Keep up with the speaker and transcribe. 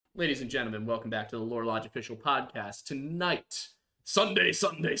Ladies and gentlemen, welcome back to the Lore Lodge Official Podcast. Tonight, Sunday,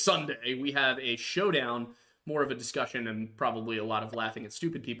 we have a showdown, more of a discussion and probably a lot of laughing at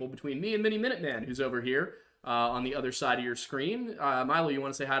stupid people between me and Miniminuteman, who's over here on the other side of your screen. Milo, you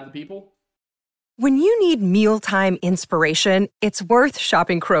want to say hi to the people? When you need mealtime inspiration, it's worth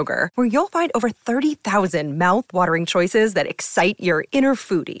shopping Kroger, where you'll find over 30,000 mouth-watering choices that excite your inner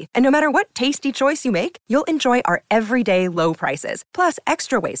foodie. And no matter what tasty choice you make, you'll enjoy our everyday low prices, plus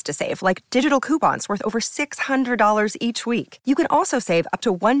extra ways to save, like digital coupons worth over $600 each week. You can also save up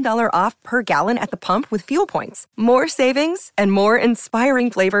to $1 off per gallon at the pump with fuel points. More savings and more inspiring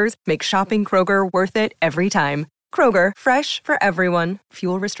flavors make shopping Kroger worth it every time. Kroger, fresh for everyone.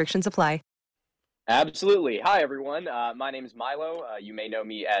 Fuel restrictions apply. Absolutely. Hi, everyone. My name is Milo. You may know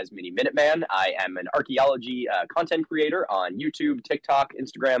me as Miniminuteman. I am an archaeology content creator on YouTube, TikTok,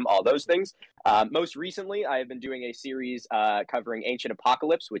 Instagram, all those things. Most recently, I have been doing a series covering Ancient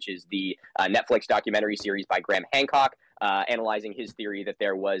Apocalypse, which is the Netflix documentary series by Graham Hancock, analyzing his theory that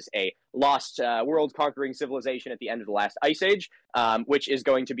there was a lost world-conquering civilization at the end of the last ice age, which is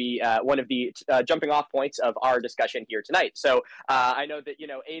going to be one of the jumping-off points of our discussion here tonight. So I know that,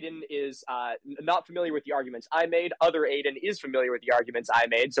 Aiden is not familiar with the arguments I made. Other Aiden is familiar with the arguments I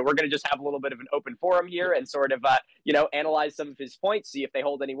made. So we're going to just have a little bit of an open forum here and sort of, analyze some of his points, see if they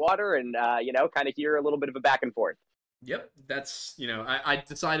hold any water, and, kind of hear a little bit of a back and forth. Yep, that's, I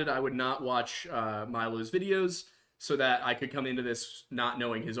decided I would not watch Milo's videos so that I could come into this not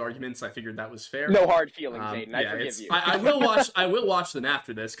knowing his arguments. I figured that was fair. No hard feelings, Aiden. I forgive you. I will watch them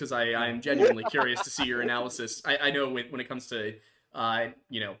after this because I am genuinely curious to see your analysis. I know when it comes to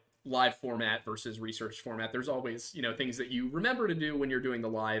live format versus research format, there's always things that you remember to do when you're doing the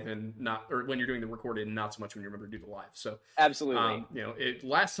live and not, or when you're doing the recorded and not so much when you remember to do the live. So absolutely,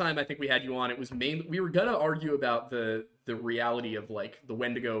 last time I think we had you on, it was mainly we were gonna argue about the reality of like the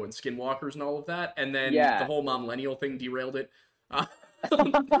Wendigo and skinwalkers and all of that, and then the whole millennial thing derailed it. So,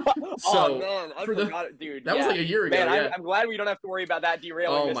 oh man, I forgot it, dude. That was like a year ago. Man, I'm glad we don't have to worry about that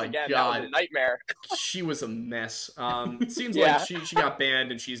derailing this again. God. That was a nightmare. She was a mess. It seems like she got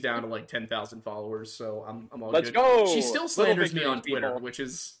banned and she's down to like 10,000 followers. So I'm all Let's good. Go. She still slanders me on Twitter, which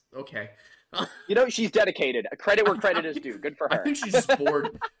is okay. She's dedicated. Credit where credit is due. Good for her. I think she's just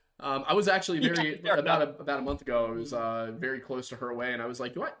bored. I was actually about a month ago. I was very close to her away, and I was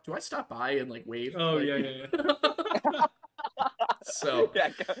like, do I stop by and like wave? Oh like, yeah. So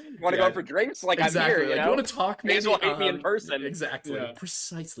you want to go for drinks? Like exactly. I'm here. Like, you want to talk? Maybe as well hate me in person. Exactly. Yeah.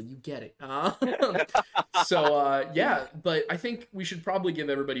 Precisely. You get it. But I think we should probably give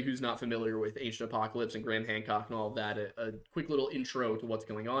everybody who's not familiar with Ancient Apocalypse and Graham Hancock and all of that a quick little intro to what's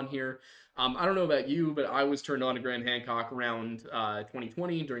going on here. I don't know about you, but I was turned on to Graham Hancock around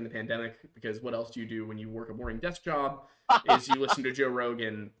 2020 during the pandemic, because what else do you do when you work a boring desk job is you listen to Joe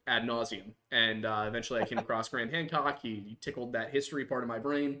Rogan ad nauseum. And eventually I came across Graham Hancock. He tickled that history part of my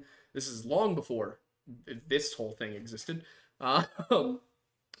brain. This is long before this whole thing existed. But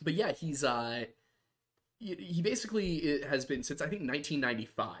yeah, he basically has been, since I think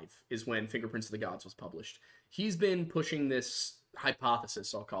 1995 is when Fingerprints of the Gods was published. He's been pushing this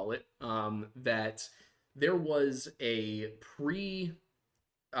hypothesis, I'll call it, that there was a pre-flood,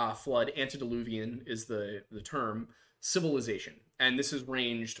 antediluvian is the term, civilization. And this has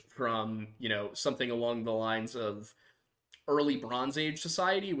ranged from, something along the lines of early Bronze Age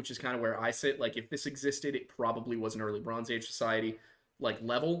society, which is kind of where I sit. Like, if this existed, it probably was an early Bronze Age society, like,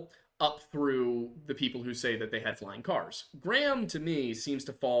 level, up through the people who say that they had flying cars. Graham, to me, seems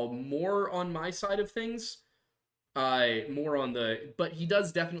to fall more on my side of things. But he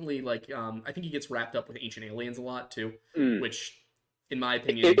does definitely, like, I think he gets wrapped up with ancient aliens a lot, too, which, in my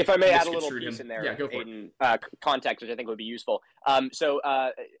opinion, if I may add a little piece in there, go for Aiden, context, which I think would be useful. So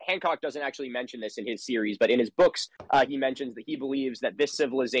Hancock doesn't actually mention this in his series, but in his books, he mentions that he believes that this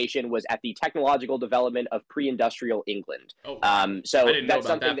civilization was at the technological development of pre-industrial England. So I didn't know that's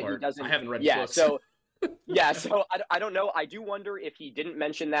something that he doesn't. I haven't read his books. So I don't know. I do wonder if he didn't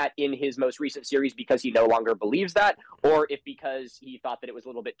mention that in his most recent series because he no longer believes that, or if because he thought that it was a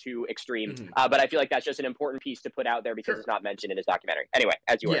little bit too extreme. Mm-hmm. But I feel like that's just an important piece to put out there because it's not mentioned in his documentary. Anyway,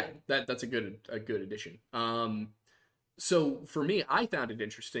 as you were. Yeah, that's a good addition. So for me, I found it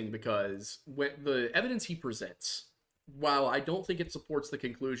interesting because when the evidence he presents, while I don't think it supports the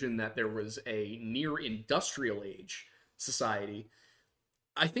conclusion that there was a near industrial age society,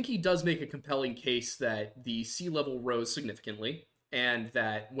 I think he does make a compelling case that the sea level rose significantly, and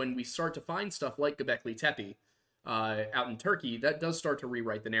that when we start to find stuff like Göbekli Tepe out in Turkey, that does start to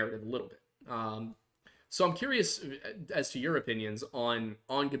rewrite the narrative a little bit. So I'm curious as to your opinions on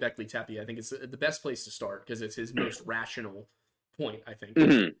Göbekli Tepe. I think it's the best place to start because it's his most rational point, I think.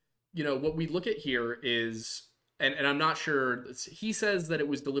 Mm-hmm. what we look at here is, and I'm not sure, he says that it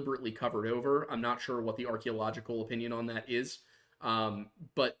was deliberately covered over. I'm not sure what the archaeological opinion on that is.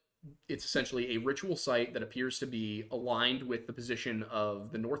 But it's essentially a ritual site that appears to be aligned with the position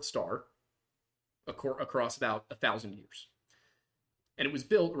of the North Star across about 1,000 years. And it was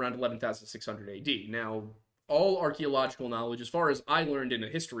built around 11,600 AD. Now, all archaeological knowledge, as far as I learned in a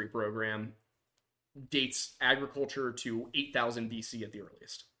history program, dates agriculture to 8,000 BC at the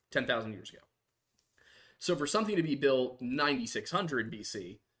earliest, 10,000 years ago. So for something to be built 9,600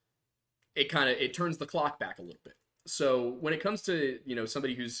 BC, it turns the clock back a little bit. So when it comes to,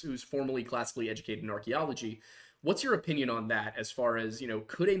 somebody who's formally classically educated in archaeology, what's your opinion on that as far as,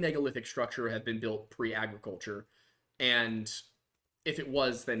 could a megalithic structure have been built pre-agriculture? And if it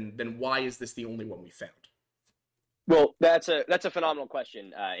was, then why is this the only one we found? Well, that's a phenomenal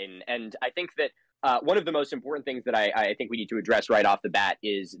question, and I think that one of the most important things that I think we need to address right off the bat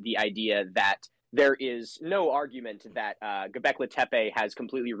is the idea that there is no argument that Göbekli Tepe has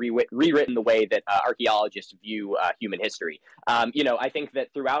completely rewritten the way that archaeologists view human history. I think that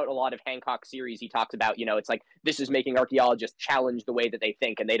throughout a lot of Hancock series, he talks about, it's like this is making archaeologists challenge the way that they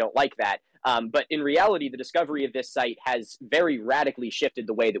think, and they don't like that. But in reality, the discovery of this site has very radically shifted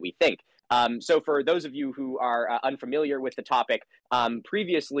the way that we think. So for those of you who are unfamiliar with the topic,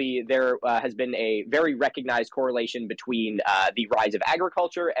 previously there has been a very recognized correlation between the rise of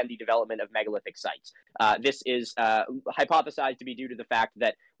agriculture and the development of megalithic sites. This is hypothesized to be due to the fact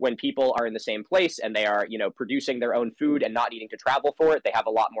that when people are in the same place and they are, producing their own food and not needing to travel for it, they have a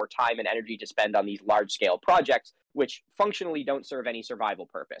lot more time and energy to spend on these large-scale projects, which functionally don't serve any survival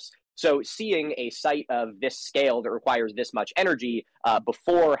purpose. So seeing a site of this scale that requires this much energy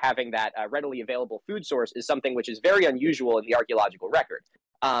before having that readily available food source is something which is very unusual in the archaeological record.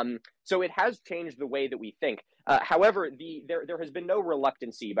 So it has changed the way that we think. However, there has been no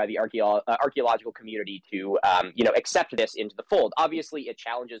reluctancy by the archaeological community to accept this into the fold. Obviously, it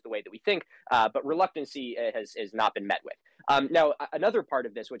challenges the way that we think, but reluctancy has not been met with. Now, another part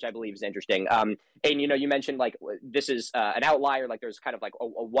of this, which I believe is interesting, and you mentioned like this is an outlier, like there's kind of like a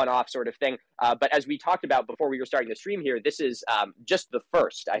one-off sort of thing. But as we talked about before we were starting the stream here, this is just the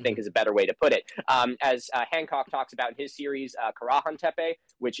first, I think is a better way to put it. As Hancock talks about in his series, Karahan Tepe,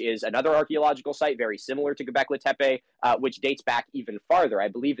 which is another archaeological site very similar to Göbekli Tepe, which dates back even farther. I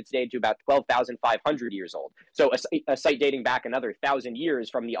believe it's dated to about 12,500 years old. So a site dating back another 1,000 years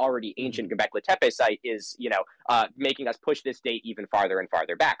from the already ancient Göbekli Tepe site is, making us push this date even farther and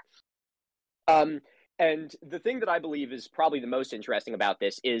farther back. And the thing that I believe is probably the most interesting about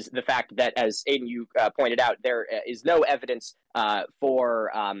this is the fact that, as Aiden, you pointed out, there is no evidence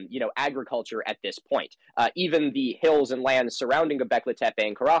for agriculture at this point. Even the hills and lands surrounding Göbekli Tepe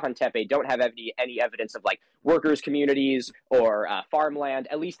and Karahan Tepe don't have any evidence of like workers' communities or farmland,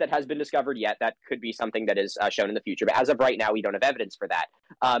 at least that has been discovered yet. That could be something that is shown in the future. But as of right now, we don't have evidence for that.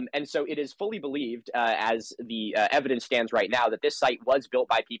 And so it is fully believed, as the evidence stands right now, that this site was built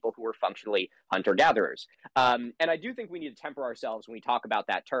by people who were functionally hunter-gatherers. And I do think we need to temper ourselves when we talk about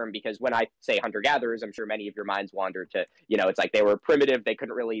that term, because when I say hunter-gatherers, I'm sure many of your minds wander to, it's like they were primitive, they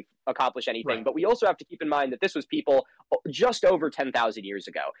couldn't really accomplish anything. Right. But we also have to keep in mind that this was people just over 10,000 years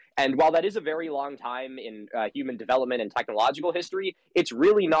ago. And while that is a very long time in human development and technological history, it's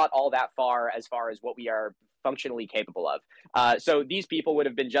really not all that far as what we are functionally capable of. So these people would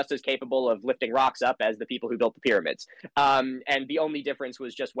have been just as capable of lifting rocks up as the people who built the pyramids. And the only difference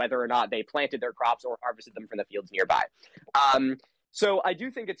was just whether or not they planted their crops or harvested them from the fields nearby. So I do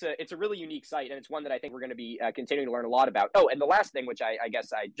think it's a really unique site, and it's one that I think we're going to be continuing to learn a lot about. Oh, and the last thing, which I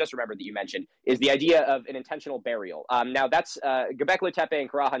guess I just remembered that you mentioned, is the idea of an intentional burial. Now, that's Göbekli Tepe and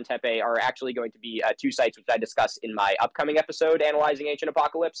Karahan Tepe are actually going to be two sites which I discuss in my upcoming episode, Analyzing Ancient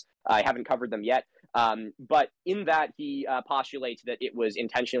Apocalypse. I haven't covered them yet. But in that, he postulates that it was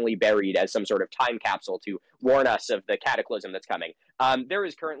intentionally buried as some sort of time capsule to warn us of the cataclysm that's coming. There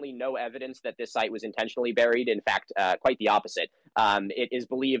is currently no evidence that this site was intentionally buried. In fact, quite the opposite. It is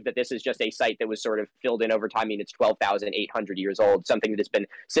believed that this is just a site that was sort of filled in over time. I mean, it's 12,800 years old. Something that has been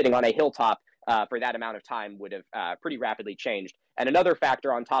sitting on a hilltop for that amount of time would have pretty rapidly changed. And another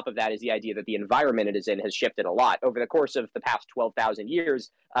factor on top of that is the idea that the environment it is in has shifted a lot. Over the course of the past 12,000 years,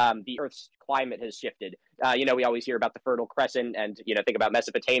 the Earth's climate has shifted. We always hear about the Fertile Crescent and, think about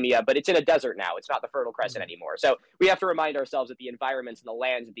Mesopotamia, but it's in a desert now. It's not the Fertile Crescent anymore. So we have to remind ourselves that the environments and the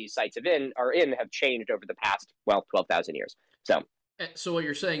lands that these sites are in have changed over the past, 12,000 years. So. So what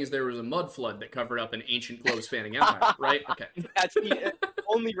you're saying is there was a mud flood that covered up an ancient globe-spanning empire, right? Okay. That's the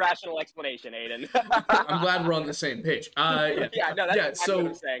only rational explanation, Aiden. I'm glad we're on the same page. Yeah, Yeah, no, that's yeah. exactly what So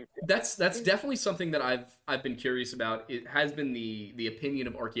I'm saying. that's definitely something that I've been curious about. It has been the opinion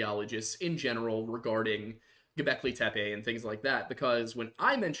of archaeologists in general regarding Göbekli Tepe and things like that. Because when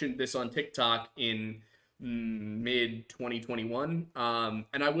I mentioned this on TikTok in mid 2021, and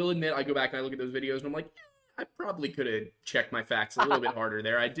I will admit I go back and I look at those videos and I'm like, I probably could have checked my facts a little bit harder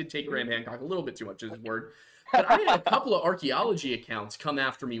there. I did take Graham Hancock a little bit too much as his word. But I had a couple of archaeology accounts come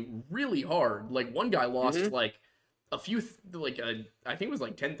after me really hard. Like one guy lost like a few, I think it was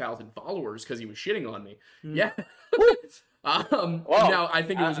like 10,000 followers because he was shitting on me. Yeah. Now I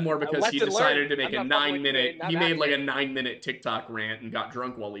think it was more because he decided to make a 9-minute. He made like a 9-minute TikTok rant and got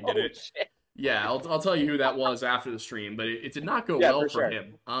drunk while he did it. Shit. Yeah, I'll tell you who that was after the stream, but it did not go well for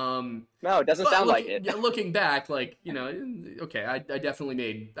him. No, it doesn't sound like it. Yeah, looking back, like, you know, okay, I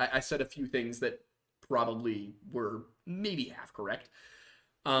definitely I said a few things that probably were maybe half correct.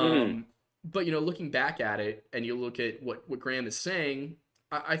 But, you know, looking back at it and you look at what Graham is saying,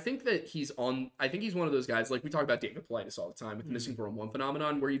 I think that he's one of those guys, like we talk about David Paulides all the time with the Missing 411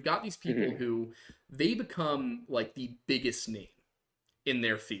 phenomenon, where you've got these people who they become like the biggest name in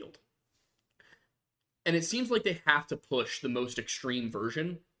their field. And it seems like they have to push the most extreme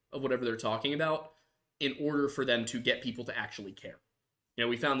version of whatever they're talking about in order for them to get people to actually care. You know,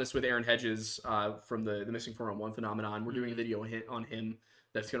 we found this with Aaron Hedges from the Missing 411 phenomenon. We're doing a video on him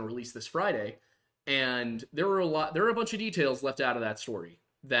that's going to release this Friday. And there are a bunch of details left out of that story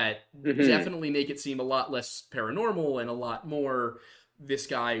that definitely make it seem a lot less paranormal and a lot more this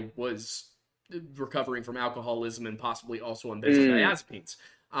guy was recovering from alcoholism and possibly also on benzodiazepines.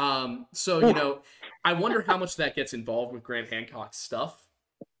 So, you know, I wonder how much that gets involved with Graham Hancock's stuff.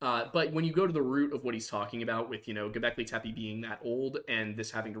 But when you go to the root of what he's talking about with, you know, Göbekli Tepe being that old and this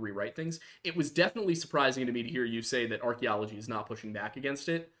having to rewrite things, it was definitely surprising to me to hear you say that archaeology is not pushing back against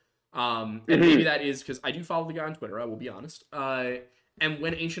it. And maybe that is because I do follow the guy on Twitter, I will be honest. And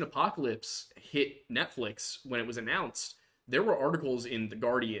when Ancient Apocalypse hit Netflix, when it was announced, there were articles in The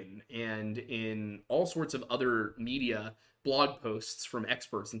Guardian and in all sorts of other media, blog posts from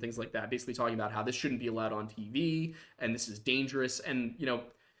experts and things like that, basically talking about how this shouldn't be allowed on TV and this is dangerous. And, you know,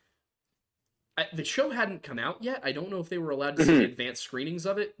 the show hadn't come out yet. I don't know if they were allowed to see advanced screenings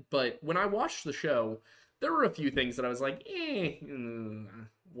of it, but when I watched the show, there were a few things that I was like,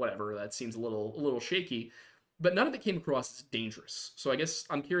 whatever, that seems a little shaky, but none of it came across as dangerous. So I guess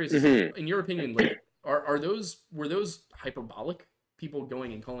I'm curious, in your opinion, like, were those hyperbolic, people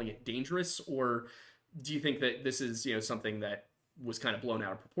going and calling it dangerous, or do you think that this is, you know, something that was kind of blown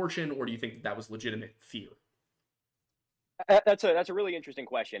out of proportion, or do you think that was legitimate fear? That's a really interesting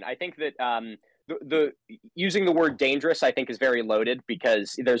question. I think that the using the word dangerous, I think, is very loaded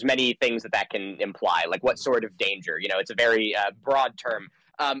because there's many things that can imply, like what sort of danger. You know, it's a very broad term.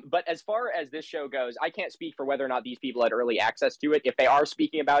 But as far as this show goes, I can't speak for whether or not these people had early access to it. If they are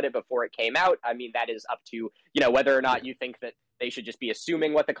speaking about it before it came out, I mean, that is up to, you know, whether or not you think that they should just be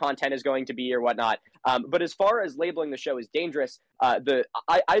assuming what the content is going to be or whatnot. But as far as labeling the show as dangerous, I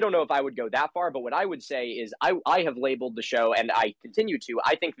don't know if I would go that far, but what I would say is I have labeled the show, and I continue to,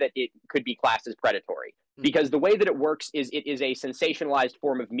 I think that it could be classed as predatory. Because the way that it works is it is a sensationalized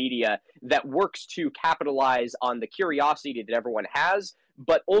form of media that works to capitalize on the curiosity that everyone has,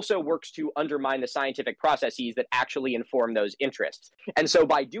 but also works to undermine the scientific processes that actually inform those interests. And so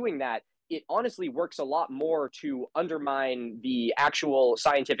by doing that, it honestly works a lot more to undermine the actual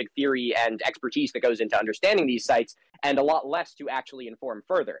scientific theory and expertise that goes into understanding these sites, and a lot less to actually inform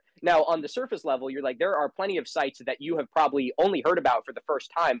further. Now, on the surface level, you're like, there are plenty of sites that you have probably only heard about for the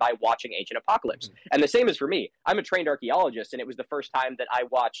first time by watching Ancient Apocalypse. And the same is for me. I'm a trained archaeologist, and it was the first time that I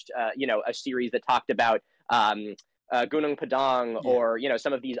watched, you know, a series that talked about Gunung Padang or, you know,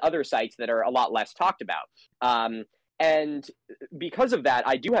 some of these other sites that are a lot less talked about. And because of that,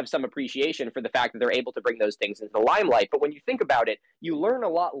 I do have some appreciation for the fact that they're able to bring those things into the limelight. But when you think about it, you learn a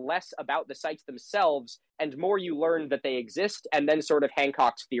lot less about the sites themselves, and more you learn that they exist, and then sort of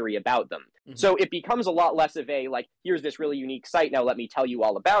Hancock's theory about them. So it becomes a lot less of a, like, here's this really unique site, now let me tell you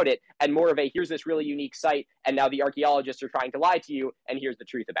all about it, and more of a, here's this really unique site, and now the archaeologists are trying to lie to you, and here's the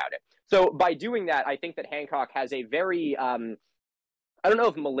truth about it. So by doing that, I think that Hancock has a very I don't know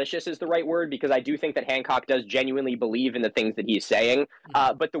if malicious is the right word, because I do think that Hancock does genuinely believe in the things that he's saying.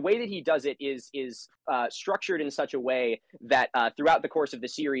 But the way that he does it is structured in such a way that throughout the course of the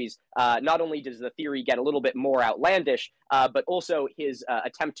series, not only does the theory get a little bit more outlandish, but also his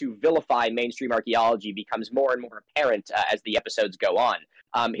attempt to vilify mainstream archaeology becomes more and more apparent as the episodes go on.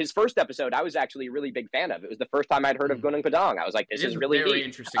 His first episode, I was actually a really big fan of. It was the first time I'd heard of Gunung Padang. I was like, this is really very neat.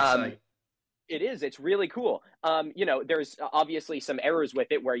 interesting site. It is. It's really cool. There's obviously some errors with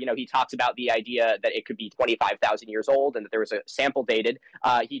it where, he talks about the idea that it could be 25,000 years old and that there was a sample dated.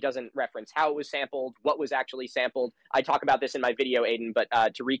 He doesn't reference how it was sampled, what was actually sampled. I talk about this in my video, Aiden, but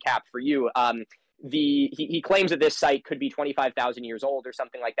to recap for you, he claims that this site could be 25,000 years old or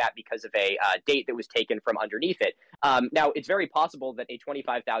something like that because of a date that was taken from underneath it. Now, it's very possible that a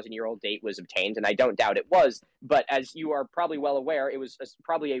 25,000-year-old date was obtained, and I don't doubt it was, but as you are probably well aware, it was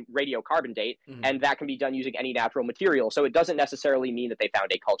probably a radiocarbon date, and that can be done using any natural material, so it doesn't necessarily mean that they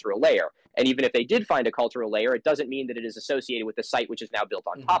found a cultural layer. And even if they did find a cultural layer, it doesn't mean that it is associated with the site which is now built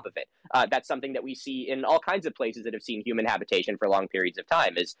on top of it. That's something that we see in all kinds of places that have seen human habitation for long periods of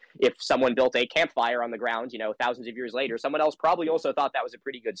time, is if someone built a campfire on the ground, thousands of years later, someone else probably also thought that was a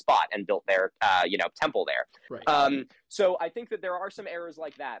pretty good spot and built their, temple there. Right. So I think that there are some errors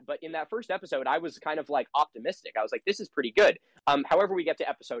like that. But in that first episode, I was kind of like optimistic. I was like, this is pretty good. However, we get to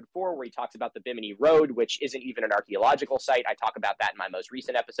episode 4 where he talks about the Bimini Road, which isn't even an archaeological site. I talk about that in my most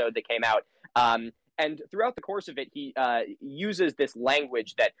recent episode that came out. And throughout the course of it, he uses this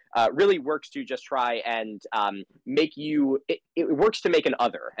language that really works to just try and make you, it works to make an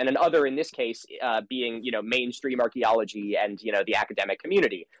other. And an other in this case being, mainstream archaeology and, the academic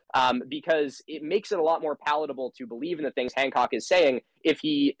community. Because it makes it a lot more palatable to believe in the things Hancock is saying if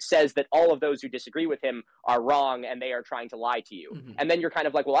he says that all of those who disagree with him are wrong and they are trying to lie to you. And then you're kind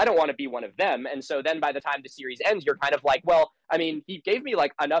of like, well, I don't want to be one of them. And so then by the time the series ends, you're kind of like, well, I mean, he gave me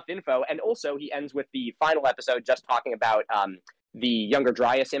like enough info. And also he ends with the final episode just talking about the Younger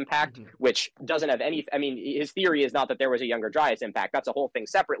Dryas impact, which doesn't have any, his theory is not that there was a Younger Dryas impact. That's a whole thing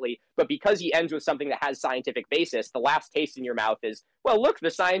separately. But because he ends with something that has scientific basis, the last taste in your mouth is, well, look, the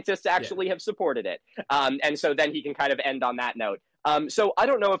scientists actually have supported it. And so then he can kind of end on that note. So I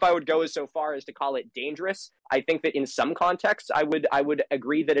don't know if I would go so far as to call it dangerous. I think that in some contexts, I would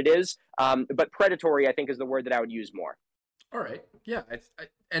agree that it is. But predatory, I think, is the word that I would use more. All right. Yeah.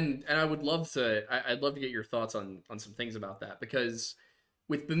 And I would love to, I'd love to get your thoughts on some things about that, because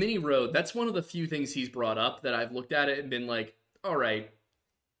with Bimini Road, that's one of the few things he's brought up that I've looked at it and been like, all right,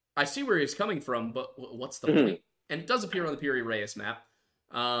 I see where he's coming from, but what's the point? And it does appear on the Piri Reis map,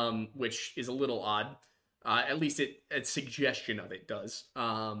 which is a little odd. At least a suggestion of it does.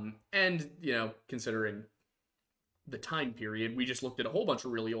 And, considering the time period, we just looked at a whole bunch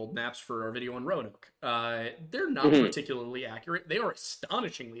of really old maps for our video on Roanoke. They're not particularly accurate. They are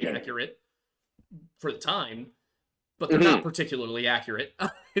astonishingly accurate for the time, but they're not particularly accurate.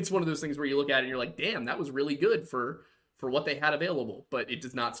 It's one of those things where you look at it and you're like, damn, that was really good for what they had available, but it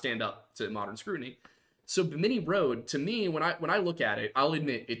does not stand up to modern scrutiny. So Bimini Road, to me, when I look at it, I'll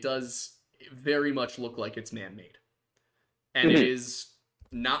admit it does very much look like it's man-made. And it is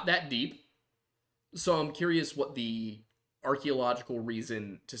not that deep. So I'm curious what the archaeological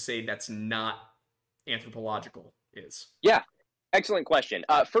reason to say that's not anthropological is. Yeah. Excellent question.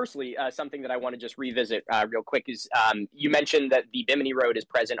 Firstly, something that I want to just revisit real quick is you mentioned that the Bimini Road is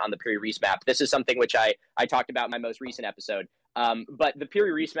present on the Piri Reis map. This is something which I talked about in my most recent episode. But the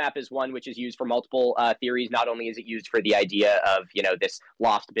Piri Reis map is one which is used for multiple theories. Not only is it used for the idea of, this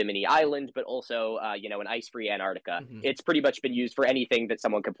lost Bimini Island, but also, an ice-free Antarctica. It's pretty much been used for anything that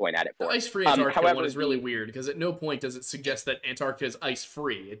someone can point at it for. The ice-free Antarctica one is really weird, because at no point does it suggest that Antarctica is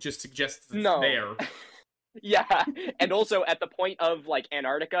ice-free. It just suggests it's there. Yeah, and also at the point of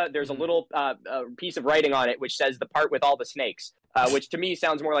Antarctica, there's a little piece of writing on it which says the part with all the snakes, which to me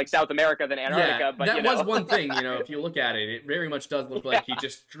sounds more like South America than Antarctica. Yeah, but that was one thing. If you look at it, it very much does look like he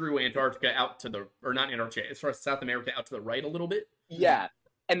just drew Antarctica out to the, or not Antarctica, as far as South America out to the right a little bit. Yeah.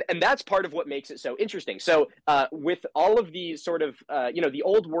 And that's part of what makes it so interesting. So with all of the sort of, the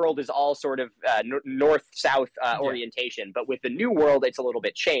old world is all sort of north-south orientation, but with the new world, it's a little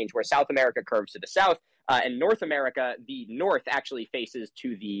bit changed, where South America curves to the south, and North America, the north actually faces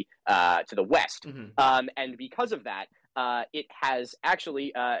to the west. And because of that, it has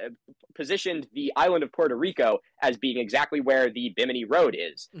actually positioned the island of Puerto Rico as being exactly where the Bimini Road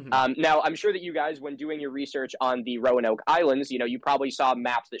is. Now, I'm sure that you guys, when doing your research on the Roanoke Islands, you probably saw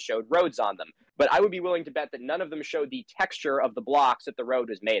maps that showed roads on them. but I would be willing to bet that none of them showed the texture of the blocks that the road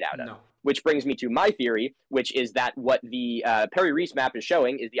was made out of. No. Which brings me to my theory, which is that what the Perry Reese map is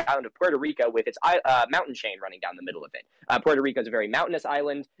showing is the island of Puerto Rico with its mountain chain running down the middle of it. Puerto Rico is a very mountainous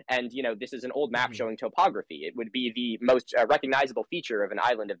island, and this is an old map showing topography. It would be the most recognizable feature of an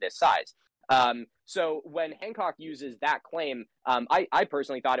island of this size. So when Hancock uses that claim, I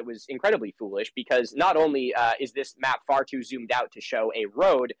personally thought it was incredibly foolish, because not only is this map far too zoomed out to show a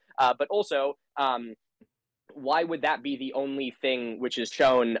road, but also why would that be the only thing which is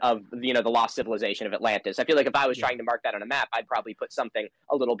shown of the lost civilization of Atlantis? I feel like if I was trying to mark that on a map, I'd probably put something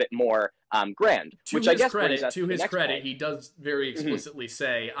a little bit more grand. To which his I guess credit, point. he does very explicitly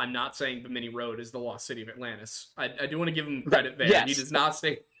say, "I'm not saying Bimini Road is the lost city of Atlantis." I do want to give him credit there. Yes. He does not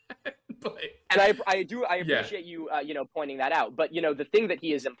say. But, and I appreciate you pointing that out, but the thing that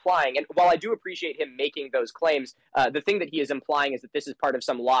he is implying, and while I do appreciate him making those claims, the thing that he is implying is that this is part of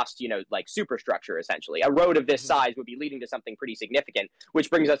some lost like superstructure. Essentially, a road of this size would be leading to something pretty significant, which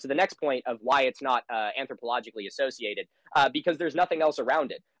brings us to the next point of why it's not anthropologically associated, because there's nothing else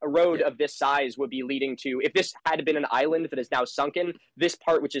around it. A road of this size would be leading to, if this had been an island that is now sunken, this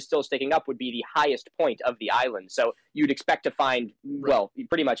part which is still sticking up would be the highest point of the island, so you'd expect to find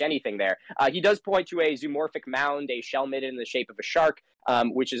pretty much anything there. He does point to a zoomorphic mound, a shell midden in the shape of a shark,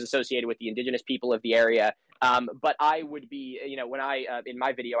 which is associated with the indigenous people of the area. But I would be, when in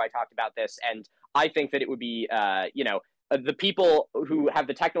my video, I talked about this, and I think that it would be, the people who have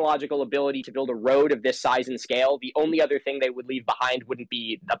the technological ability to build a road of this size and scale, the only other thing they would leave behind wouldn't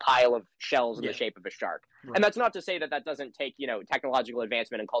be a pile of shells in the shape of a shark. Right. And that's not to say that that doesn't take, technological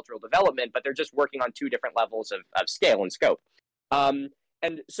advancement and cultural development, but they're just working on two different levels of scale and scope.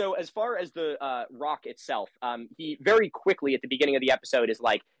 And so as far as the rock itself, he very quickly at the beginning of the episode is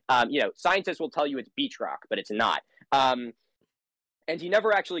like, scientists will tell you it's beach rock, but it's not. And he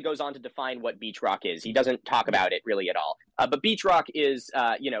never actually goes on to define what beach rock is. He doesn't talk about it really at all. But beach rock is,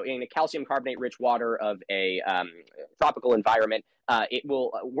 in a calcium carbonate-rich water of a tropical environment, it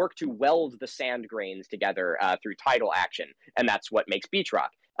will work to weld the sand grains together through tidal action, and that's what makes beach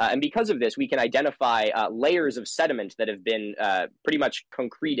rock. And because of this, we can identify layers of sediment that have been pretty much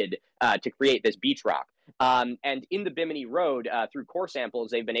concreted to create this beach rock. And in the Bimini Road, through core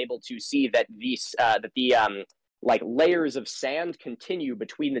samples, they've been able to see that the layers of sand continue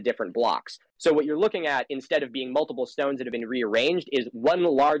between the different blocks. So what you're looking at, instead of being multiple stones that have been rearranged, is one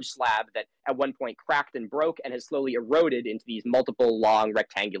large slab that at one point cracked and broke and has slowly eroded into these multiple long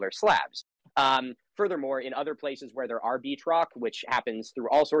rectangular slabs. Furthermore, in other places where there are beach rock, which happens through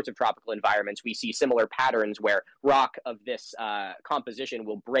all sorts of tropical environments, we see similar patterns where rock of this composition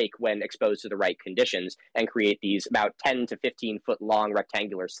will break when exposed to the right conditions and create these about 10 to 15 foot long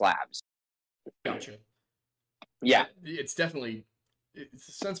rectangular slabs. Gotcha. Yeah. It's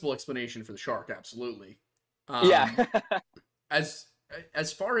a sensible explanation for the shark, absolutely. Yeah.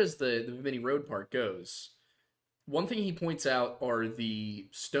 As far as the Bimini Road part goes, one thing he points out are the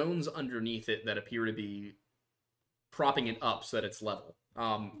stones underneath it that appear to be propping it up so that it's level.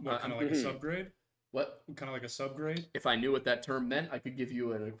 Kind of like a subgrade? What? Kind of like a subgrade? If I knew what that term meant, I could give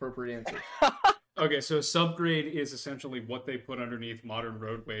you an appropriate answer. Okay, so subgrade is essentially what they put underneath modern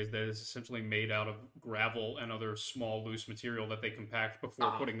roadways that is essentially made out of gravel and other small, loose material that they compact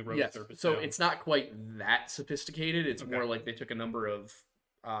before putting the road surface So down. it's not quite that sophisticated. It's more like they took a number of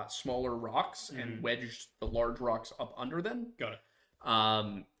smaller rocks and wedged the large rocks up under them. Got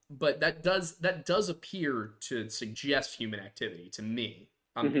it. But that does appear to suggest human activity to me.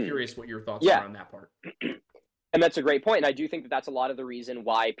 I'm curious what your thoughts are on that part. And that's a great point. And I do think that that's a lot of the reason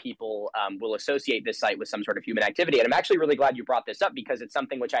why people will associate this site with some sort of human activity. And I'm actually really glad you brought this up, because it's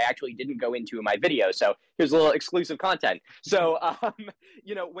something which I actually didn't go into in my video. So here's a little exclusive content. So,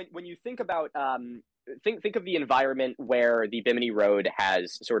 when you think about think of the environment where the Bimini Road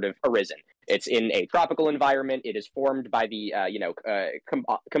has sort of arisen. It's in a tropical environment. It is formed by the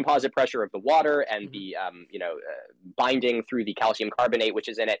composite pressure of the water and the binding through the calcium carbonate which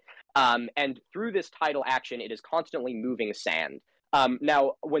is in it. And through this tidal action, it is constantly moving sand.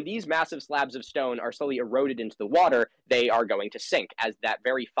 Now, when these massive slabs of stone are slowly eroded into the water, they are going to sink as that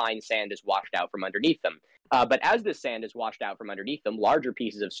very fine sand is washed out from underneath them. But as this sand is washed out from underneath them, larger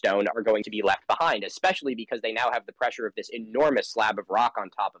pieces of stone are going to be left behind, especially because they now have the pressure of this enormous slab of rock on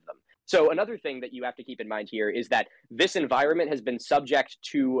top of them. So another thing that you have to keep in mind here is that this environment has been subject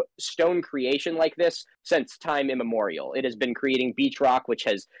to stone creation like this since time immemorial. It has been creating beach rock, which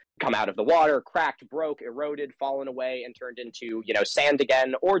has come out of the water, cracked, broke, eroded, fallen away, and turned into, sand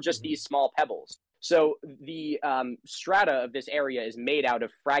again, or just these small pebbles. So the strata of this area is made out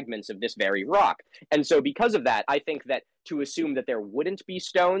of fragments of this very rock. And so because of that, I think that to assume that there wouldn't be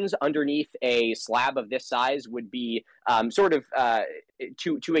stones underneath a slab of this size would be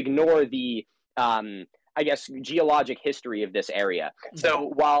to ignore the I guess, geologic history of this area.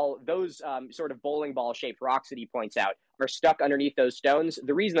 So while those sort of bowling ball shaped rocks that he points out are stuck underneath those stones,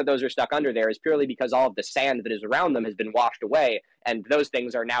 the reason that those are stuck under there is purely because all of the sand that is around them has been washed away, and those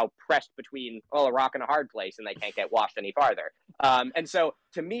things are now pressed between, a rock and a hard place, and they can't get washed any farther. And so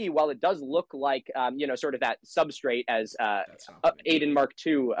to me, while it does look like, sort of that substrate, as Aiden Mark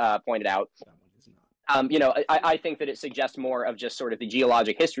II pointed out, I think that it suggests more of just sort of the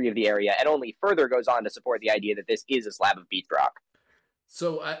geologic history of the area, and only further goes on to support the idea that this is a slab of beach rock.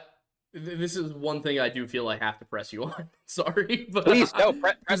 So this is one thing I do feel I have to press you on. Sorry, but please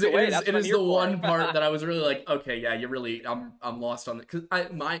press away. It is the one part that I was really like, okay, yeah, you're really, I'm lost on it,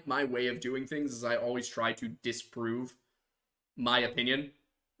 because my way of doing things is I always try to disprove my opinion.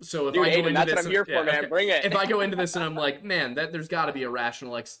 So if I go into that's what I'm here for, man. Bring it. If I go into this and I'm like, man, there's got to be a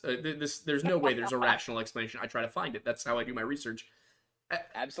rational there's no way there's a rational explanation. I try to find it. That's how I do my research.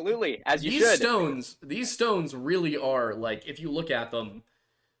 Absolutely, as you should. These stones really are, like, if you look at them,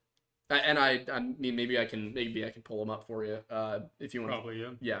 and I mean, maybe I can pull them up for you if you want. Probably, yeah.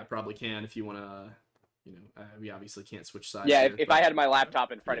 Yeah, I probably can if you want to. We obviously can't switch sides. Yeah, if I had my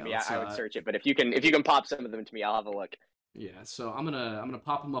laptop in front of me, I would search it. But if you can pop some of them to me, I'll have a look. Yeah, so I'm gonna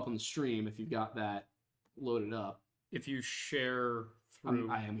pop them up on the stream if you've got that loaded up. If you share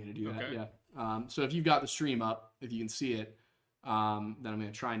through, I am gonna do that. Yeah. So if you've got the stream up, if you can see it, then I'm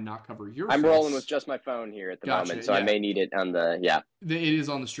gonna try and not cover your. I'm rolling with just my phone here at the moment, so I may need it on the It is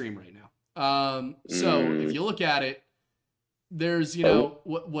on the stream right now. So if you look at it, there's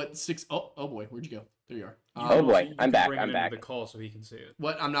what six oh boy, where'd you go? There you are. Oh boy, I'm back. I'm back. The call so he can see it.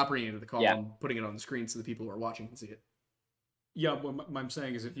 What? I'm not bringing it to the call. Yeah. I'm putting it on the screen so the people who are watching can see it. Yeah, what I'm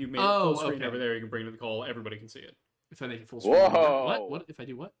saying is if you made it full screen over there, you can bring it to the call. Everybody can see it. If I make it full screen. Whoa! What? If I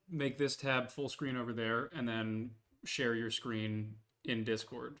do what? Make this tab full screen over there, and then share your screen in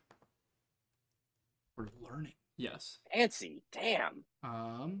Discord. We're learning. Yes. Fancy. Damn.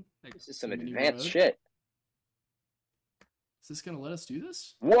 This is some advanced shit. Is this gonna let us do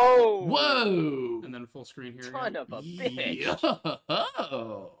this? Whoa! And then full screen here. Son of a bitch.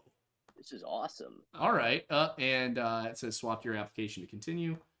 Oh. This is awesome. All right, and it says swap your application to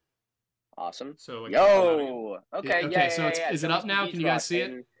continue. Awesome. So okay, yeah. So is it up now? Can you guys see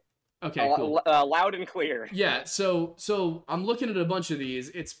it? Okay, cool. Loud and clear. Yeah. So I'm looking at a bunch of these.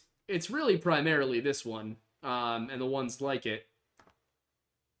 It's really primarily this one, and the ones like it.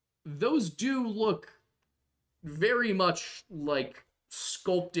 Those do look very much like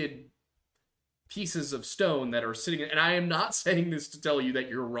sculpted pieces of stone that are sitting, and I am not saying this to tell you that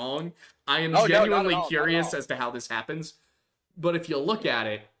you're wrong. I am genuinely curious as to how this happens. But if you look at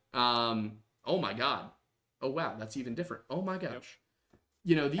it, oh my god, oh wow, that's even different. Oh my gosh,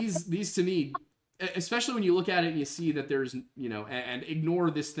 these to me, especially when you look at it and you see that there's and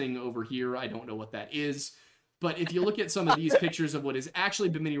ignore this thing over here. I don't know what that is, but if you look at some of these pictures of what is actually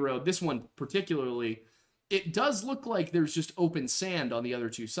Bimini Road, this one particularly, it does look like there's just open sand on the other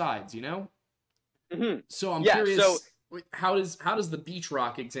two sides. Mm-hmm. So I'm curious, how does the beach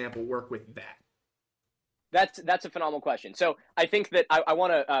rock example work with that? That's a phenomenal question. So I think that I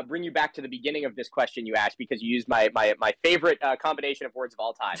want to bring you back to the beginning of this question you asked, because you used my favorite combination of words of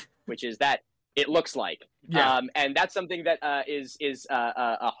all time, which is that it looks like. Yeah. And that's something that is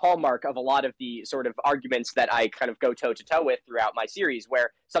a hallmark of a lot of the sort of arguments that I kind of go toe-to-toe with throughout my series,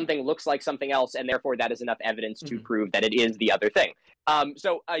 where something looks like something else, and therefore that is enough evidence to prove that it is the other thing.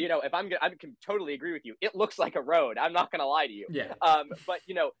 If I can totally agree with you. It looks like a road. I'm not going to lie to you. Yeah. But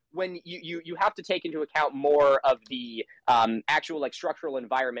when you have to take into account more of the actual like structural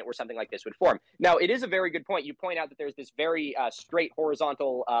environment where something like this would form. Now, it is a very good point. You point out that there's this very straight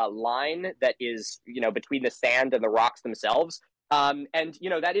horizontal line that is between the sand and the rocks themselves.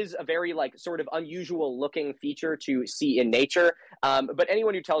 That is a very like sort of unusual looking feature to see in nature. But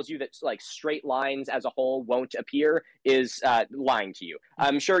anyone who tells you that like straight lines as a whole won't appear is lying to you.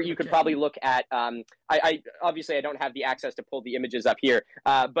 I'm sure you could probably look at, I obviously I don't have the access to pull the images up here,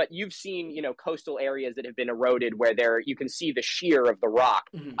 but you've seen, coastal areas that have been eroded where you can see the shear of the rock.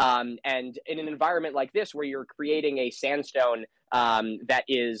 And in an environment like this, where you're creating a sandstone that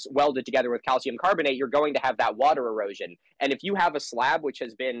is welded together with calcium carbonate, you're going to have that water erosion. And if you have a slab which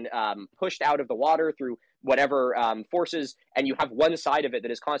has been pushed out of the water through whatever forces, and you have one side of it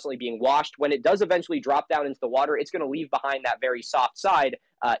that is constantly being washed, when it does eventually drop down into the water, it's going to leave behind that very soft side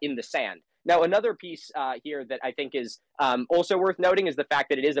in the sand. Now, another piece here that I think is also worth noting is the fact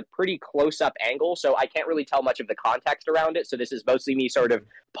that it is a pretty close-up angle, so I can't really tell much of the context around it. So this is mostly me sort of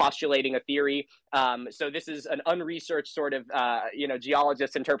postulating a theory. So this is an unresearched sort of,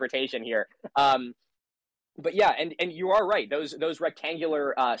 geologist interpretation here. But yeah, and you are right. Those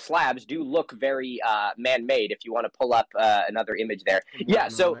rectangular slabs do look very man-made. If you want to pull up another image there, yeah.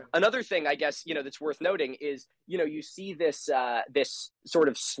 So another thing, I guess, that's worth noting is you see this this sort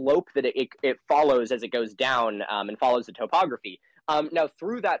of slope that it follows as it goes down and follows the topography. Now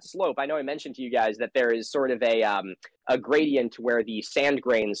through that slope, I know I mentioned to you guys that there is sort of a gradient where the sand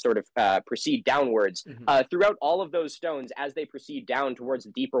grains sort of proceed downwards. Throughout all of those stones, as they proceed down towards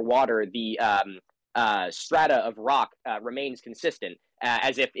the deeper water, the strata of rock remains consistent,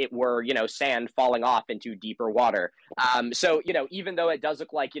 as if it were, sand falling off into deeper water. So, even though it does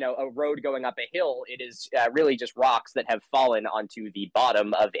look like, a road going up a hill, it is really just rocks that have fallen onto the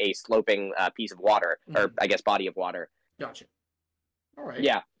bottom of a sloping piece of water, or I guess body of water. Gotcha. All right.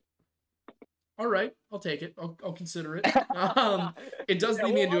 Yeah. All right. I'll take it. I'll consider it. It does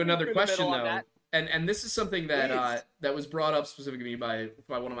lead me into another question, though. And this is something that that was brought up specifically by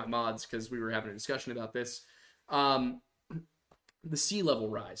one of my mods, because we were having a discussion about this. The sea level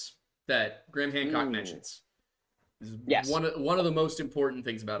rise that Graham Hancock mentions is one of the most important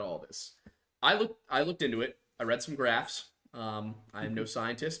things about all this. I looked into it. I read some graphs. I am no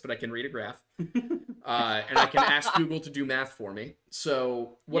scientist, but I can read a graph. And I can ask Google to do math for me.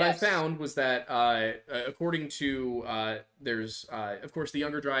 So what I found was that according to there's of course the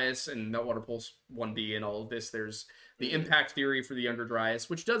Younger Dryas and Meltwater Pulse 1b and all of this, there's the impact theory for the Younger Dryas,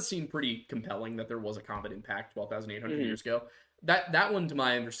 which does seem pretty compelling, that there was a comet impact 12,800 years ago. That one, to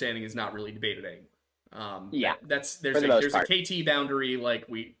my understanding, is not really debated anymore. There's a KT boundary,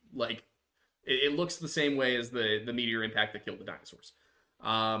 it looks the same way as the meteor impact that killed the dinosaurs.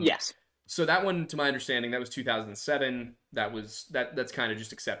 So that one, to my understanding, that was 2007. That's kind of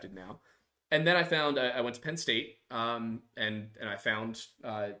just accepted now. And then I went to Penn State, and I found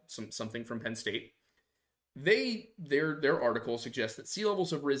something from Penn State. Their article suggests that sea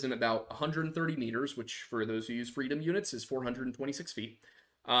levels have risen about 130 meters, which for those who use freedom units is 426 feet,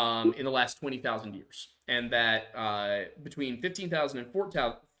 in the last 20,000 years, and that between 15,000 and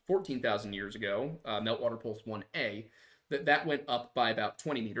 14,000 years ago, Meltwater Pulse 1A, that went up by about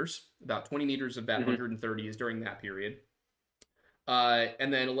 20 meters. About 20 meters of that 130 is during that period.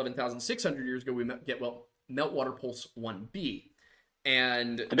 And then 11,600 years ago, we get Meltwater Pulse 1B.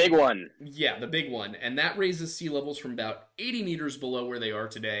 And the big one. Yeah, the big one. And that raises sea levels from about 80 meters below where they are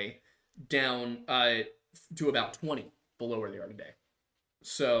today down to about 20 below where they are today.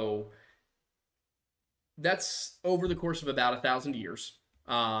 So that's over the course of about 1,000 years.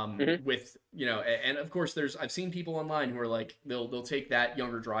 With, and of course I've seen people online who are like, they'll take that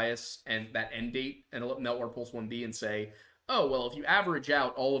Younger Dryas and that end date and Meltwater Pulse 1B and say, oh, well, if you average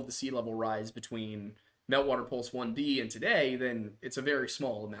out all of the sea level rise between Meltwater Pulse 1B and today, then it's a very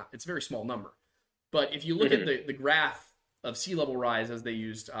small amount. It's a very small number. But if you look at the graph of sea level rise as they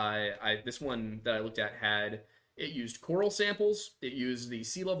used, this one that I looked at it used coral samples, it used the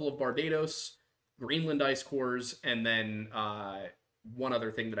sea level of Barbados, Greenland ice cores, and then one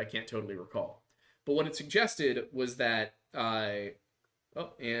other thing that I can't totally recall. But what it suggested was that, and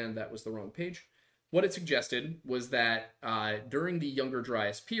that was the wrong page. What it suggested was that during the Younger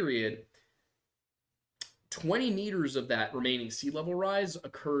Dryas period, 20 meters of that remaining sea level rise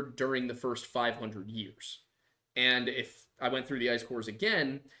occurred during the first 500 years. And if I went through the ice cores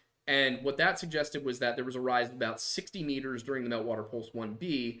again, and what that suggested was that there was a rise of about 60 meters during the Meltwater Pulse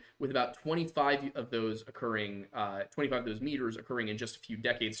 1B, with about 25 of those meters occurring in just a few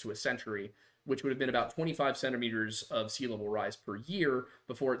decades to a century, which would have been about 25 centimeters of sea level rise per year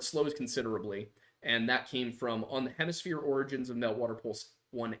before it slows considerably. And that came from On the Hemisphere Origins of Meltwater Pulse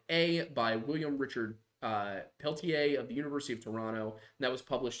 1A by William Richard Peltier of the University of Toronto, and that was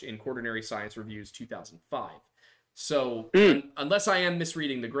published in Quaternary Science Reviews 2005. So, unless I am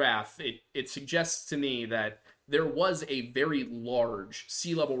misreading the graph, it suggests to me that there was a very large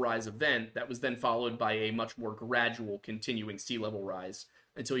sea level rise event that was then followed by a much more gradual continuing sea level rise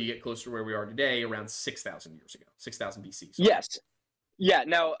until you get closer to where we are today, around 6,000 years ago, 6,000 BC. So. Yes. Yeah,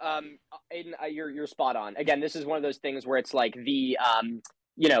 no, Aiden, you're spot on. Again, this is one of those things where it's like the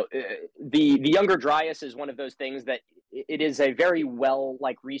Younger Dryas is one of those things that it is a very well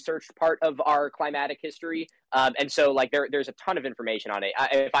researched part of our climatic history, and so there's a ton of information on it.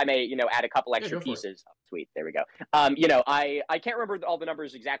 If I may, add a couple extra pieces. tweet. There we go. I can't remember all the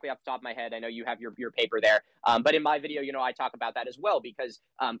numbers exactly off the top of my head. I know you have your paper there. But in my video, I talk about that as well, because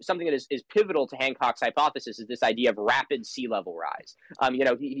something that is pivotal to Hancock's hypothesis is this idea of rapid sea level rise.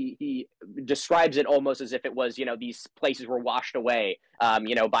 He describes it almost as if it was, these places were washed away, by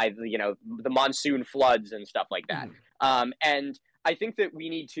the monsoon floods and stuff like that. And I think that we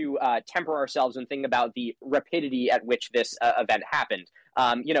need to temper ourselves and think about the rapidity at which this event happened.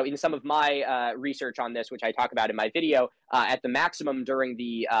 In some of my research on this, which I talk about in my video, at the maximum during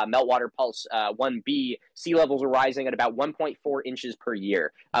the Meltwater Pulse 1B, sea levels were rising at about 1.4 inches per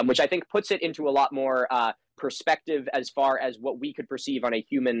year, which I think puts it into a lot more perspective as far as what we could perceive on a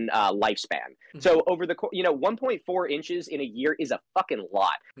human lifespan. So over the 1.4 inches in a year is a fucking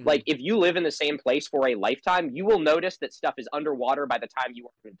lot. Like, if you live in the same place for a lifetime, you will notice that stuff is underwater by the time you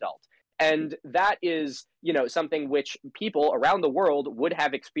are an adult. And that is, something which people around the world would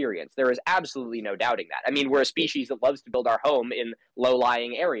have experienced. There is absolutely no doubting that. I mean, we're a species that loves to build our home in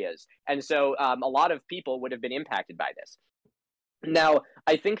low-lying areas. And so a lot of people would have been impacted by this. Now,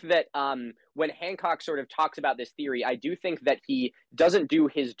 I think that when Hancock sort of talks about this theory, I do think that he doesn't do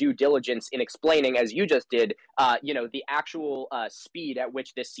his due diligence in explaining, as you just did, the actual speed at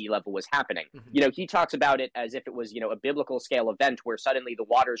which this sea level was happening. He talks about it as if it was, a biblical scale event where suddenly the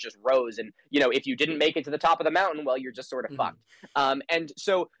waters just rose, and, if you didn't make it to the top of the mountain, well, you're just sort of fucked. And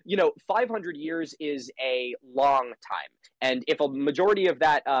so, 500 years is a long time. And if a majority of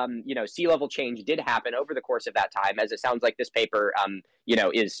that, sea level change did happen over the course of that time, as it sounds like this paper,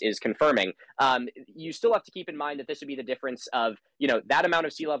 is confirming, you still have to keep in mind that this would be the difference of, that amount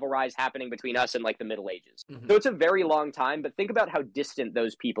of sea level rise happening between us and like the Middle Ages. So it's a very long time, but think about how distant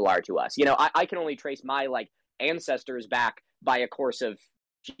those people are to us. I can only trace my ancestors back by a course of,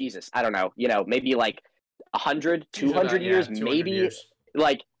 Jesus, I don't know, maybe 100, 200 years, 200 maybe years.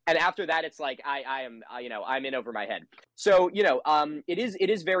 And after that, it's like I'm in over my head. So it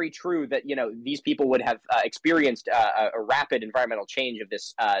is very true that these people would have experienced a rapid environmental change of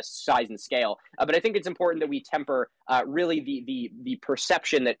this size and scale. But I think it's important that we temper really the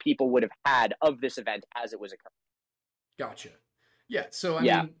perception that people would have had of this event as it was occurring. Gotcha. Yeah. So I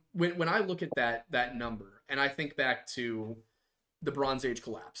mean, when I look at that number and I think back to the Bronze Age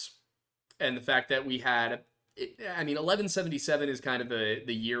collapse and the fact that we had. 1177 is kind of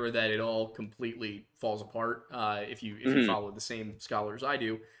the year that it all completely falls apart, if you follow the same scholars I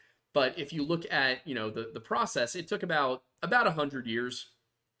do. But if you look at, the process, it took about 100 years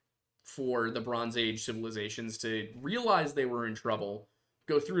for the Bronze Age civilizations to realize they were in trouble,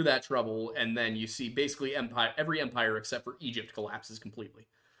 go through that trouble, and then you see basically every empire except for Egypt collapses completely.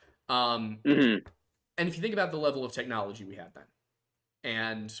 And if you think about the level of technology we had then,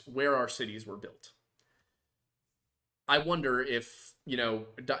 and where our cities were built, I wonder if,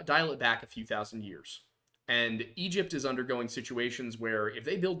 dial it back a few thousand years, and Egypt is undergoing situations where if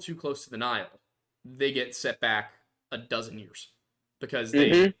they build too close to the Nile, they get set back a dozen years because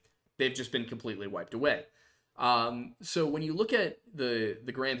they've just been completely wiped away. So when you look at the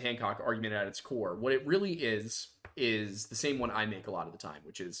Graham Hancock argument at its core, what it really is the same one I make a lot of the time,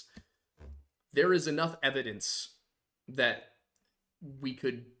 which is there is enough evidence that we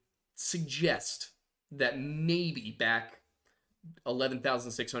could suggest that maybe back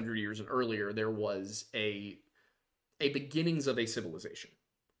 11,600 years and earlier, there was a beginnings of a civilization.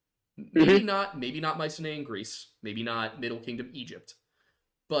 Maybe not Mycenaean Greece, maybe not Middle Kingdom Egypt,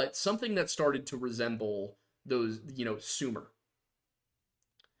 but something that started to resemble those, Sumer.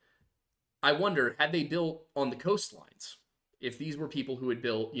 I wonder, had they built on the coastlines, if these were people who had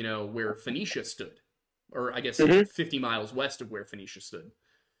built, where Phoenicia stood, or I guess 50 miles west of where Phoenicia stood,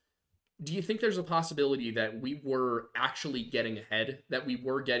 do you think there's a possibility that we were actually getting ahead, that we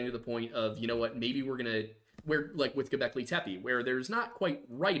were getting to the point of, maybe we're like with Göbekli Tepe, where there's not quite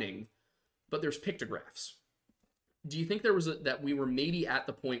writing, but there's pictographs. Do you think that we were maybe at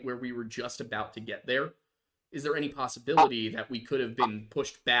the point where we were just about to get there? Is there any possibility that we could have been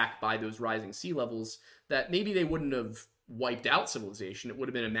pushed back by those rising sea levels, that maybe they wouldn't have wiped out civilization? It would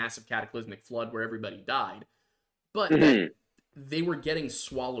have been a massive cataclysmic flood where everybody died. But they were getting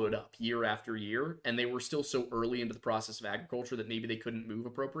swallowed up year after year, and they were still so early into the process of agriculture that maybe they couldn't move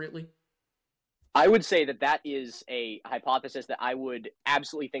appropriately? I would say that is a hypothesis that I would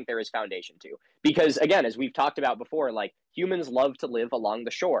absolutely think there is foundation to. Because, again, as we've talked about before, humans love to live along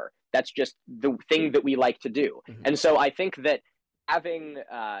the shore. That's just the thing that we like to do. And so I think that having,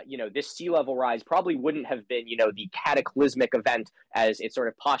 this sea level rise probably wouldn't have been, the cataclysmic event as it's sort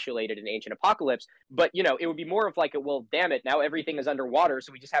of postulated in Ancient Apocalypse. But, it would be more of like, well, damn it, now everything is underwater,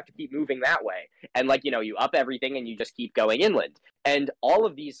 so we just have to keep moving that way. And like, you up everything and you just keep going inland. And all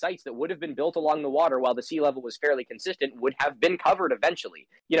of these sites that would have been built along the water while the sea level was fairly consistent would have been covered eventually.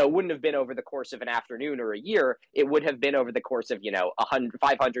 It wouldn't have been over the course of an afternoon or a year. It would have been over the course of,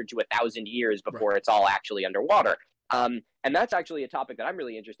 500 to 1,000 years before it's all actually underwater. And that's actually a topic that I'm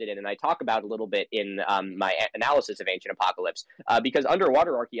really interested in, and I talk about a little bit in my analysis of Ancient Apocalypse, because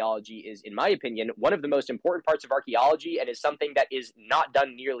underwater archaeology is, in my opinion, one of the most important parts of archaeology, and is something that is not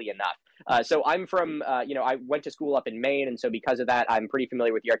done nearly enough. So I'm from, I went to school up in Maine, and so because of that, I'm pretty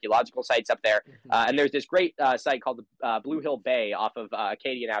familiar with the archaeological sites up there. And there's this great site called the Blue Hill Bay off of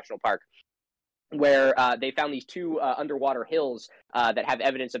Acadia National Park, where they found these two underwater hills that have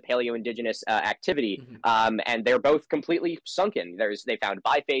evidence of paleo-indigenous activity, and they're both completely sunken. They found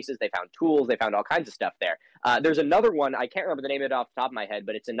bifaces, they found tools, they found all kinds of stuff there. There's another one, I can't remember the name of it off the top of my head,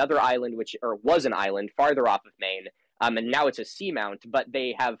 but it's another island, was an island farther off of Maine, and now it's a seamount, but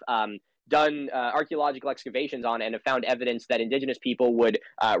they have done archaeological excavations on and have found evidence that indigenous people would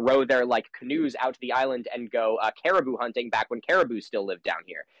row their canoes out to the island and go caribou hunting back when caribou still lived down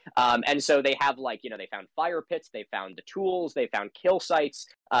here. And so they have they found fire pits, they found the tools, they found kill sites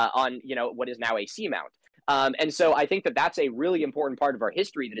on what is now a seamount. And so I think that that's a really important part of our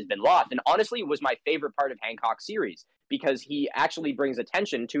history that has been lost. And honestly, it was my favorite part of Hancock's series, because he actually brings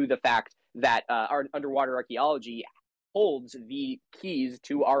attention to the fact that our underwater archaeology holds the keys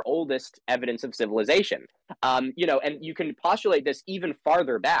to our oldest evidence of civilization. And you can postulate this even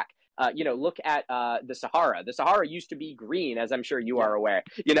farther back. Look at the Sahara. The Sahara used to be green, as I'm sure you are aware,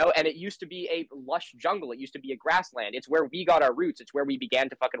 and it used to be a lush jungle. It used to be a grassland. It's where we got our roots. It's where we began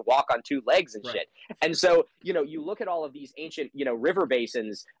to fucking walk on two legs and shit. And so, you look at all of these ancient, river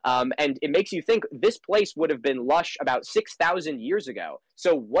basins, and it makes you think this place would have been lush about 6,000 years ago.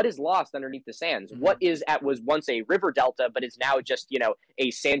 So what is lost underneath the sands? What was once a river delta, but is now just,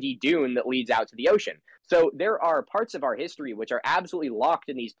 a sandy dune that leads out to the ocean? So there are parts of our history which are absolutely locked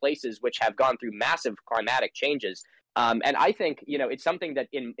in these places which have gone through massive climatic changes. And I think, it's something that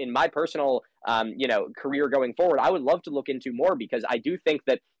in my personal, career going forward, I would love to look into more, because I do think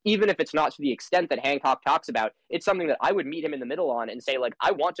that even if it's not to the extent that Hancock talks about, it's something that I would meet him in the middle on and say,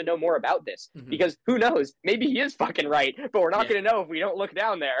 I want to know more about this, because who knows, maybe he is fucking right, but we're not going to know if we don't look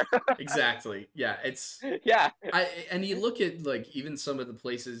down there. Exactly. Yeah. And you look at even some of the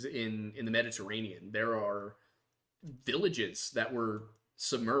places in the Mediterranean, there are villages that were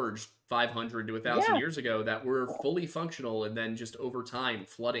submerged 500 to 1,000 years ago that were fully functional, and then just over time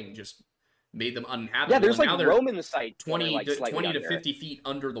flooding just made them uninhabitable. Yeah, there's now they're Rome in the site 20 to 50 feet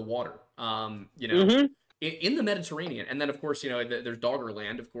under the water. In the Mediterranean. And then of course, there's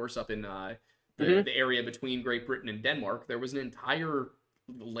Doggerland, of course, up in the area between Great Britain and Denmark. There was an entire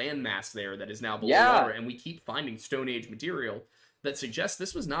landmass there that is now below water, and we keep finding Stone Age material that suggests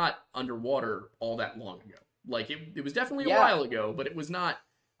this was not underwater all that long ago. It was definitely a while ago, but it was not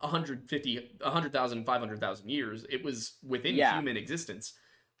 100,000, 500,000 years. It was within human existence.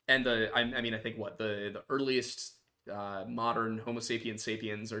 And I think the earliest modern Homo sapiens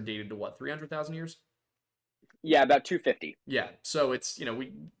sapiens are dated to 300,000 years? Yeah, about 250. Yeah, so it's,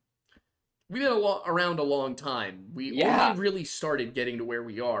 we've been around a long time. We only really started getting to where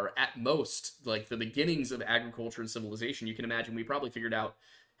we are at most, the beginnings of agriculture and civilization. You can imagine we probably figured out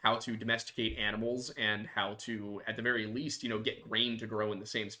how to domesticate animals and how to, at the very least, get grain to grow in the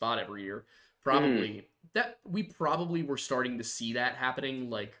same spot every year. We probably were starting to see that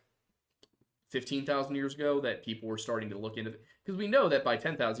happening 15,000 years ago, that people were starting to look into it, because we know that by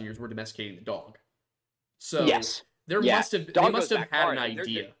 10,000 years we're domesticating the dog. So they must have had an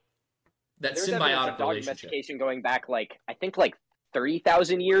idea that symbiotic dog relationship. Domestication going back I think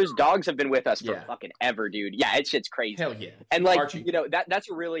 30,000 years. Dogs have been with us for fucking ever, dude. Yeah, it's shit's crazy. Hell yeah. And Archie, that's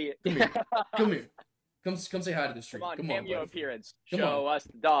a really come here. Come say hi to the street. Come on, come cameo on, appearance. Show us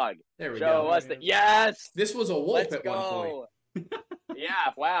the dog. There we Show go. us the This was a wolf Let's at go. one point.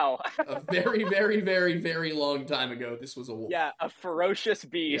 Yeah, wow. A very, very, very, very long time ago, this was a wolf. Yeah, a ferocious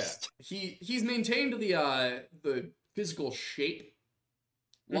beast. Yeah. He's maintained the physical shape.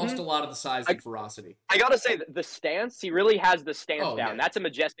 Lost a lot of the size and ferocity. I gotta say, the stance, he really has the stance down. Yeah. That's a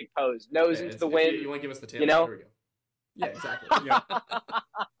majestic pose. Nose into the wind. You want to give us the tail? You know? There we go. Yeah, exactly. Yeah.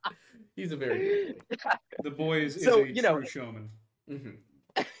 He's a very good boy. The boy is a true showman.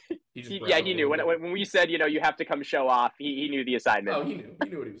 He knew. When we said, you have to come show off, he knew the assignment. Oh, he knew. He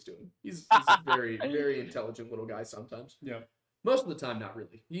knew what he was doing. He's a very, very intelligent little guy sometimes. Yeah. Most of the time, not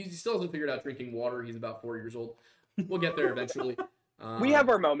really. He still hasn't figured out drinking water. He's about 4 years old. We'll get there eventually. We have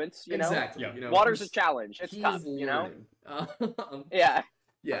our moments, you know. Exactly. Yeah. You know, Water's a challenge. It's he tough, is you know. learning. Yeah.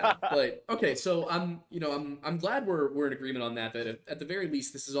 Yeah, but okay, so I'm glad we're in agreement on that. That at the very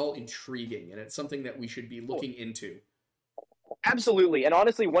least, this is all intriguing, and it's something that we should be looking into. Absolutely. And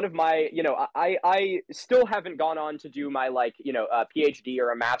honestly, one of my, I still haven't gone on to do my PhD or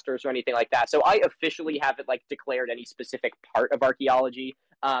a master's or anything like that. So I officially haven't declared any specific part of archaeology.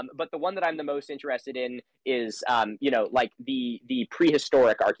 But the one that I'm the most interested in is, the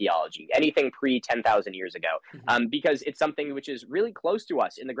prehistoric archaeology, anything pre 10,000 years ago, because it's something which is really close to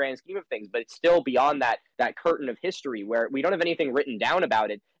us in the grand scheme of things, but it's still beyond that curtain of history where we don't have anything written down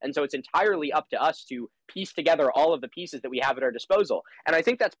about it. And so it's entirely up to us to piece together all of the pieces that we have at our disposal. And I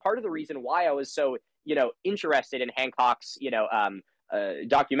think that's part of the reason why I was so, interested in Hancock's,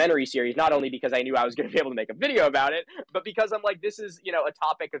 documentary series, not only because I knew I was going to be able to make a video about it, but because I'm like, this is, a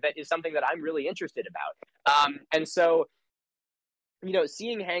topic that is something that I'm really interested about. And so,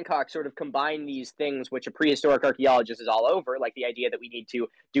 seeing Hancock sort of combine these things, which a prehistoric archaeologist is all over, like the idea that we need to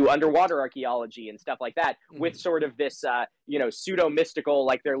do underwater archaeology and stuff like that, with sort of this, pseudo-mystical,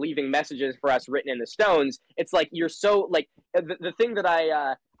 like they're leaving messages for us written in the stones. It's like, you're so, like, the thing that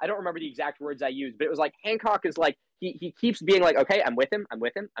I don't remember the exact words I used, but it was like, Hancock is like, he keeps being like, okay, I'm with him, and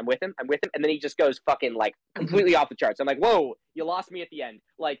then he just goes fucking, like, completely off the charts. I'm like, whoa, you lost me at the end.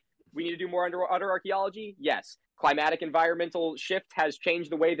 Like, we need to do more underwater archaeology? Yes. Climatic environmental shift has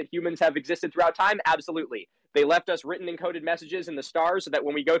changed the way that humans have existed throughout time? Absolutely. They left us written encoded messages in the stars so that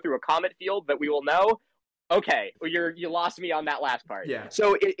when we go through a comet field that we will know. Okay, you lost me on that last part. Yeah.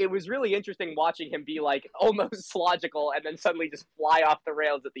 So it was really interesting watching him be like almost logical and then suddenly just fly off the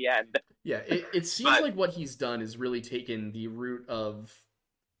rails at the end. Yeah, it seems like what he's done is really taken the route of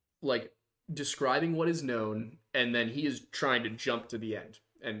like describing what is known, and then he is trying to jump to the end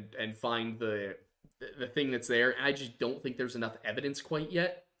and find the thing that's there. And I just don't think there's enough evidence quite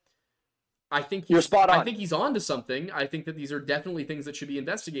yet. I think you're spot on. I think he's on to something. I think that these are definitely things that should be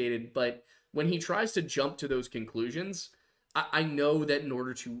investigated, but when he tries to jump to those conclusions, I know that in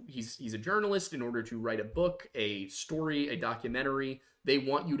order to, he's a journalist, in order to write a book, a story, a documentary, they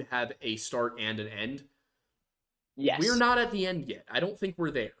want you to have a start and an end. Yes. We're not at the end yet. I don't think we're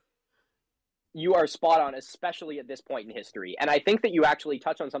there. You are spot on, especially at this point in history. And I think that you actually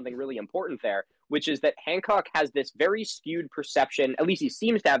touch on something really important there, which is that Hancock has this very skewed perception, at least he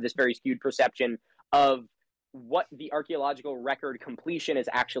seems to have this very skewed perception of what the archaeological record completion is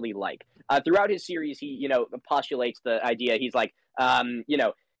actually like. Throughout his series, he, postulates the idea. He's like, how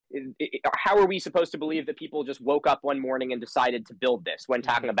are we supposed to believe that people just woke up one morning and decided to build this when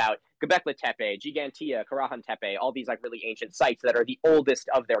talking about Göbekli Tepe, Gigantea, Karahan Tepe, all these like really ancient sites that are the oldest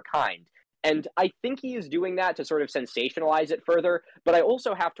of their kind? And I think he is doing that to sort of sensationalize it further. But I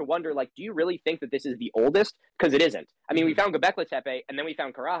also have to wonder, like, do you really think that this is the oldest? Because it isn't. I mean, we found Göbekli Tepe, and then we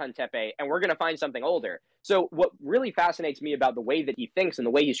found Karahan Tepe, and we're going to find something older. So what really fascinates me about the way that he thinks and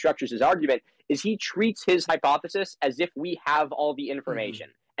the way he structures his argument is he treats his hypothesis as if we have all the information,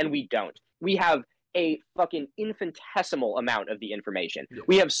 and we don't. We have a fucking infinitesimal amount of the information. Yeah.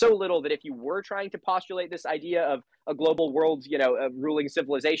 We have so little that if you were trying to postulate this idea of a global world's, ruling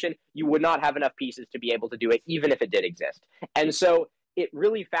civilization, you would not have enough pieces to be able to do it, even if it did exist. And so it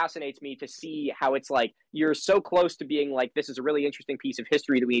really fascinates me to see how it's like you're so close to being like, this is a really interesting piece of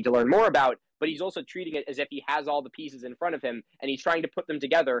history that we need to learn more about, but he's also treating it as if he has all the pieces in front of him and he's trying to put them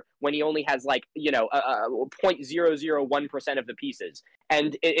together when he only has 0.001% of the pieces.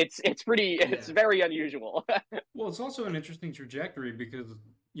 And it's very unusual. Well, it's also an interesting trajectory because,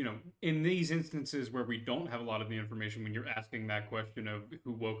 in these instances where we don't have a lot of the information, when you're asking that question of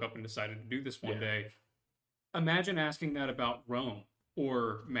who woke up and decided to do this one day, imagine asking that about Rome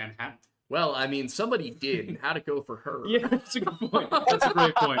or Manhattan. Well, I mean, somebody did, and how'd it go for her? Yeah, that's a good point. That's a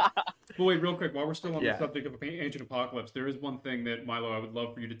great point. But wait, real quick, while we're still on the subject of ancient apocalypse, there is one thing that, Milo, I would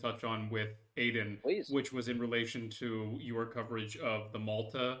love for you to touch on with Aiden, Please. Which was in relation to your coverage of the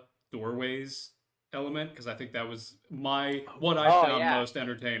Malta doorways element, because I think that was what I found most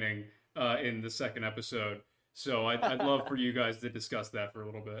entertaining in the second episode. So I'd love for you guys to discuss that for a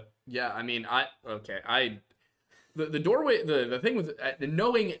little bit. Yeah, I mean, the doorway, the thing with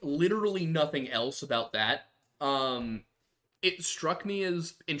knowing literally nothing else about that, it struck me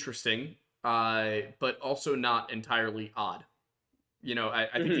as interesting, but also not entirely odd. I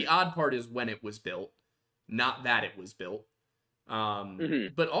think the odd part is when it was built, not that it was built.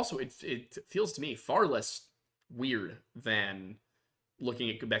 But also it feels to me far less weird than looking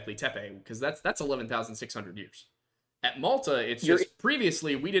at Göbekli Tepe, because that's 11,600 years. At Malta, it's just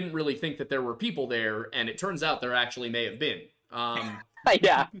previously we didn't really think that there were people there, and it turns out there actually may have been.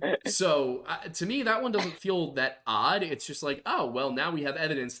 Yeah. So to me, that one doesn't feel that odd. It's just like, oh, well, now we have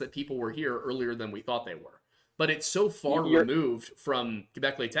evidence that people were here earlier than we thought they were. But it's so far You're removed from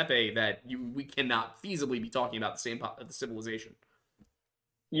Göbekli Tepe that we cannot feasibly be talking about the same the civilization.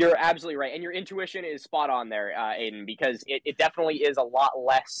 You're absolutely right. And your intuition is spot on there, Aiden, because it definitely is a lot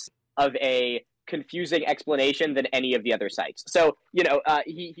less of a confusing explanation than any of the other sites. So,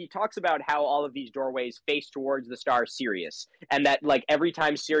 he talks about how all of these doorways face towards the star Sirius, and that, like, every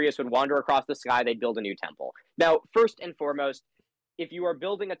time Sirius would wander across the sky, they'd build a new temple. Now, first and foremost, if you are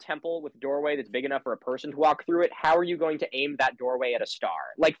building a temple with a doorway that's big enough for a person to walk through it, how are you going to aim that doorway at a star?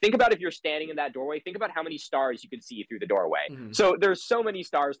 Like, think about if you're standing in that doorway, think about how many stars you could see through the doorway. Mm-hmm. So there's so many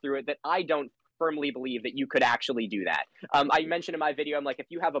stars through it that I don't firmly believe that you could actually do that. I mentioned in my video, I'm like, if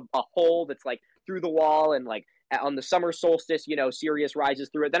you have a hole that's like through the wall and like on the summer solstice, Sirius rises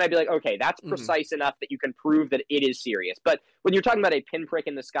through it, then I'd be like, okay, that's precise enough that you can prove that it is Sirius. But when you're talking about a pinprick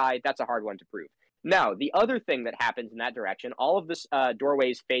in the sky, that's a hard one to prove. Now, the other thing that happens in that direction, all of the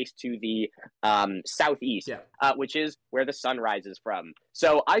doorways face to the southeast, which is where the sun rises from.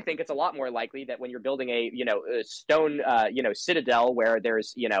 So I think it's a lot more likely that when you're building a stone citadel where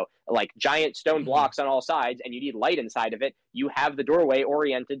there's like giant stone blocks on all sides and you need light inside of it, you have the doorway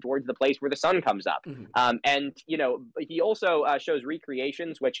oriented towards the place where the sun comes up. And he also shows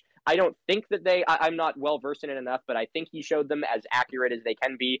recreations, which I don't think that I'm not well versed in it enough, but I think he showed them as accurate as they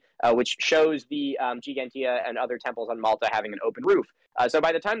can be, which shows the Gigantia and other temples on Malta having an open roof. So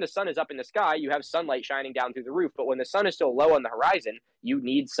by the time the sun is up in the sky, you have sunlight shining down through the roof. But when the sun is still low on the horizon, you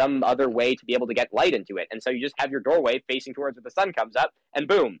need some other way to be able to get light into it. And so you just have your doorway facing towards where the sun comes up, and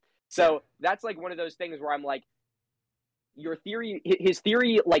boom. So that's like one of those things where I'm like, his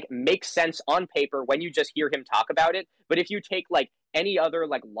theory like makes sense on paper when you just hear him talk about it. But if you take like any other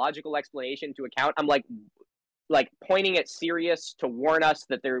like logical explanation into account, I'm like pointing at Sirius to warn us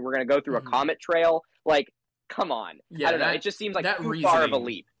that we're going to go through a comet trail. Like, come on. Yeah, I don't know. It just seems like too far of a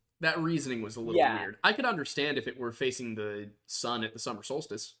leap. That reasoning was a little weird. I could understand if it were facing the sun at the summer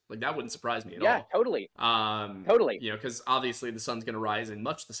solstice. Like, that wouldn't surprise me at all. Yeah, totally. Totally. Because obviously the sun's going to rise in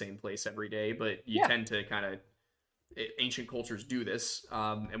much the same place every day, but you tend to kind of... Ancient cultures do this.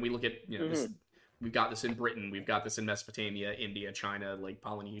 And we look at, this, we've got this in Britain, we've got this in Mesopotamia, India, China, like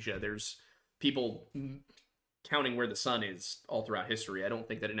Polynesia. There's people counting where the sun is all throughout history. I don't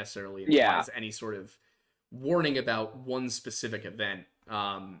think that it necessarily implies any sort of warning about one specific event.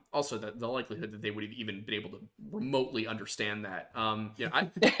 Also, the likelihood that they would have even been able to remotely understand that.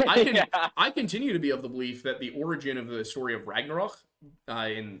 I continue to be of the belief that the origin of the story of Ragnarok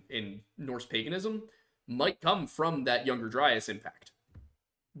in Norse paganism might come from that Younger Dryas impact.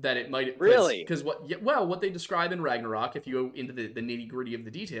 That it might really, because what they describe in Ragnarok, if you go into the nitty gritty of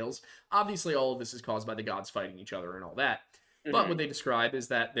the details, obviously all of this is caused by the gods fighting each other and all that. But what they describe is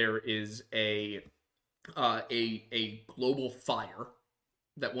that there is a global fire,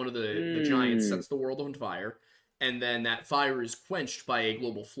 that one of the giants sets the world on fire, and then that fire is quenched by a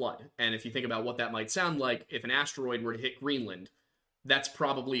global flood. And if you think about what that might sound like, if an asteroid were to hit Greenland, that's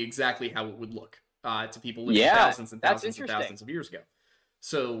probably exactly how it would look to people living thousands and thousands and thousands of years ago.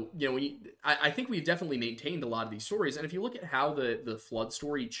 So, I think we've definitely maintained a lot of these stories. And if you look at how the flood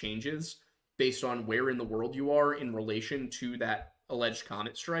story changes based on where in the world you are in relation to that alleged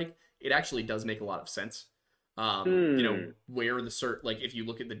comet strike, it actually does make a lot of sense. Where if you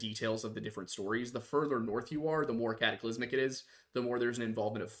look at the details of the different stories, the further north you are, the more cataclysmic it is, the more there's an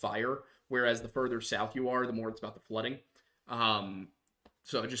involvement of fire. Whereas the further south you are, the more it's about the flooding.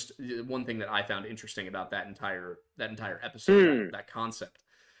 So just one thing that I found interesting about that entire episode, that concept.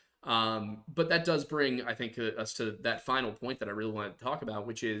 But that does bring, I think, us to that final point that I really wanted to talk about,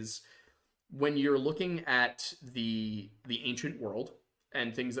 which is when you're looking at the ancient world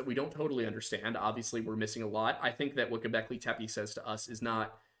and things that we don't totally understand. Obviously, we're missing a lot. I think that what Göbekli Tepe says to us is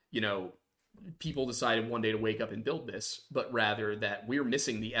not, people decided one day to wake up and build this, but rather that we're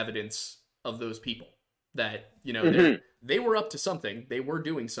missing the evidence of those people. That, they were up to something, they were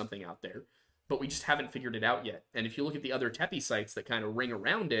doing something out there, but we just haven't figured it out yet. And if you look at the other Tepe sites that kind of ring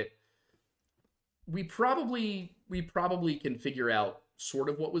around it, we probably can figure out sort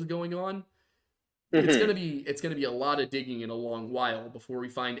of what was going on. It's gonna be a lot of digging in a long while before we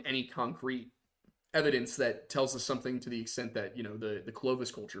find any concrete evidence that tells us something to the extent that the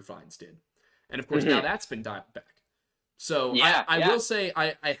Clovis culture finds did. And of course now that's been dialed back. So I will say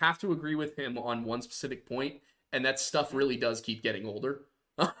I have to agree with him on one specific point, and that stuff really does keep getting older.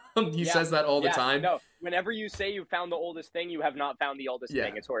 He says that all the time. No, whenever you say you found the oldest thing, you have not found the oldest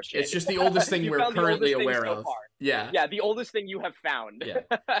thing. It's horseshit. It's just the oldest thing we're currently aware of. Yeah. Yeah, the oldest thing you have found.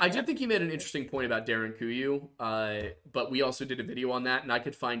 Yeah. I did think he made an interesting point about Darren Kuyu, but we also did a video on that, and I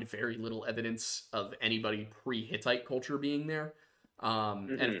could find very little evidence of anybody pre-Hittite culture being there.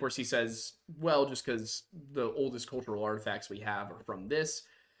 And of course he says, well, just because the oldest cultural artifacts we have are from this.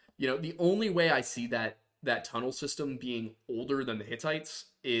 You know, the only way I see that tunnel system being older than the Hittites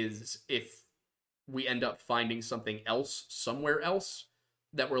is if we end up finding something else somewhere else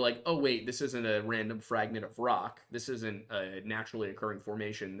that we're like, oh wait, this isn't a random fragment of rock. This isn't a naturally occurring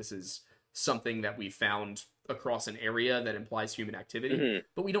formation. This is something that we found across an area that implies human activity,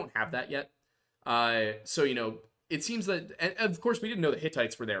 but we don't have that yet. So, you know, it seems that, and of course we didn't know the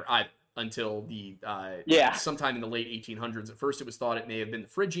Hittites were there either until the sometime in the late 1800s. At first it was thought it may have been the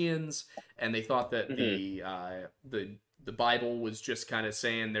Phrygians, and they thought that the Bible was just kind of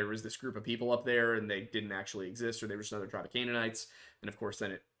saying there was this group of people up there and they didn't actually exist, or they were just another tribe of Canaanites. And of course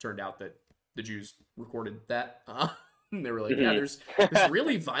then it turned out that the Jews recorded that. And they were like, yeah, there's this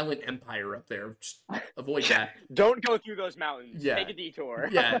really violent empire up there. Just avoid that. Don't go through those mountains. Yeah. Take a detour.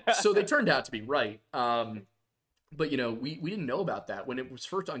 Yeah. So they turned out to be right. But, you know, we didn't know about that. When it was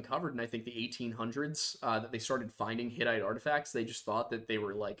first uncovered in, I think, the 1800s, that they started finding Hittite artifacts, they just thought that they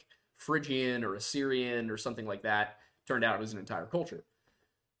were, like, Phrygian or Assyrian or something like that. Turned out it was an entire culture.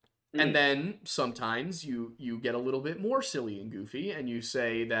 And then sometimes you get a little bit more silly and goofy, and you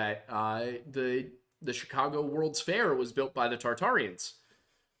say that the Chicago World's Fair was built by the Tartarians.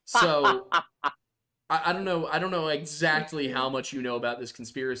 So I don't know exactly how much you know about this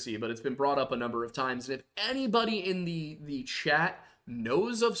conspiracy, but it's been brought up a number of times. And if anybody in the chat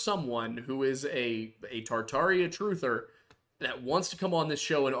knows of someone who is a Tartaria truther that wants to come on this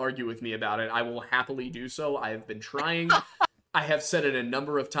show and argue with me about it, I will happily do so. I have been trying. I have said it a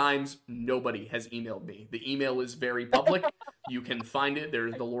number of times. Nobody has emailed me. The email is very public. You can find it.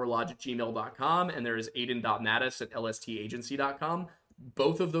 There's thelorelodge@gmail.com, and there is aiden.mattis@lstagency.com.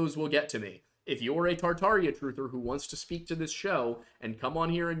 Both of those will get to me. If you're a Tartaria truther who wants to speak to this show and come on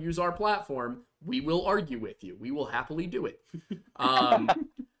here and use our platform, we will argue with you. We will happily do it.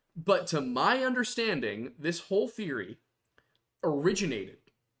 But to my understanding, this whole theory originated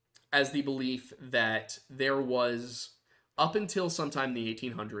as the belief that there was, up until sometime in the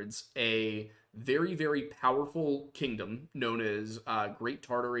 1800s, a very, very powerful kingdom known as Great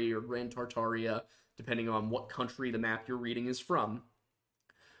Tartary or Grand Tartaria, depending on what country the map you're reading is from,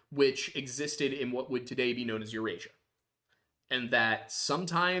 which existed in what would today be known as Eurasia. And that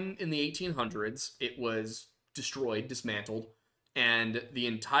sometime in the 1800s, it was destroyed, dismantled, and the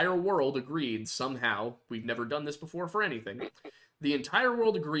entire world agreed somehow, we've never done this before for anything, the entire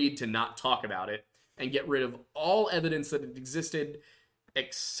world agreed to not talk about it and get rid of all evidence that it existed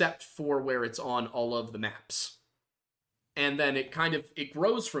except for where it's on all of the maps. And then it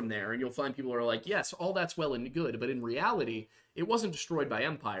grows from there, and you'll find people are like, yes, all that's well and good, but in reality, it wasn't destroyed by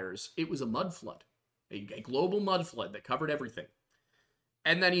empires. It was a mud flood, a global mud flood that covered everything.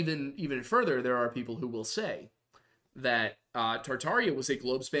 And then even further, there are people who will say that Tartaria was a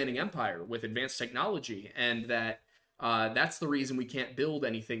globe-spanning empire with advanced technology, and that that's the reason we can't build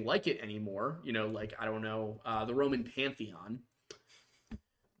anything like it anymore. You know, like, I don't know, the Roman Pantheon.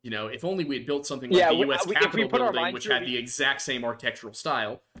 You know, if only we had built something like the U.S. Capitol building, which had the exact same architectural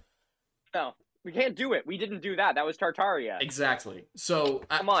style. No, we can't do it. We didn't do that. That was Tartaria. Exactly. So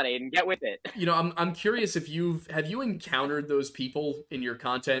come on, Aiden, get with it. You know, I'm curious if have you encountered those people in your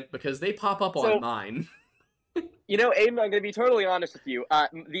content, because they pop up on mine. You know, Aiden, I'm going to be totally honest with you.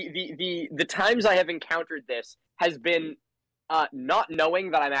 The times I have encountered this has been not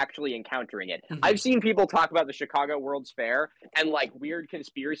knowing that I'm actually encountering it. I've seen people talk about the Chicago World's Fair and like weird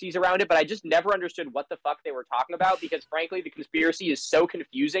conspiracies around it, but I just never understood what the fuck they were talking about, because frankly, the conspiracy is so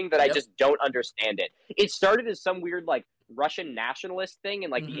confusing that I just don't understand it. It started as some weird like Russian nationalist thing in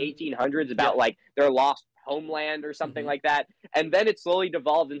like the 1800s about like their lost homeland or something like that, and then it slowly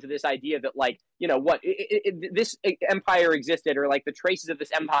devolved into this idea that like, you know what, this empire existed, or like the traces of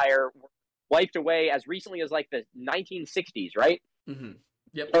this empire were wiped away as recently as like the 1960s, right?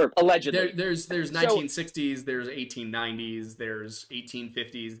 Yep. Or allegedly. There's 1960s, there's 1890s, there's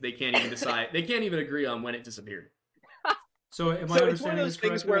 1850s. They can't even decide. They can't even agree on when it disappeared. So am I understanding this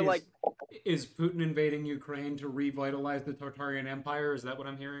correctly? Where, like, is Putin invading Ukraine to revitalize the Tartarian Empire? Is that what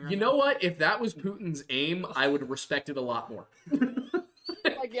I'm hearing? You know what? If that was Putin's aim, I would respect it a lot more.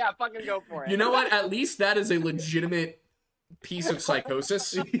 Like, yeah, fucking go for it. You know what? At least that is a legitimate piece of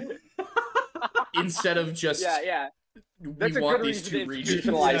psychosis. Instead of just that's a good reason to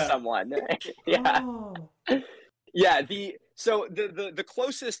institutionalize someone. So the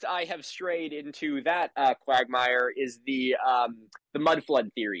closest I have strayed into that quagmire is the mud flood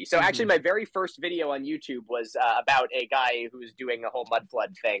theory. So actually, my very first video on YouTube was about a guy who was doing a whole mud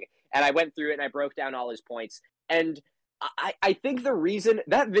flood thing, and I went through it and I broke down all his points. And I think the reason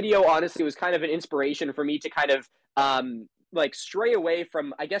that video honestly was kind of an inspiration for me to kind of like stray away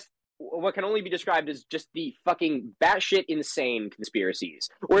from, I guess, what can only be described as just the fucking batshit insane conspiracies,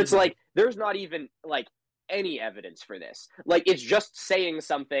 where it's like there's not even like any evidence for this. Like, it's just saying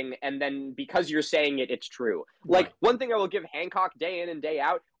something, and then because you're saying it, it's true. Like, one thing I will give Hancock day in and day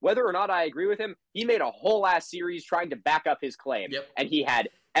out, whether or not I agree with him, he made a whole ass series trying to back up his claim. Yep. And he had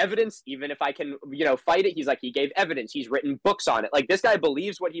evidence, even if I can, fight it. He's like, he gave evidence. He's written books on it. Like, this guy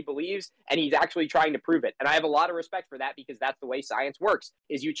believes what he believes, and he's actually trying to prove it. And I have a lot of respect for that, because that's the way science works,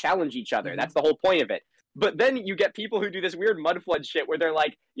 is you challenge each other. That's the whole point of it. But then you get people who do this weird mud flood shit where they're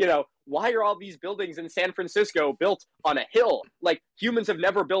like, why are all these buildings in San Francisco built on a hill? Like, humans have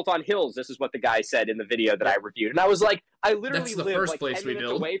never built on hills. This is what the guy said in the video that I reviewed. And I was like, I literally live like 10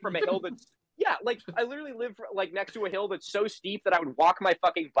 minutes away from a hill that's... Yeah, like, I literally live, like, next to a hill that's so steep that I would walk my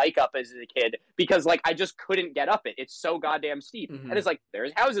fucking bike up as a kid because, like, I just couldn't get up it. It's so goddamn steep. And it's like,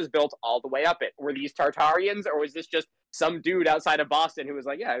 there's houses built all the way up it. Were these Tartarians, or was this just some dude outside of Boston who was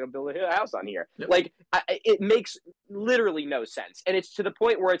like, yeah, I'm going to build a house on here? Yep. Like, it makes literally no sense. And it's to the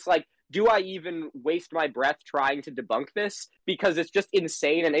point where it's like, do I even waste my breath trying to debunk this? Because it's just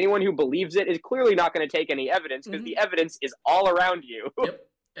insane, and anyone who believes it is clearly not going to take any evidence, because the evidence is all around you. Yep.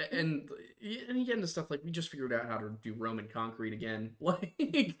 And you get into stuff like, we just figured out how to do Roman concrete again.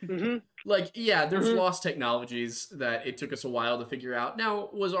 Like, yeah, there's lost technologies that it took us a while to figure out. Now,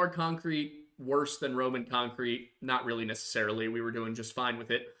 was our concrete worse than Roman concrete? Not really necessarily. We were doing just fine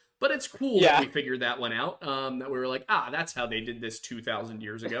with it. But it's cool that we figured that one out. That we were like, that's how they did this 2,000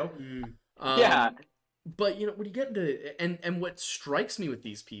 years ago. But, when you get into... And what strikes me with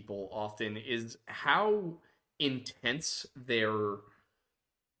these people often is how intense their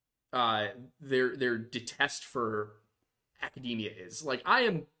detest for academia is. Like, I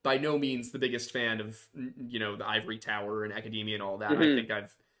am by no means the biggest fan of, the ivory tower and academia and all that. I think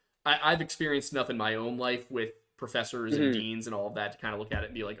I've experienced enough in my own life with professors and deans and all of that to kind of look at it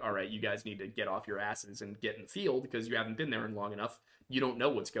and be like, all right, you guys need to get off your asses and get in the field, because you haven't been there in long enough. You don't know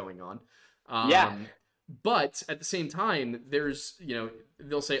what's going on. But at the same time, there's,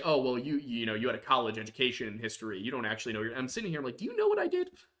 they'll say, oh, well, you had a college education in history. You don't actually know. I'm sitting here, I'm like, do you know what I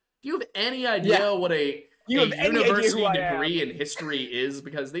did? Do you have any idea what a university degree in history is?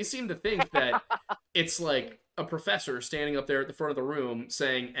 Because they seem to think that it's like a professor standing up there at the front of the room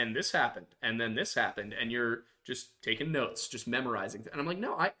saying, and this happened, and then this happened, and you're just taking notes, just memorizing. And I'm like,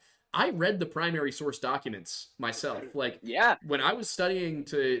 no, I read the primary source documents myself. Like, when I was studying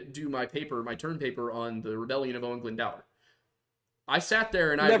to do my term paper on the Rebellion of Owen Glendower, I sat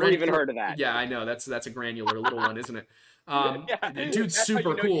there and I never even heard of that. Yeah, I know, that's a granular little one, isn't it? The dude's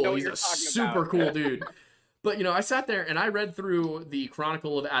super cool. He's a super cool dude. But, I sat there and I read through the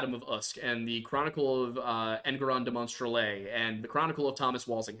Chronicle of Adam of Usk and the Chronicle of Enguerrand de Montrelet and the Chronicle of Thomas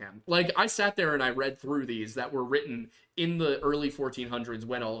Walsingham. Like, I sat there and I read through these that were written in the early 1400s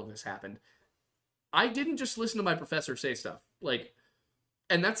when all of this happened. I didn't just listen to my professor say stuff. Like,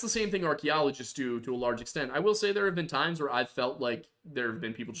 and that's the same thing archaeologists do to a large extent. I will say there have been times where I've felt like there have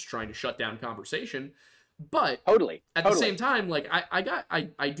been people just trying to shut down conversation. But at the same time, like,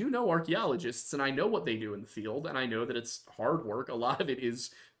 I do know archaeologists, and I know what they do in the field, and I know that it's hard work. A lot of it is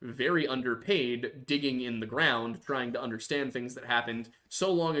very underpaid, digging in the ground, trying to understand things that happened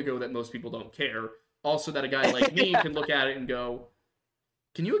so long ago that most people don't care. Also, that a guy like me can look at it and go,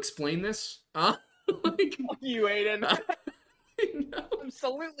 can you explain this? Like, fuck you, Aiden. No.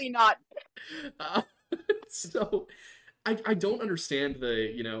 Absolutely not. So, I don't understand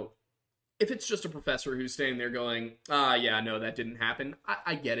the, if it's just a professor who's standing there going, yeah, no, that didn't happen,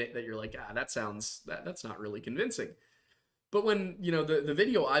 I get it that you're like, that's not really convincing. But when, the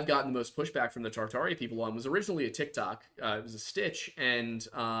video I've gotten the most pushback from the Tartaria people on was originally a TikTok. It was a Stitch, and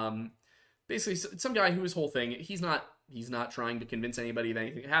basically some guy whose whole thing, he's not trying to convince anybody of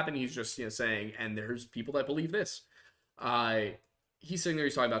anything that happened. He's just, saying, and there's people that believe this. He's sitting there,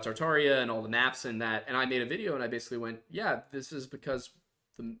 he's talking about Tartaria and all the maps and that, and I made a video and I basically went, yeah, this is because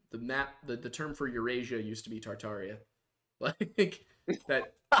the map, the term for Eurasia used to be Tartaria. Like,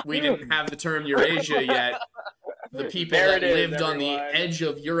 that we didn't have the term Eurasia yet. The people that lived on the edge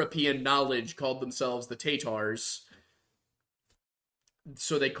of European knowledge called themselves the Tatars.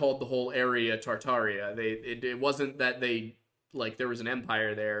 So they called the whole area Tartaria. It wasn't that there was an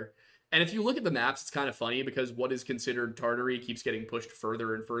empire there. And if you look at the maps, it's kind of funny because what is considered Tartary keeps getting pushed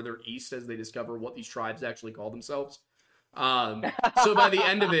further and further east as they discover what these tribes actually call themselves. So by the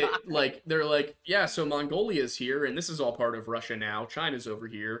end of it, like they're like, yeah, so Mongolia's here, and this is all part of Russia now. China's over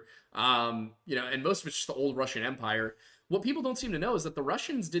here, and most of it's just the old Russian Empire. What people don't seem to know is that the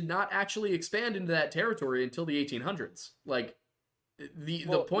Russians did not actually expand into that territory until the 1800s. Like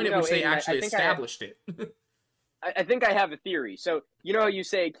the point at which they actually established it. I think I have a theory. So how you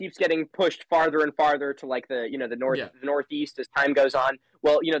say it keeps getting pushed farther and farther to like the the northeast as time goes on.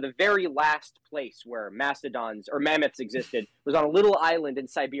 Well, the very last place where mastodons or mammoths existed was on a little island in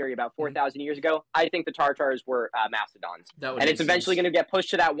Siberia about 4,000 years ago. I think the Tartars were mastodons, and it's eventually going to get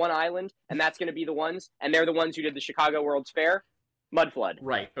pushed to that one island, and that's going to be the ones, and they're the ones who did the Chicago World's Fair. Mud flood.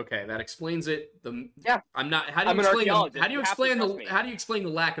 Right. Okay, that explains it. I'm not. How do you explain the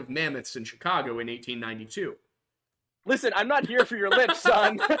lack of mammoths in Chicago in 1892? Listen, I'm not here for your lips,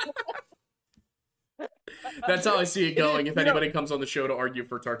 son. That's how I see it going. If anybody comes on the show to argue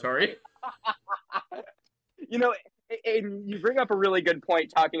for Tartari. And you bring up a really good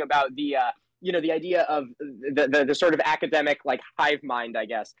point talking about the idea of the sort of academic like hive mind, I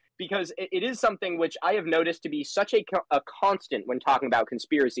guess, because it is something which I have noticed to be such a constant when talking about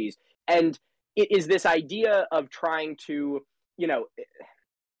conspiracies. And it is this idea of trying to,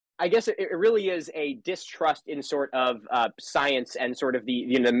 I guess it really is a distrust in sort of science and sort of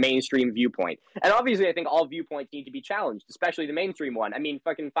the mainstream viewpoint. And obviously, I think all viewpoints need to be challenged, especially the mainstream one. I mean,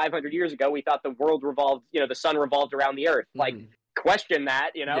 fucking 500 years ago, we thought the world revolved, the sun revolved around the earth. Like, question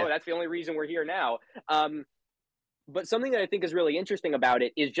that, that's the only reason we're here now. But something that I think is really interesting about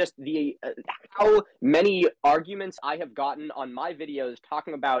it is just the how many arguments I have gotten on my videos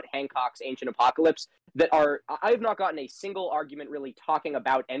talking about Hancock's Ancient Apocalypse that I have not gotten a single argument really talking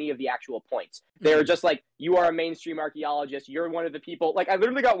about any of the actual points. They're just like, you are a mainstream archaeologist. You're one of the people. Like, I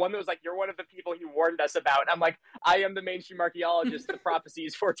literally got one that was like, you're one of the people he warned us about. And I'm like, I am the mainstream archaeologist. The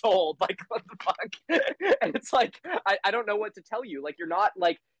prophecies foretold. Like, what the fuck? And it's like, I don't know what to tell you. Like, you're not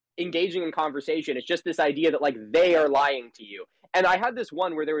like engaging in conversation. It's just this idea that like they are lying to you. And I had this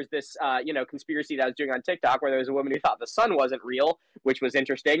one where there was this conspiracy that I was doing on TikTok where there was a woman who thought the sun wasn't real, which was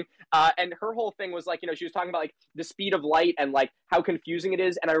interesting. And her whole thing was like, she was talking about like the speed of light and like how confusing it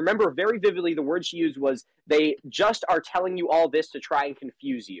is. And I remember very vividly the word she used was, they just are telling you all this to try and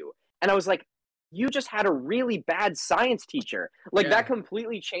confuse you. And I was like, you just had a really bad science teacher. Like that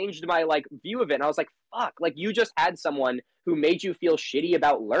completely changed my like view of it. And I was like, fuck, like you just had someone who made you feel shitty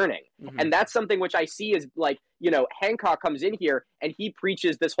about learning. And that's something which I see as like, Hancock comes in here and he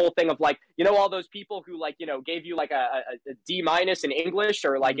preaches this whole thing of like, all those people who like, gave you like a D- in English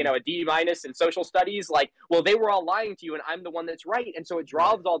or like, a D- in social studies, like, well, they were all lying to you and I'm the one that's right. And so it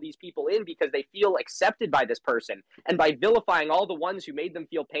draws all these people in because they feel accepted by this person. And by vilifying all the ones who made them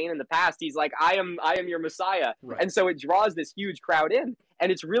feel pain in the past, he's like, I am your Messiah. Right. And so it draws this huge crowd in.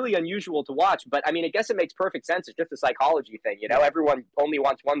 And it's really unusual to watch, but I mean, I guess it makes perfect sense. It's just a psychology thing, everyone only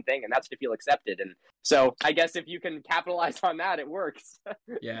wants one thing and that's to feel accepted. And so I guess if you can capitalize on that, it works.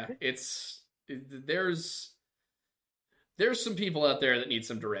 Yeah, there's some people out there that need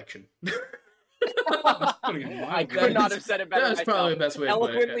some direction. I could not have said it better. That's probably the best way to put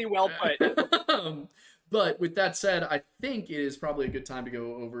it. Eloquently well put. But with that said, I think it is probably a good time to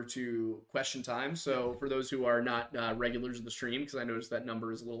go over to question time. So for those who are not regulars of the stream, because I noticed that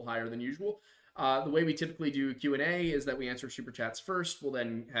number is a little higher than usual, the way we typically do Q&A is that we answer super chats first. We'll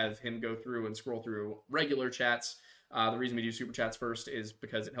then have him go through and scroll through regular chats. The reason we do super chats first is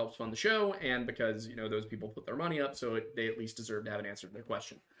because it helps fund the show and because, those people put their money up, so they at least deserve to have an answer to their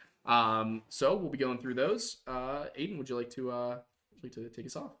question. So we'll be going through those. Aiden, would you like to take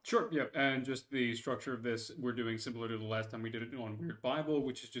us off? Sure, yeah. And just the structure of this, we're doing similar to the last time we did it on Weird Bible,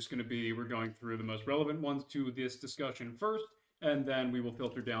 which is just going to be, we're going through the most relevant ones to this discussion first, and then we will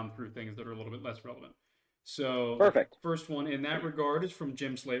filter down through things that are a little bit less relevant. So, perfect. First one in that regard is from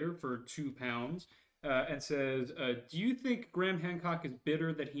Jim Slater for £2, and says, do you think Graham Hancock is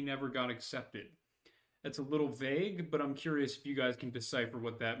bitter that he never got accepted? That's a little vague, but I'm curious if you guys can decipher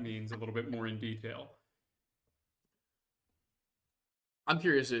what that means a little bit more in detail. I'm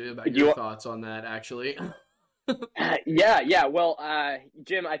curious about your thoughts on that, actually. Yeah. Well,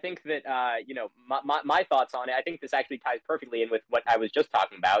 Jim, I think that, my thoughts on it, I think this actually ties perfectly in with what I was just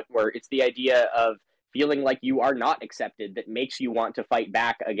talking about, where it's the idea of feeling like you are not accepted that makes you want to fight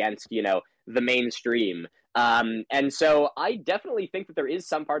back against, the mainstream. And so I definitely think that there is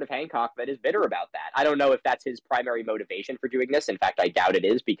some part of Hancock that is bitter about that. I don't know if that's his primary motivation for doing this. In fact, I doubt it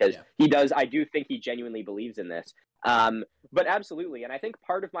is because I do think he genuinely believes in this. But absolutely. And I think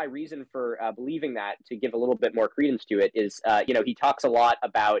part of my reason for believing that, to give a little bit more credence to it, is, he talks a lot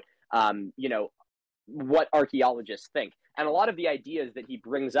about, what archaeologists think. And a lot of the ideas that he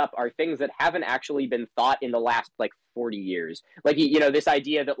brings up are things that haven't actually been thought in the last like 40 years. Like, this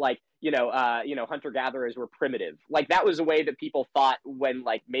idea that like, hunter-gatherers were primitive. Like, that was a way that people thought when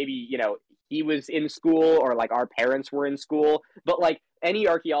like maybe, he was in school or like our parents were in school. But like any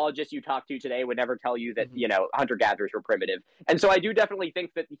archaeologist you talk to today would never tell you that, hunter-gatherers were primitive. And so I do definitely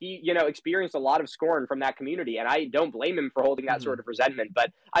think that he, experienced a lot of scorn from that community. And I don't blame him for holding that sort of resentment.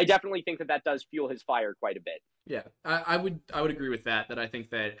 But I definitely think that that does fuel his fire quite a bit. Yeah, I would agree with that. That I think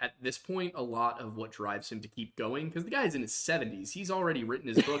that at this point, a lot of what drives him to keep going, because the guy's in his 70s, he's already written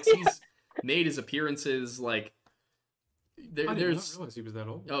his books, he's made his appearances. Like, I didn't realize he was that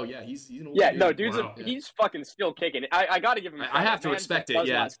old. Oh yeah, he's an old dude. No, dude's wow. He's fucking still kicking. I got to give him. I have to respect it.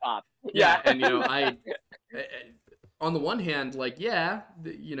 Yeah, stop. Yeah, and I. On the one hand, like,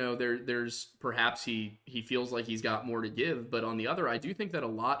 there's perhaps he feels like he's got more to give, but on the other, I do think that a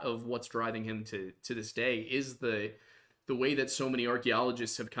lot of what's driving him to this day is the way that so many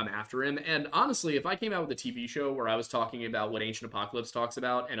archaeologists have come after him. And honestly, if I came out with a TV show where I was talking about what Ancient Apocalypse talks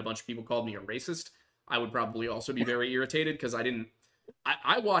about and a bunch of people called me a racist, I would probably also be very irritated, because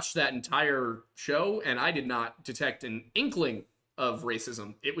I watched that entire show and I did not detect an inkling of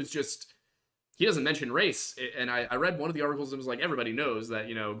racism. It was just, he doesn't mention race. And I read one of the articles that was like, everybody knows that,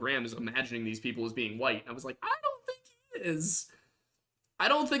 Graham is imagining these people as being white. And I was like, I don't think he is. I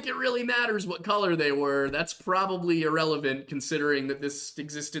don't think it really matters what color they were. That's probably irrelevant, considering that this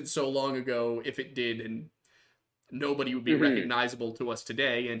existed so long ago, if it did, and nobody would be recognizable to us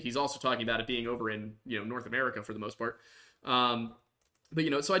today. And he's also talking about it being over in, North America for the most part.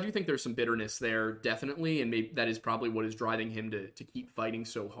 But, so I do think there's some bitterness there, definitely. And maybe that is probably what is driving him to keep fighting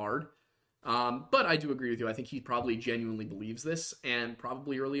so hard. But I do agree with you. I think he probably genuinely believes this, and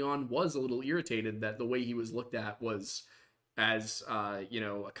probably early on was a little irritated that the way he was looked at was as, a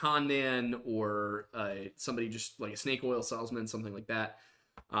con man or somebody just like a snake oil salesman, something like that.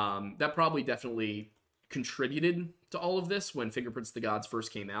 That probably definitely contributed to all of this when Fingerprints of the Gods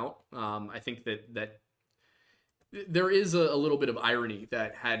first came out. I think that there is a little bit of irony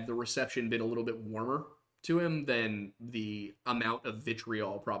that had the reception been a little bit warmer to him, then the amount of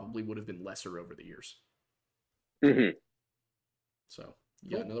vitriol probably would have been lesser over the years. So,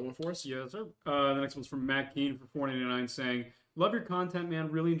 you got another one for us? Yeah, sir. The next one's from Matt Keane for $4.99 saying, "Love your content,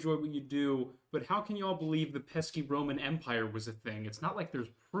 man. Really enjoy what you do. But how can you all believe the pesky Roman Empire was a thing? It's not like there's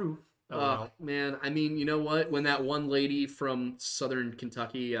proof." Man, I mean, you know what? When that one lady from southern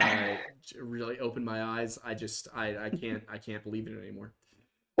Kentucky really opened my eyes, I can't believe it anymore.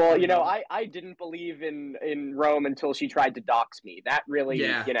 Well, I didn't believe in Rome until she tried to dox me. That really,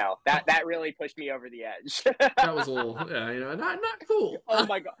 that really pushed me over the edge. That was a little, not cool. Oh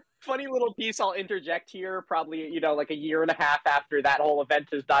my God. Funny little piece I'll interject here, probably, like a year and a half after that whole event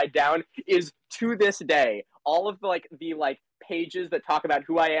has died down, is to this day, all of the pages that talk about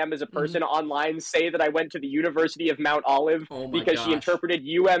who I am as a person online say that I went to the University of Mount Olive because she interpreted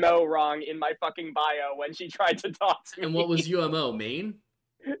UMO wrong in my fucking bio when she tried to dox me. And what was UMO, Maine?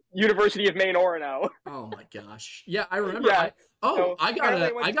 University of Maine, Orono. Oh my gosh. Yeah, I remember. Yeah. I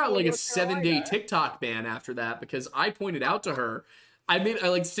got like a 7-day TikTok ban after that because I pointed out to her,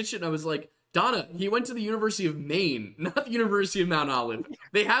 I stitched it and I was like, Donna, he went to the University of Maine, not the University of Mount Olive.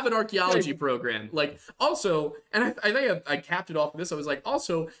 They have an archaeology program. Like, also, and I think I capped it off with this. I was like,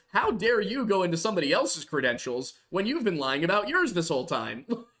 also, how dare you go into somebody else's credentials when you've been lying about yours this whole time?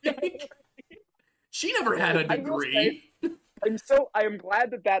 She never had a degree. I am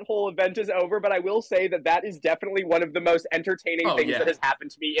glad that whole event is over, but I will say that is definitely one of the most entertaining things that has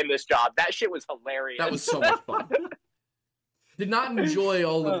happened to me in this job. That shit was hilarious. That was so much fun. Did not enjoy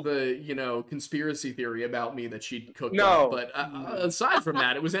all of the, conspiracy theory about me that she'd cooked up, but aside from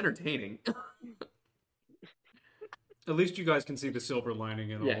that, it was entertaining. At least you guys can see the silver lining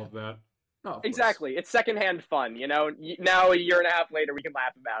in all of that. Oh, of exactly. It's secondhand fun, Now, a year and a half later, we can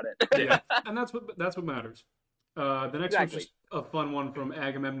laugh about it. Yeah, and that's what matters. The next one's just a fun one from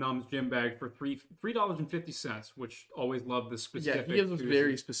Agamemnon's Gym Bag for $3.50, which always love the specific. Yeah, he gives us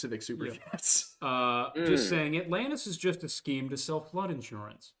very specific super chats. Just saying, Atlantis is just a scheme to sell flood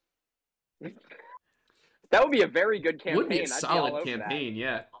insurance. That would be a very good campaign. Would be a solid campaign,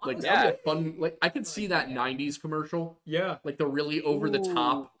 yeah. Like that would be a fun. Like I could see that '90s commercial. Yeah, like the really over the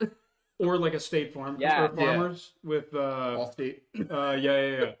top, or like a State Farm or Farmers with Allstate.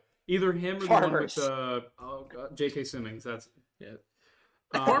 Yeah. Either him or Farmers. The one with J.K. Simmons. That's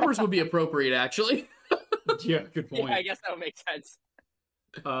Farmers would be appropriate, actually. Yeah, good point. Yeah, I guess that would make sense.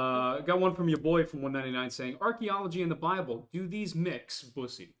 Got one from your boy from 199 saying, "Archaeology and the Bible, do these mix,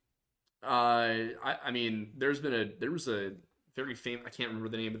 Bussy?" I mean, there was a very famous. I can't remember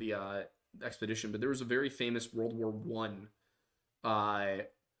the name of expedition, but there was a very famous World War One battle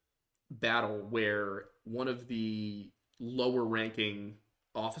where one of the lower ranking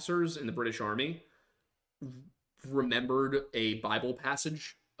officers in the British Army remembered a Bible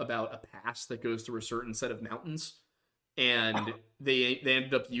passage about a pass that goes through a certain set of mountains, and they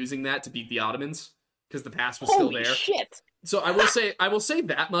ended up using that to beat the Ottomans because the pass was still there. Shit. So I will say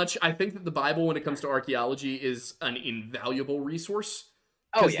that much. I think that the Bible, when it comes to archaeology, is an invaluable resource.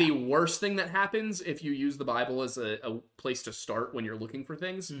 Because the worst thing that happens if you use the Bible as a place to start when you're looking for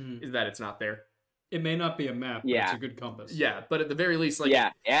things is that it's not there. It may not be a map, but it's a good compass. Yeah, but at the very least, like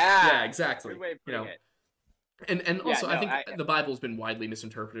yeah, exactly. Good way of putting it. And also, I think the Bible's been widely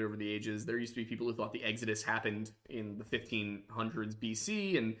misinterpreted over the ages. There used to be people who thought the Exodus happened in the 1500s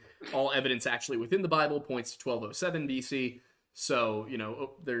BC, and all evidence actually within the Bible points to 1207 BC. So,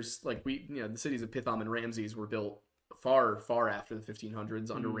 there's the cities of Pithom and Ramses were built far after the 1500s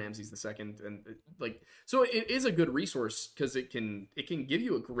under Ramses II, and so it is a good resource because it can give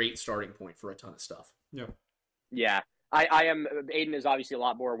you a great starting point for a ton of stuff. Yeah. I am. Aiden is obviously a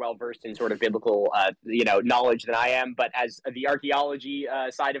lot more well versed in sort of biblical, knowledge than I am. But as the archaeology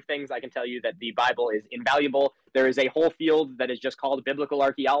side of things, I can tell you that the Bible is invaluable. There is a whole field that is just called biblical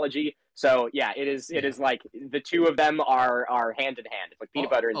archaeology. So yeah, it is. It is like the two of them are hand in hand. It's like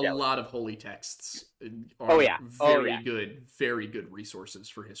peanut butter and jelly. A lot of holy texts are very good resources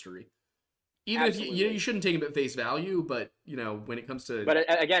for history. Even Absolutely. if you shouldn't take them at face value, but when it comes to... But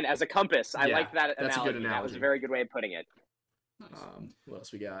again, as a compass, I like that analogy. That's a good analogy. That was a very good way of putting it. Nice. What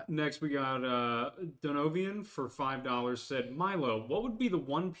else we got? Next, we got Donovian for $5 said, Milo, what would be the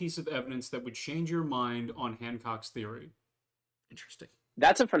one piece of evidence that would change your mind on Hancock's theory? Interesting.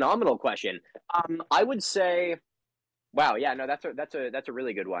 That's a phenomenal question. I would say, wow, yeah, no, that's a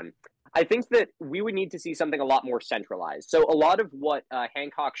really good one. I think that we would need to see something a lot more centralized. So a lot of what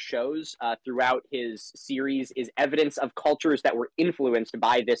Hancock shows throughout his series is evidence of cultures that were influenced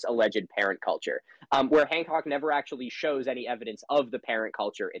by this alleged parent culture, where Hancock never actually shows any evidence of the parent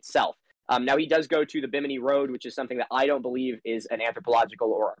culture itself. Now, he does go to the Bimini Road, which is something that I don't believe is an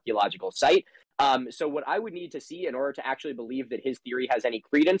anthropological or archaeological site. So what I would need to see in order to actually believe that his theory has any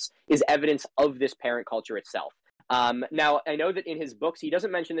credence is evidence of this parent culture itself. Now, I know that in his books, he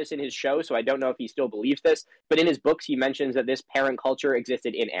doesn't mention this in his show, so I don't know if he still believes this, but in his books, he mentions that this parent culture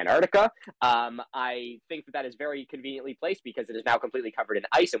existed in Antarctica. I think that is very conveniently placed because it is now completely covered in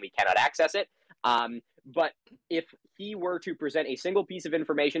ice and we cannot access it. But if he were to present a single piece of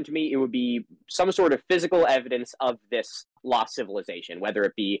information to me, it would be some sort of physical evidence of this lost civilization, whether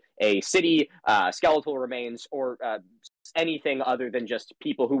it be a city, skeletal remains, or anything other than just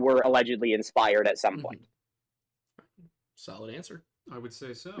people who were allegedly inspired at some point. Solid answer. I would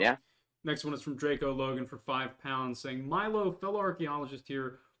say so. Yeah. Next one is from Draco Logan for £5 saying, Milo, fellow archaeologist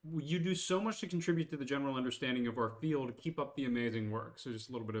here, you do so much to contribute to the general understanding of our field. Keep up the amazing work. So just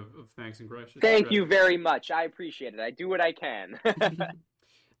a little bit of thanks and gracious. Thank you very much. I appreciate it. I do what I can.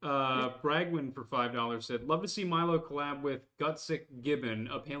 Bragwin for $5 said, love to see Milo collab with Gutsick Gibbon,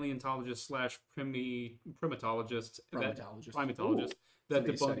 a paleontologist slash primatologist. Primatologist. That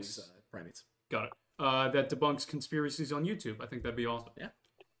debunks primates. Got it. That debunks conspiracies on YouTube. I think that's awesome. Yeah.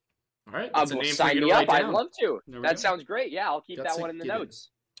 All right. That's a name sign me up. I'd love to. That sounds great. Yeah, I'll keep that one in the notes.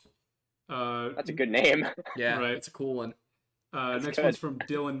 That's a good name. Yeah, right. It's a cool one. Next one's from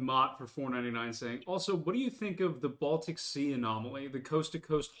Dylan Mott for $4.99 saying, also, what do you think of the Baltic Sea anomaly, the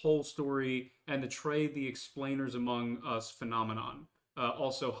coast-to-coast hole story, and the Trey the Explainers Among Us phenomenon?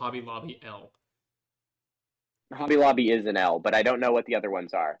 Also, Hobby Lobby L. Hobby Lobby is an L, but I don't know what the other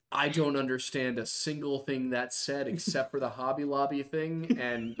ones are. I don't understand a single thing that's said except for the Hobby Lobby thing,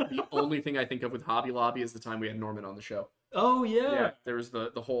 and the only thing I think of with Hobby Lobby is the time we had Norman on the show. Oh, yeah. There was the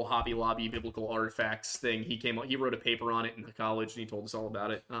whole Hobby Lobby biblical artifacts thing. He wrote a paper on it in college, and he told us all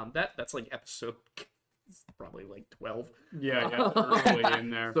about it. That's like episode... probably like 12. Yeah, early in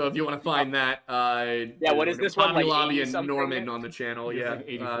there. So if you want to find that... what is this one? Hobby Lobby and Norman on the channel. Yeah, like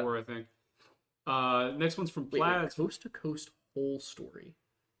 84, I think. Next one's from Plaid. Coast-to-coast whole story.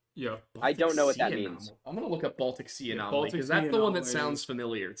 Yeah. Baltic I don't know what that means. I'm going to look up Baltic Sea Anomaly, because that's the one that sounds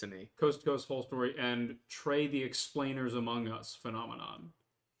familiar to me. Coast-to-coast whole story, and Trey the Explainers Among Us phenomenon.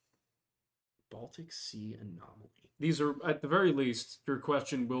 Baltic Sea Anomaly. These are, at the very least, your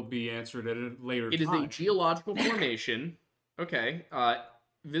question will be answered at a later time. It is a geological formation. Okay.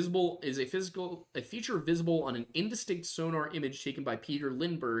 Visible is a feature visible on an indistinct sonar image taken by Peter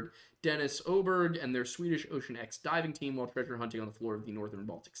Lindberg, Dennis Oberg, and their Swedish Ocean X diving team while treasure hunting on the floor of the northern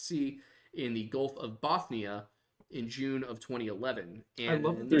Baltic Sea in the Gulf of Bothnia in June of 2011. And I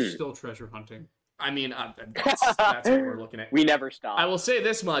love that they're still treasure hunting. I mean, that's what we're looking at. We never stop. I will say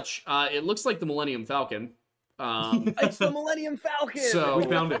this much: it looks like the Millennium Falcon. It's the Millennium Falcon. So we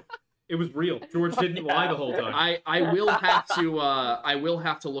found it. It was real. George didn't lie the whole time. I will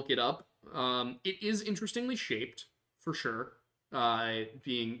have to look it up. It is interestingly shaped for sure.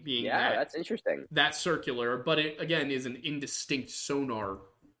 Being that's interesting. That's circular, but it again is an indistinct sonar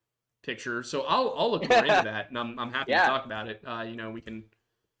picture. So I'll look more into that, and I'm happy to talk about it. We can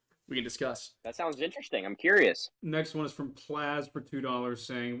discuss. That sounds interesting. I'm curious. Next one is from Plaz for $2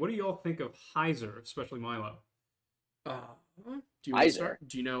 saying, "What do y'all think of Heiser, especially Milo?" Do you want to start?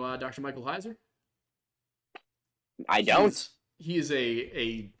 Do you know Dr. Michael Heiser? I don't. He is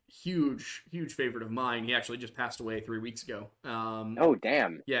a huge favorite of mine. He actually just passed away 3 weeks ago. Oh,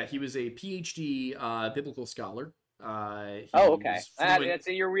 damn. Yeah, he was a PhD biblical scholar. Okay. That's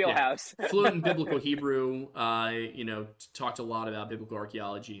in your wheelhouse. Yeah, fluent in biblical Hebrew. Talked a lot about biblical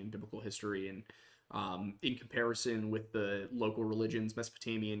archaeology and biblical history, and in comparison with the local religions,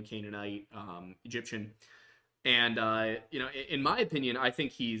 Mesopotamian, Canaanite, Egyptian. And in my opinion, I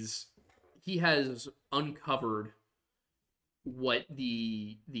think he has uncovered what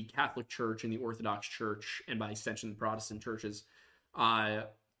the Catholic Church and the Orthodox Church, and by extension the Protestant churches, kind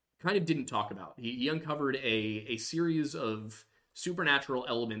of didn't talk about. He uncovered a series of supernatural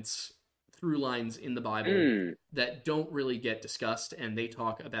elements, through lines in the Bible that don't really get discussed, and they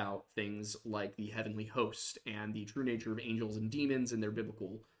talk about things like the heavenly host and the true nature of angels and demons in their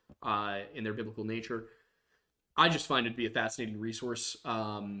biblical nature. I just find it to be a fascinating resource.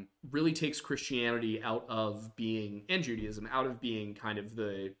 Really takes Christianity out of being, and Judaism, out of being kind of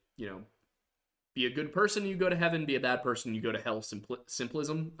the, be a good person, you go to heaven, be a bad person, you go to hell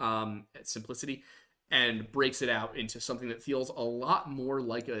simplicity, and breaks it out into something that feels a lot more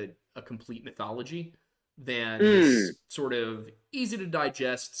like a complete mythology than this sort of easy to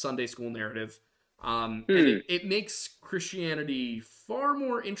digest Sunday school narrative. And it makes Christianity far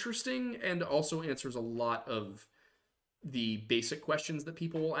more interesting, and also answers a lot of the basic questions that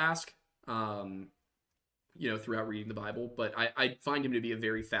people will ask, throughout reading the Bible. But I find him to be a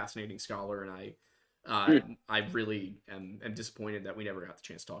very fascinating scholar, and I really am disappointed that we never got the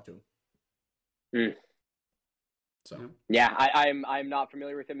chance to talk to him. So yeah, I'm not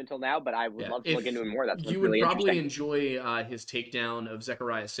familiar with him until now, but I would love to look into him more. That's really you would probably enjoy his takedown of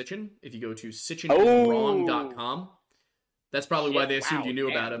Zechariah Sitchin if you go to sitchiniswrong.com. That's probably why they assumed you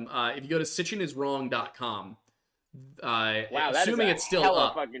knew about him. If you go to sitchiniswrong.com, assuming it's still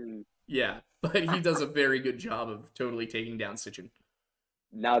up. Yeah, but he does a very good job of totally taking down Sitchin.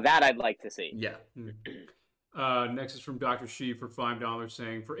 Now that I'd like to see. Yeah. Next is from Dr. She for $5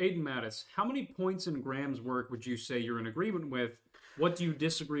 saying, "For Aiden Mattis, how many points in Graham's work would you say you're in agreement with? What do you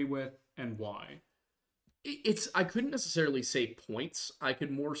disagree with, and why?" I couldn't necessarily say points. I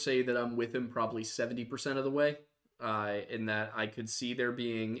could more say that I'm with him probably 70% of the way, in that I could see there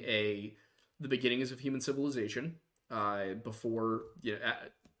being the beginnings of human civilization before.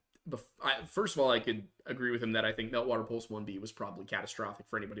 First of all, I could agree with him that I think Meltwater Pulse 1b was probably catastrophic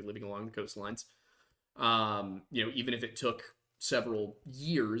for anybody living along the coastlines. Even if it took several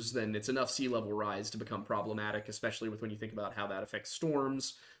years, then it's enough sea level rise to become problematic, especially when you think about how that affects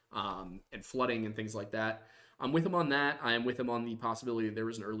storms, and flooding and things like that. I'm with him on that. I am with him on the possibility that there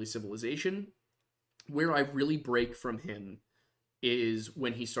was an early civilization. Where I really break from him is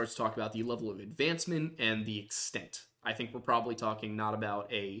when he starts to talk about the level of advancement and the extent. I think we're probably talking not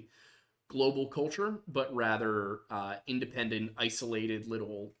about a global culture, but rather independent, isolated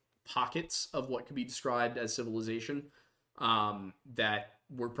little pockets of what could be described as civilization, that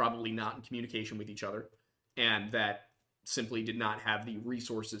were probably not in communication with each other, and that simply did not have the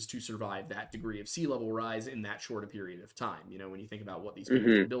resources to survive that degree of sea level rise in that short a period of time. When you think about what these people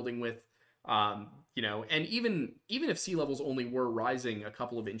were building with, and even if sea levels only were rising a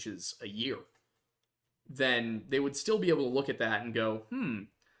couple of inches a year, then they would still be able to look at that and go,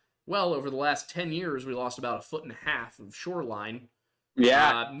 well, over the last 10 years, we lost about 1.5 feet of shoreline.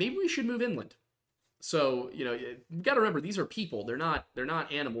 Yeah. Maybe we should move inland. So, you've got to remember, these are people. They're not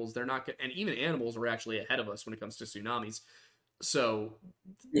animals. And even animals are actually ahead of us when it comes to tsunamis. So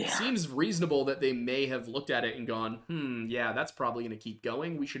it seems reasonable that they may have looked at it and gone, yeah, that's probably going to keep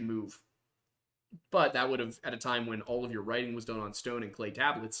going. We should move. But that would have, at a time when all of your writing was done on stone and clay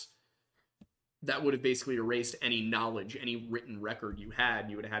tablets, that would have basically erased any knowledge, any written record you had.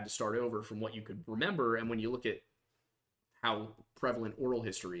 You would have had to start over from what you could remember. And when you look at how prevalent oral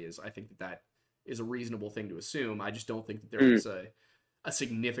history is, I think that is a reasonable thing to assume. I just don't think that there is a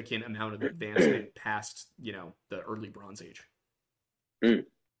significant amount of advancement past, the early Bronze Age.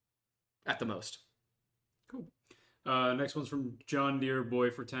 At the most. Cool. Next one's from John Deere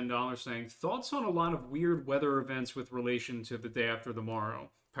Boy for $10 saying, thoughts on a lot of weird weather events with relation to the day after tomorrow,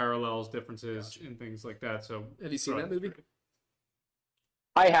 parallels, differences, and things like that. So, have you seen that movie?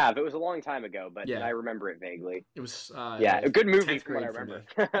 I have. It was a long time ago, but yeah. I remember it vaguely. It was a good movie from what I remember.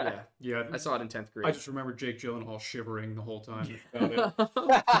 Yeah, I saw it in 10th grade. I just remember Jake Gyllenhaal shivering the whole time.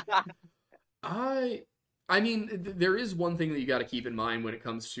 I mean, there is one thing that you got to keep in mind when it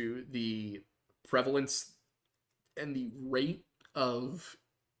comes to the prevalence and the rate of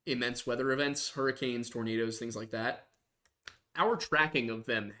immense weather events, hurricanes, tornadoes, things like that. Our tracking of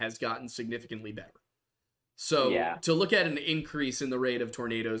them has gotten significantly better. So to look at an increase in the rate of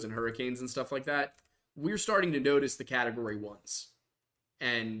tornadoes and hurricanes and stuff like that, we're starting to notice the category 1s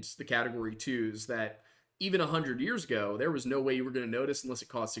and the category 2s that even 100 years ago, there was no way you were going to notice unless it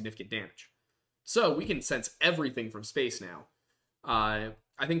caused significant damage. So we can sense everything from space now.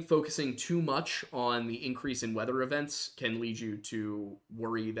 I think focusing too much on the increase in weather events can lead you to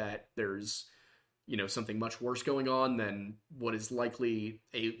worry that there's, something much worse going on than what is likely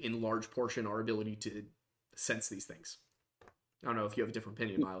in large portion our ability to sense these things. I don't know if you have a different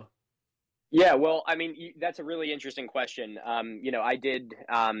opinion, Milo. Yeah, well, I mean, that's a really interesting question. I did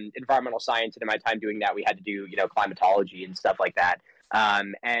environmental science, and in my time doing that, we had to do, climatology and stuff like that.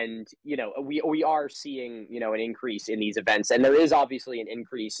 And we are seeing, an increase in these events, and there is obviously an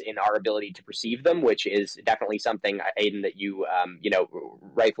increase in our ability to perceive them, which is definitely something, Aiden, that you,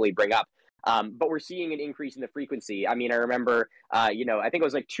 rightfully bring up. But we're seeing an increase in the frequency. I mean, I remember, I think it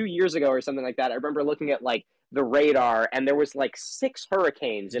was like 2 years ago or something like that. I remember looking at like the radar, and there was like 6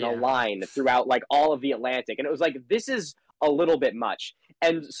 hurricanes in a line throughout like all of the Atlantic. And it was like, this is a little bit much.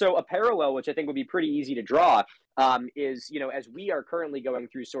 And so a parallel, which I think would be pretty easy to draw, is, as we are currently going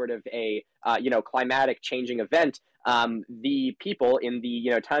through sort of a, climatic changing event, the people in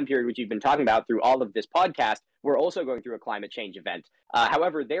the, time period which you've been talking about through all of this podcast, were also going through a climate change event.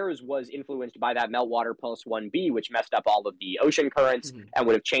 However, theirs was influenced by that meltwater plus 1b, which messed up all of the ocean currents and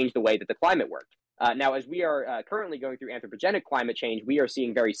would have changed the way that the climate worked. Now, as we are currently going through anthropogenic climate change, we are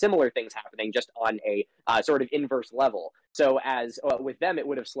seeing very similar things happening, just on a sort of inverse level. So as with them, it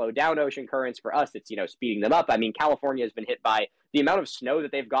would have slowed down ocean currents. For us, it's, speeding them up. I mean, California has been hit by the amount of snow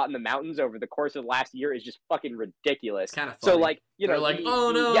that they've got in the mountains over the course of the last year is just fucking ridiculous. Kind of funny. So, like, they're like,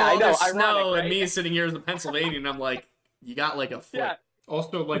 oh no, yeah, I know, there's snow, ironic, right? and me sitting here in Pennsylvania, and I'm like, you got like a foot. Yeah.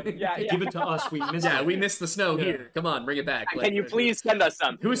 Also, like, give it to us. We missed it. We missed the snow here. Come on, bring it back. Can you please send us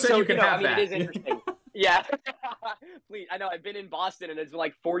some? Who said you could have that? It is interesting. Yeah, please. I know I've been in Boston and it's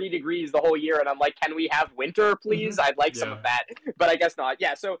like 40 degrees the whole year, and I'm like, can we have winter, please? I'd like some of that, but I guess not.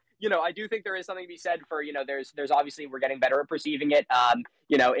 Yeah, so I do think there is something to be said for there's obviously we're getting better at perceiving it.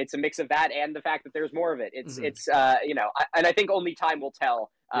 It's a mix of that and the fact that there's more of it. It's and I think only time will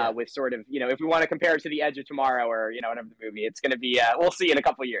tell. With sort of if we want to compare it to The Edge of Tomorrow or whatever the movie, it's going to be we'll see in a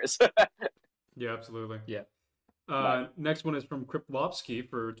couple of years. Yeah, absolutely. Yeah. Next one is from Kriplovsky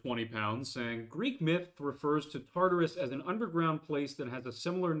for £20 saying, Greek myth refers to Tartarus as an underground place that has a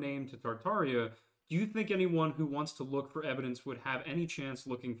similar name to Tartaria. Do you think anyone who wants to look for evidence would have any chance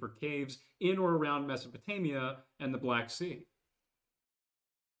looking for caves in or around Mesopotamia and the Black Sea?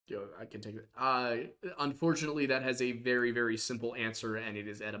 I can take it. Unfortunately, that has a very, very simple answer, and it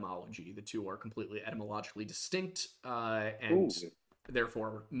is etymology. The two are completely etymologically distinct, and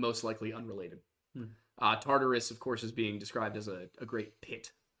therefore most likely unrelated. Tartarus, of course, is being described as a great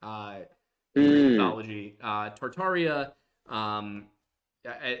pit in mythology. Tartaria,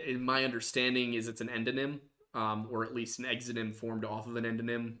 in my understanding, is it's an endonym, or at least an exonym formed off of an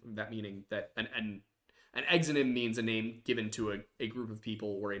endonym. That meaning that an exonym means a name given to a group of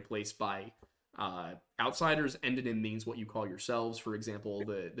people or a place by outsiders. Endonym means what you call yourselves. For example,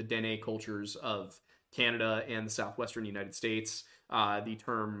 the Dene cultures of Canada and the southwestern United States, the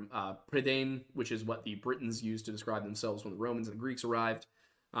term Prydain, which is what the Britons used to describe themselves when the Romans and the Greeks arrived.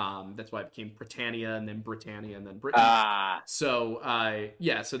 That's why it became Britannia and then Britannia and then Britain. So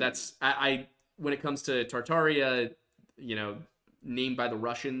that's I when it comes to Tartaria, named by the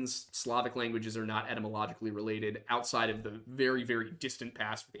Russians, Slavic languages are not etymologically related outside of the very, very distant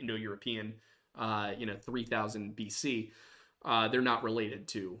past with Indo-European, 3000 BC. They're not related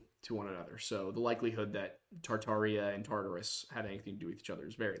to one another. So the likelihood that Tartaria and Tartarus have anything to do with each other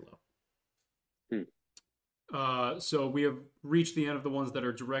is very low. So we have reached the end of the ones that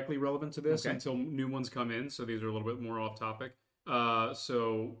are directly relevant to this until new ones come in. So these are a little bit more off topic.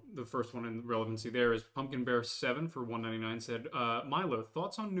 So the first one in relevancy there is Pumpkin Bear 7 for $1.99 said, Milo,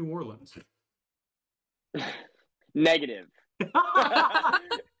 thoughts on New Orleans? Negative.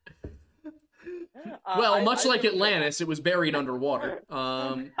 Well, much like Atlantis, it was buried underwater.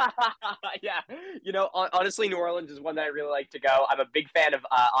 Yeah, honestly, New Orleans is one that I really like to go. I'm a big fan of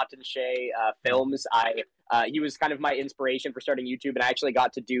Autumn Shea films. He was kind of my inspiration for starting YouTube, and I actually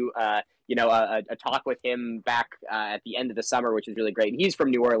got to do a talk with him back at the end of the summer, which was really great. And he's from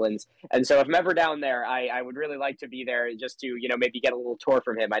New Orleans, and so if I'm ever down there, I would really like to be there just to maybe get a little tour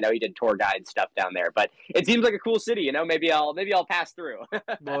from him. I know he did tour guide stuff down there, but it seems like a cool city. Maybe I'll pass through.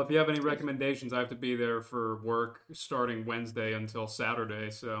 Well, if you have any recommendations, I have to be there for work starting Wednesday until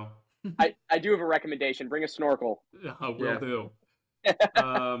Saturday, so I do have a recommendation. Bring a snorkel. Will do.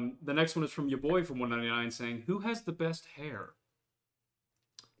 The next one is from your boy from 199 saying, "Who has the best hair?"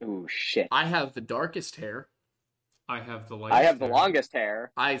 Oh shit! I have the darkest hair. I have the lightest. I have the longest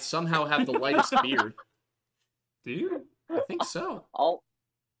hair. I somehow have the lightest beard. Do you? I think so.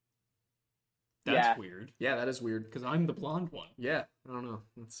 That's weird. Yeah, that is weird. Because I'm the blonde one. Yeah, I don't know.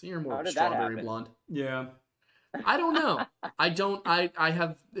 Let's see, you're more How did that strawberry happen? blonde. Yeah. I don't know. I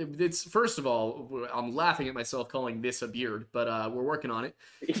have, it's, first of all, I'm laughing at myself calling this a beard, but we're working on it.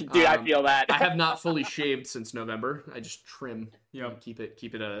 Dude, I feel that. I have not fully shaved since November. I just trim. Yep. Keep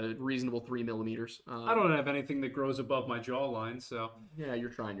it a reasonable 3 millimeters. I don't have anything that grows above my jawline, so. Yeah, you're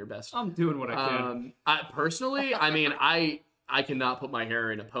trying your best. I'm doing what I can. Personally, I mean, I cannot put my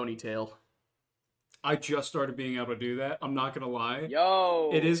hair in a ponytail. I just started being able to do that. I'm not going to lie.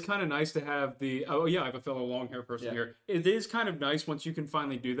 Yo! It is kind of nice to have the... Oh, yeah, I have a fellow long hair person here. It is kind of nice once you can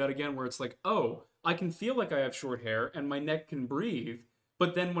finally do that again, where it's like, oh, I can feel like I have short hair, and my neck can breathe,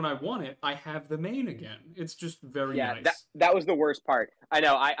 but then when I want it, I have the mane again. It's just very nice. Yeah, that was the worst part. I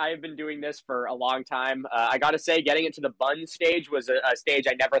know, I've been doing this for a long time. I gotta say, getting it to the bun stage was a stage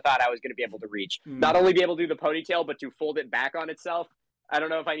I never thought I was going to be able to reach. Not only be able to do the ponytail, but to fold it back on itself. I don't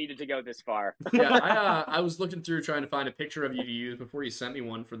know if I needed to go this far. Yeah, I was looking through trying to find a picture of you to use before you sent me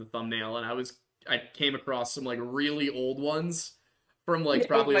one for the thumbnail, and I came across some like really old ones from like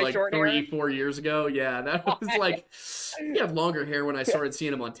probably like 3-4 years ago. Yeah, that was like you had longer hair when I started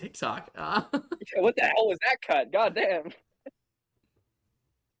seeing them on TikTok. What the hell was that cut? God damn.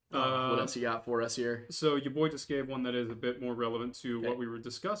 What else you got for us here? So your boy just gave one that is a bit more relevant to what we were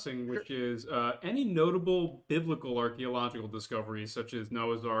discussing, which is any notable biblical archaeological discoveries, such as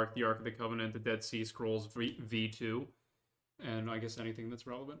Noah's Ark, the Ark of the Covenant, the Dead Sea Scrolls V2, and I guess anything that's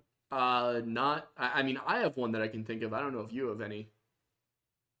relevant. I mean, I have one that I can think of. I don't know if you have any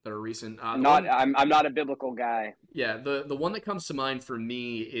that are recent. I'm not a biblical guy. Yeah, the one that comes to mind for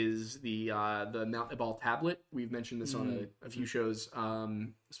me is the Mount Ebal tablet. We've mentioned this on a few shows,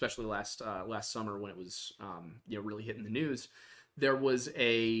 especially last summer when it was really hitting the news. There was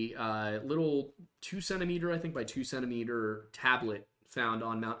a little 2 centimeter, I think by 2 centimeter tablet found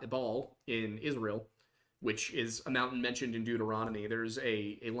on Mount Ebal in Israel, which is a mountain mentioned in Deuteronomy. There's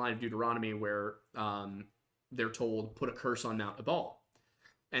a line of Deuteronomy where they're told, put a curse on Mount Ebal.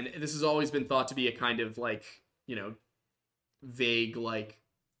 And this has always been thought to be a kind of like, vague, like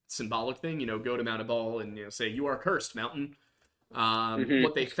symbolic thing, go to Mount Ebal and, say, you are cursed, mountain.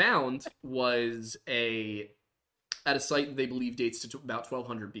 What they found was at a site they believe dates to about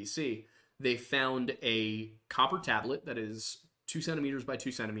 1200 BC. They found a copper tablet that is 2 centimeters by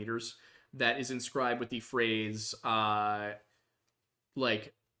 2 centimeters that is inscribed with the phrase,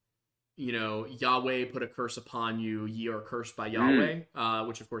 Yahweh put a curse upon you, ye are cursed by Yahweh,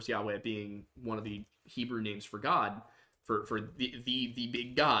 which of course Yahweh being one of the Hebrew names for God, for the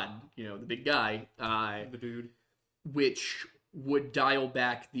big God, the big guy, the dude, which would dial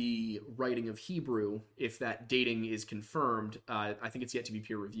back the writing of Hebrew if that dating is confirmed. I think it's yet to be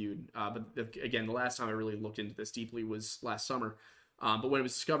peer reviewed, but again, the last time I really looked into this deeply was last summer. But when it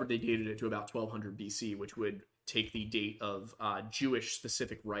was discovered, they dated it to about 1200 BC, which would take the date of Jewish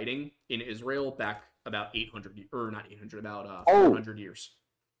specific writing in Israel back about 400 years.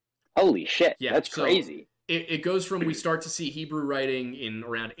 Holy shit. Yeah, that's crazy. It goes from we start to see Hebrew writing in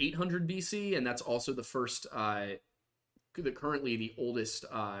around 800 BC, and that's also the first, currently the oldest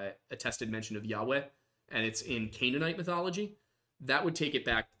attested mention of Yahweh, and it's in Canaanite mythology. That would take it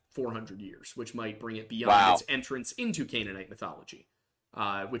back 400 years, which might bring it beyond its entrance into Canaanite mythology.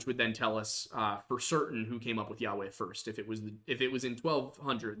 Which would then tell us for certain who came up with Yahweh first. If it was in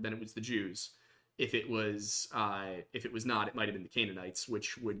 1200, then it was the Jews. If it was not, it might have been the Canaanites,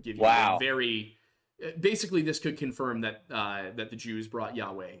 which would give you a very. Basically, this could confirm that the Jews brought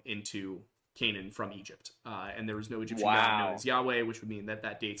Yahweh into Canaan from Egypt, and there was no Egyptian god known as Yahweh, which would mean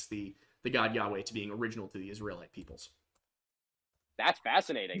that dates the god Yahweh to being original to the Israelite peoples. That's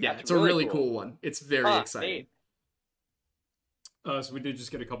fascinating. Yeah, That's it's a really cool one. It's very exciting. Neat. So we did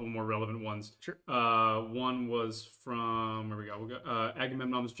just get a couple more relevant ones. Sure. One was from, where we go? We got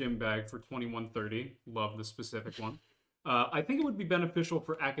Agamemnon's gym bag for 2130. Love the specific one. I think it would be beneficial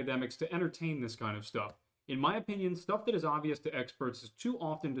for academics to entertain this kind of stuff. In my opinion, stuff that is obvious to experts is too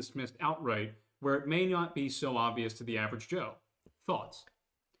often dismissed outright, where it may not be so obvious to the average Joe. Thoughts?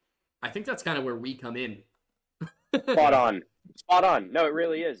 I think that's kind of where we come in. Spot on. Spot on. No, it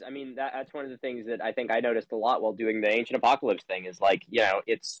really is. I mean, that's one of the things that I think I noticed a lot while doing the Ancient Apocalypse thing is like,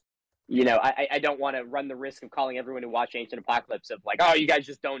 it's, I don't want to run the risk of calling everyone who watched Ancient Apocalypse of like, oh, you guys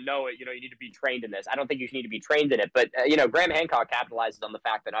just don't know it. You need to be trained in this. I don't think you need to be trained in it. But, Graham Hancock capitalizes on the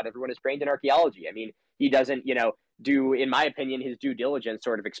fact that not everyone is trained in archaeology. I mean, he doesn't, do, in my opinion, his due diligence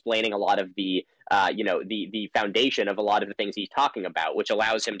sort of explaining a lot of the, the foundation of a lot of the things he's talking about, which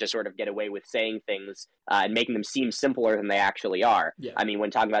allows him to sort of get away with saying things and making them seem simpler than they actually are. Yeah. I mean,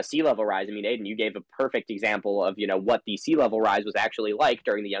 when talking about sea level rise, I mean, Aiden, you gave a perfect example of, what the sea level rise was actually like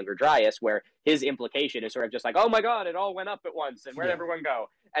during the Younger Dryas, where his implication is sort of just like, oh my God, it all went up at once, and where'd everyone go?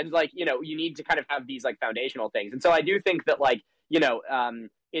 And like, you need to kind of have these like foundational things. And so I do think that like,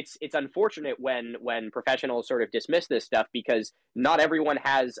 it's unfortunate when professionals sort of dismiss this stuff because not everyone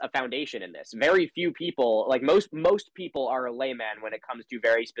has a foundation in this. Very few people, like most people are a layman when it comes to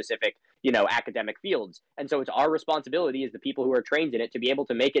very specific, academic fields. And so it's our responsibility as the people who are trained in it to be able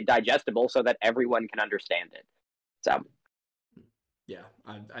to make it digestible so that everyone can understand it. So, yeah,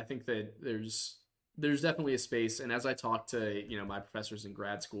 I think that there's definitely a space. And as I talk to, my professors in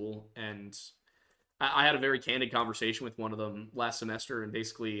grad school, and I had a very candid conversation with one of them last semester, and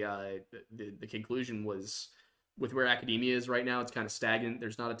basically the conclusion was, with where academia is right now, it's kind of stagnant.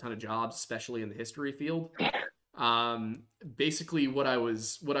 There's not a ton of jobs, especially in the history field. Basically, what I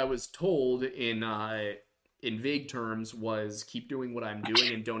was told in vague terms was keep doing what I'm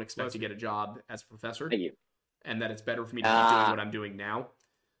doing and don't expect to get a job as a professor. Thank you. And that it's better for me to keep doing what I'm doing now.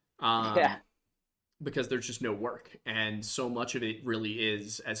 Yeah. Because there's just no work. And so much of it really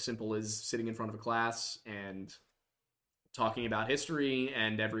is as simple as sitting in front of a class and talking about history,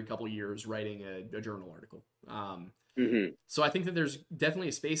 and every couple of years writing a journal article. So I think that there's definitely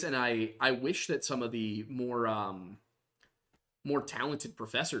a space, and I wish that some of the more talented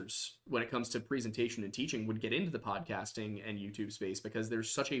professors when it comes to presentation and teaching would get into the podcasting and YouTube space, because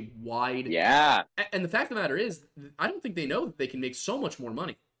there's such a wide... Yeah. And the fact of the matter is, I don't think they know that they can make so much more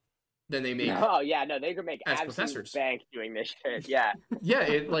money than they make. Oh yeah, no, they could make as absolute professors bank doing this shit. Yeah. Yeah,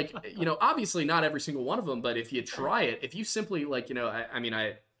 it, like, obviously not every single one of them, but if you try it, if you simply like,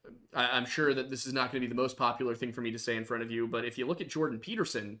 I'm sure that this is not going to be the most popular thing for me to say in front of you, but if you look at Jordan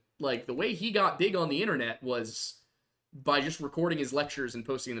Peterson, like the way he got big on the internet was by just recording his lectures and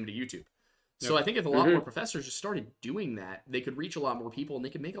posting them to YouTube. So I think if a lot more professors just started doing that, they could reach a lot more people and they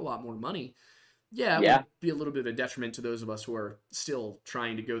could make a lot more money. Yeah, it would be a little bit of a detriment to those of us who are still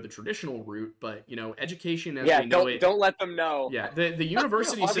trying to go the traditional route, but education as we know it. Don't let them know. Yeah, the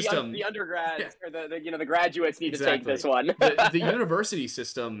university system, the undergrads or the graduates need to take this one. the university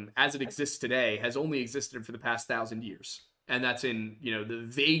system as it exists today has only existed for the past 1,000 years, and that's in the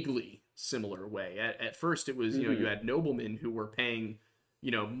vaguely similar way. At first, it was you had noblemen who were paying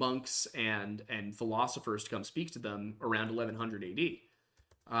monks and philosophers to come speak to them around 1100 AD.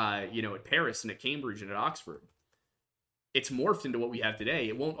 At Paris and at Cambridge and at Oxford. It's morphed into what we have today.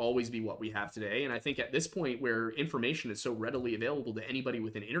 It won't always be what we have today. And I think at this point where information is so readily available to anybody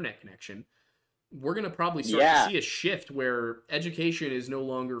with an internet connection, we're going to probably start to see a shift where education is no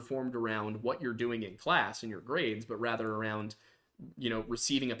longer formed around what you're doing in class and your grades, but rather around,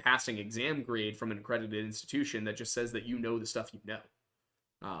 receiving a passing exam grade from an accredited institution that just says that you know the stuff you know.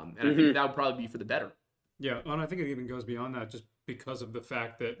 And I think that would probably be for the better. Yeah, and I think it even goes beyond that, just because of the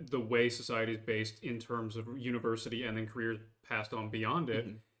fact that the way society is based in terms of university and then careers passed on beyond it,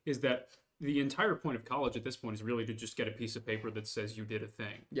 is that the entire point of college at this point is really to just get a piece of paper that says you did a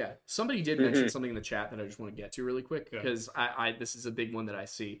thing. Yeah, somebody did mention something in the chat that I just want to get to really quick, because I this is a big one that I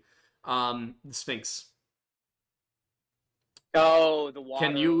see. The Sphinx. Oh, the water.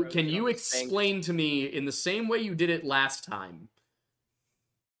 Can you explain to me in the same way you did it last time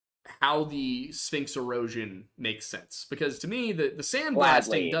how the Sphinx erosion makes sense? Because to me, the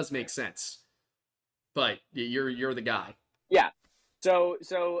sandblasting does make sense, but you're the guy. Yeah. So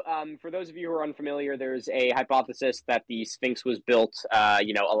for those of you who are unfamiliar, there's a hypothesis that the Sphinx was built, a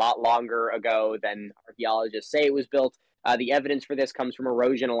lot longer ago than archaeologists say it was built. The evidence for this comes from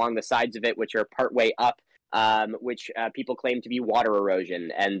erosion along the sides of it, which are partway up, which people claim to be water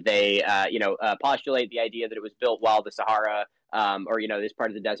erosion, and they, postulate the idea that it was built while the Sahara, this part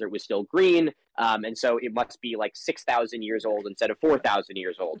of the desert was still green, and so it must be like 6,000 years old instead of 4,000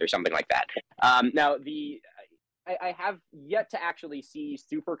 years old or something like that. Now, I have yet to actually see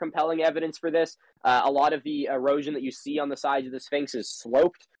super compelling evidence for this. A lot of the erosion that you see on the sides of the Sphinx is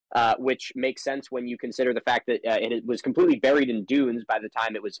sloped, which makes sense when you consider the fact that it was completely buried in dunes by the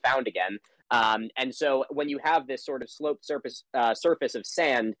time it was found again. And so when you have this sort of sloped surface of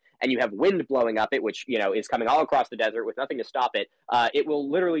sand and you have wind blowing up it, which, is coming all across the desert with nothing to stop it, it will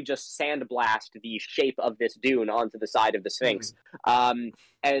literally just sandblast the shape of this dune onto the side of the Sphinx.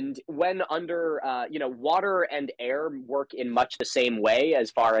 And when under, water and air work in much the same way as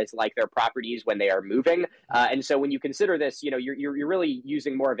far as like their properties when they are moving. And so when you consider this, you're really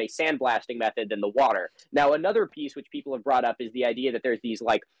using more of a sandblasting method than the water. Now, another piece which people have brought up is the idea that there's these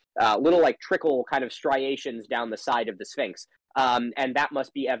like little like trickle kind of striations down the side of the Sphinx. And that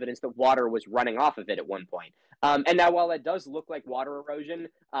must be evidence that water was running off of it at one point. And now, while it does look like water erosion,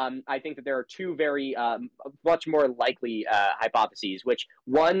 I think that there are two very much more likely hypotheses, which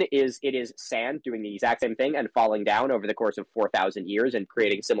one is it is sand doing the exact same thing and falling down over the course of 4,000 years and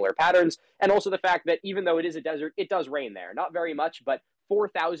creating similar patterns. And also the fact that even though it is a desert, it does rain there. Not very much, but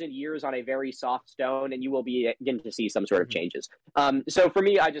 4,000 years on a very soft stone, and you will begin to see some sort of changes. So for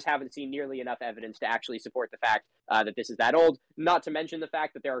me, I just haven't seen nearly enough evidence to actually support the fact that this is that old. Not to mention the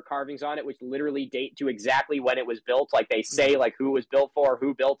fact that there are carvings on it which literally date to exactly when it was built. Like they say, like who it was built for,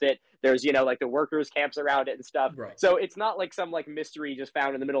 who built it. There's, like the workers' camps around it and stuff. Right. So it's not like some like mystery just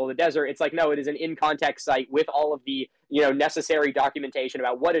found in the middle of the desert. It's like, no, it is an in-context site with all of the, necessary documentation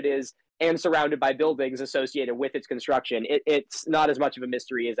about what it is and surrounded by buildings associated with its construction. It's not as much of a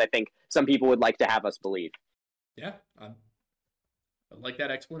mystery as I think some people would like to have us believe. Yeah, I like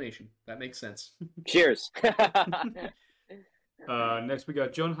that explanation. That makes sense. Cheers. Next, we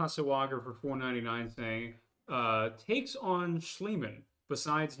got John Hasewager for $4.99 saying, takes on Schliemann,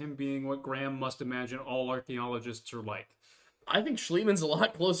 besides him being what Graham must imagine all archaeologists are like. I think Schliemann's a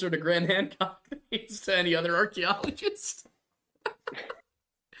lot closer to Graham Hancock than he is to any other archaeologist.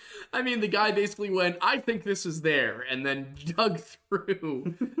 I mean, the guy basically went, I think this is there, and then dug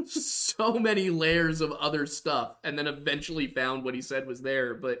through so many layers of other stuff, and then eventually found what he said was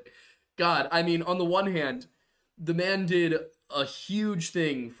there. But, God, I mean, on the one hand, the man did a huge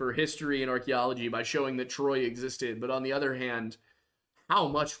thing for history and archaeology by showing that Troy existed, but on the other hand, how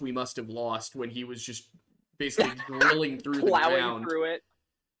much we must have lost when he was just basically drilling through the ground. Plowing through it.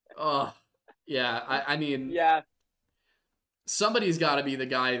 Yeah, I mean... Yeah. Somebody's got to be the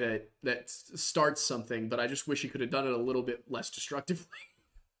guy that starts something, but I just wish he could have done it a little bit less destructively.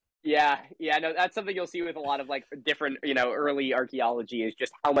 Yeah, no, that's something you'll see with a lot of like different, early archaeology is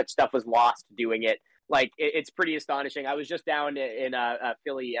just how much stuff was lost doing it. Like it's pretty astonishing. I was just down in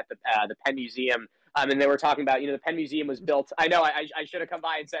Philly at the Penn Museum, and they were talking about, the Penn Museum was built. I know I should have come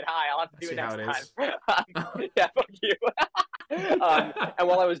by and said hi. I'll have to do it next time. Yeah, fuck you. And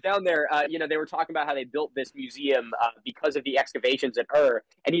while I was down there, they were talking about how they built this museum because of the excavations at Ur.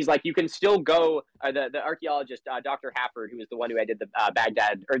 And he's like, you can still go. The archaeologist, Dr. Hafford, who was the one who I did the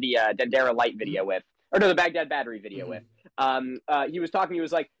Baghdad or the Dendera Light video with, or no, the Baghdad Battery video with. He was talking. He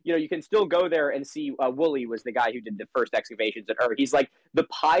was like, you can still go there and see. Woolley was the guy who did the first excavations at Ur. He's like, the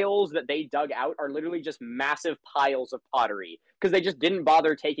piles that they dug out are literally just massive piles of pottery because they just didn't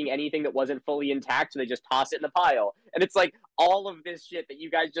bother taking anything that wasn't fully intact, so they just toss it in the pile. And it's like all of this shit that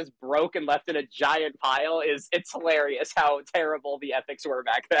you guys just broke and left in a giant pile it's hilarious how terrible the ethics were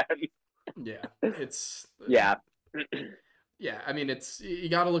back then. Yeah, it's yeah. Yeah, I mean, you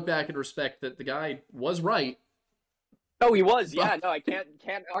got to look back and respect that the guy was right. Oh, he was. Yeah, no, I can't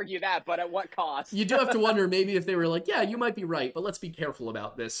argue that. But at what cost? You do have to wonder maybe if they were like, yeah, you might be right, but let's be careful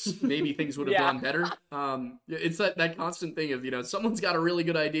about this. Maybe things would have gone better. It's that constant thing of, someone's got a really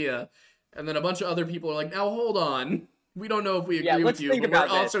good idea, and then a bunch of other people are like, now hold on, we don't know if we agree with you, but we're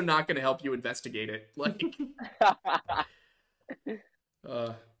also not going to help you investigate it. Like,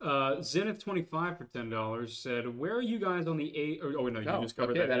 Zenith25 for $10 said, where are you guys on the eight? Oh no, you just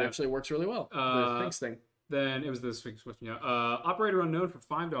covered that. That actually works really well. The Sphinx thing. Then it was the Sphinx question. Yeah. Operator Unknown for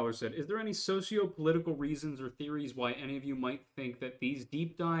 $5 said, is there any socio-political reasons or theories why any of you might think that these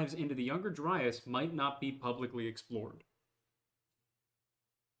deep dives into the Younger Dryas might not be publicly explored?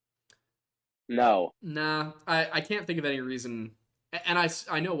 No. Nah, I can't think of any reason. And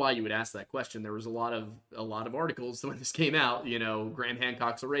I know why you would ask that question. There was a lot of articles when this came out. Graham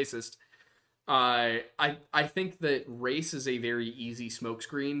Hancock's a racist. I think that race is a very easy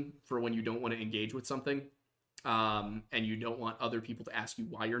smokescreen for when you don't want to engage with something, and you don't want other people to ask you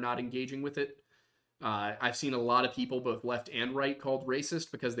why you're not engaging with it. I've seen a lot of people, both left and right, called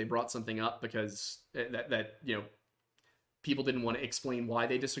racist because they brought something up because that people didn't want to explain why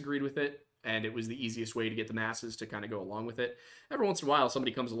they disagreed with it. and it was the easiest way to get the masses to kind of go along with it. Every once in a while,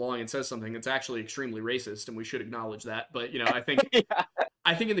 somebody comes along and says something that's actually extremely racist, and we should acknowledge that. But, I think Yeah.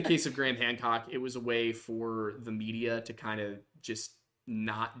 I think in the case of Graham Hancock, it was a way for the media to kind of just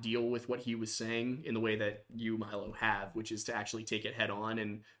not deal with what he was saying in the way that you, Milo, have, which is to actually take it head on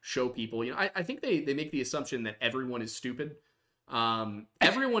and show people. I think they make the assumption that everyone is stupid.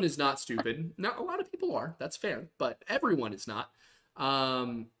 Everyone is not stupid. Now, a lot of people are. That's fair, but everyone is not.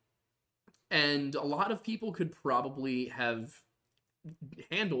 And a lot of people could probably have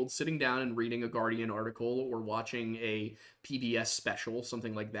handled sitting down and reading a Guardian article or watching a PBS special,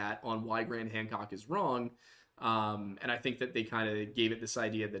 something like that, on why Graham Hancock is wrong. And I think that they kind of gave it this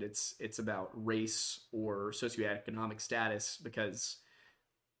idea that it's about race or socioeconomic status, because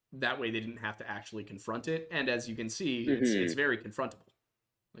that way they didn't have to actually confront it. And as you can see, it's very confrontable.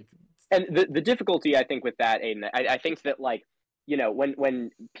 And the difficulty, I think, with that, Aiden, I think that, like,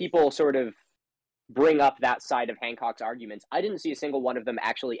 when people sort of bring up that side of Hancock's arguments, I didn't see a single one of them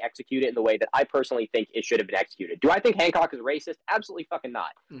actually execute it in the way that I personally think it should have been executed. Do I think Hancock is racist? Absolutely fucking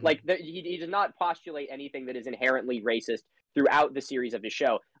not. Like, he does not postulate anything that is inherently racist throughout the series of the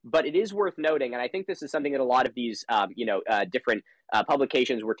show. But it is worth noting, and I think this is something that a lot of these, different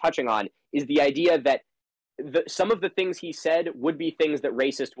publications were touching on, is the idea that some of the things he said would be things that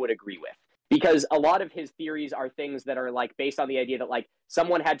racists would agree with. Because a lot of his theories are things that are, like, based on the idea that, like,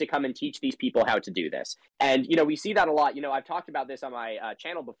 someone had to come and teach these people how to do this. And, we see that a lot. I've talked about this on my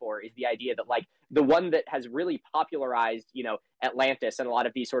channel before, is the idea that, like, the one that has really popularized, Atlantis and a lot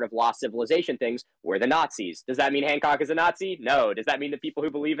of these sort of lost civilization things were the Nazis. Does that mean Hancock is a Nazi? No. Does that mean the people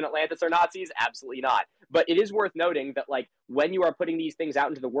who believe in Atlantis are Nazis? Absolutely not. But it is worth noting that, like, when you are putting these things out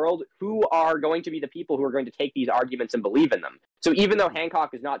into the world, who are going to be the people who are going to take these arguments and believe in them? So even though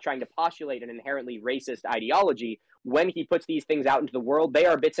Hancock is not trying to postulate an inherently racist ideology, when he puts these things out into the world, they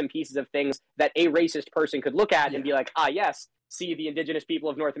are bits and pieces of things that a racist person could look at and be like, yes, see, the indigenous people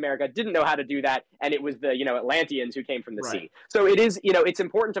of North America didn't know how to do that, and it was the, Atlanteans who came from the sea. So it is, it's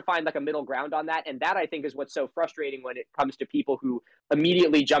important to find, like, a middle ground on that, and that, I think, is what's so frustrating when it comes to people who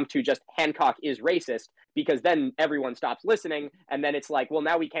immediately jump to just Hancock is racist, because then everyone stops listening, and then it's like, well,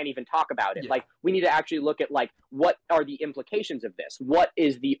 now we can't even talk about it. Like, we need to actually look at, like, what are the implications of this? What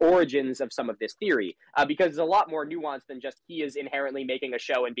is the origins of some of this theory? Because it's a lot more nuanced than just he is inherently making a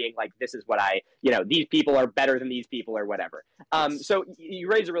show and being like, this is what these people are better than these people or whatever. So you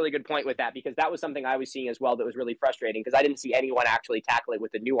raise a really good point with that, because that was something I was seeing as well that was really frustrating, because I didn't see anyone actually tackle it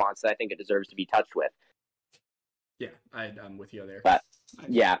with the nuance that I think it deserves to be touched with. Yeah, I'm with you there. But,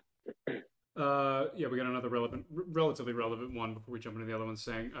 yeah. We got another relatively relevant one before we jump into the other one,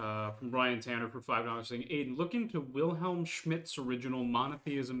 saying from Ryan Tanner for $5, saying, Aiden, look into Wilhelm Schmidt's original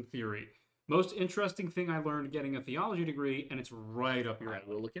monotheism theory. Most interesting thing I learned getting a theology degree, and it's right up your alley.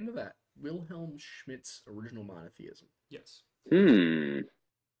 We'll look into that. Wilhelm Schmidt's original monotheism. Yes. And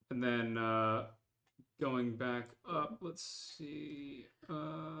then going back up, let's see.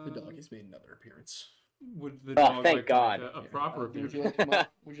 The dog has made another appearance. Would the dog thank like God. To make a proper appearance?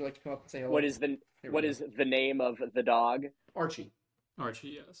 Would you like to come up and say hello? What is the name of the dog? Archie.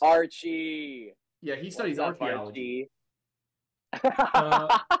 Archie, yes. Archie. Yeah, he studies archaeology.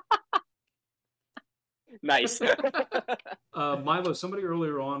 Nice. Milo, somebody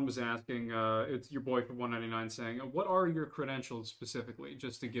earlier on was asking, it's your boy for $1.99, saying, what are your credentials specifically,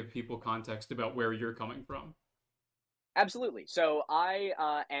 just to give people context about where you're coming from? Absolutely. So I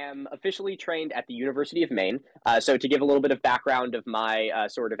am officially trained at the University of Maine. So to give a little bit of background of my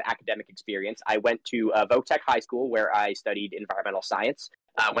sort of academic experience, I went to Voctech High School, where I studied environmental science.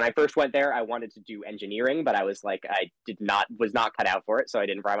 When I first went there, I wanted to do engineering, but I was like, was not cut out for it, so I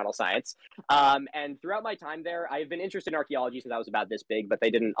did environmental science. And throughout my time there, I've been interested in archaeology since I was about this big, but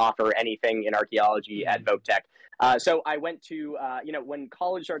they didn't offer anything in archaeology at Voctech. So I went to, when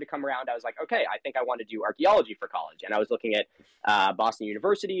college started to come around, I was like, okay, I think I want to do archaeology for college. And I was looking at Boston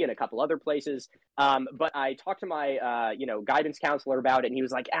University and a couple other places. But I talked to my, guidance counselor about it, and he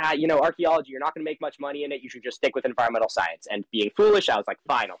was like, archaeology, you're not going to make much money in it. You should just stick with environmental science. And being foolish, I was like,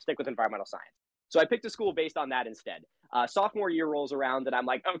 fine, I'll stick with environmental science. So I picked a school based on that instead. Sophomore year rolls around, and I'm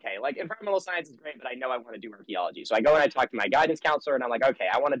like, okay, like, environmental science is great, but I know I want to do archaeology. So I go and I talk to my guidance counselor, and I'm like, okay,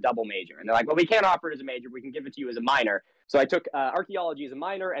 I want a double major. And they're like, well, we can't offer it as a major. We can give it to you as a minor. So I took archaeology as a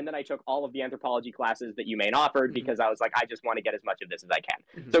minor, and then I took all of the anthropology classes that UMaine offered, because I was like, I just want to get as much of this as I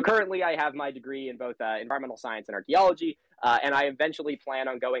can. So currently I have my degree in both environmental science and archaeology, and I eventually plan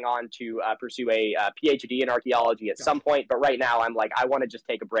on going on to pursue a PhD in archaeology at some point. But right now I'm like, I want to just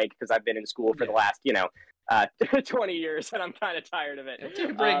take a break, because I've been in school for the last, 20 years, and I'm kind of tired of it.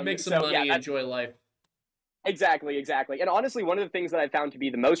 Take a break, make some money, enjoy life. Exactly. And honestly, one of the things that I found to be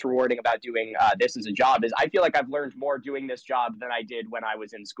the most rewarding about doing this as a job is I feel like I've learned more doing this job than I did when I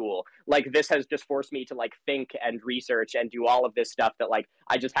was in school. Like, this has just forced me to like think and research and do all of this stuff that like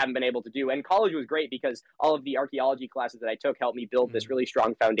I just haven't been able to do. And college was great because all of the archaeology classes that I took helped me build this really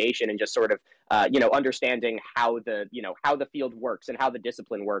strong foundation and just sort of understanding how the field works and how the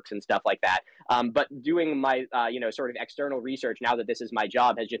discipline works and stuff like that. But doing my sort of external research now that this is my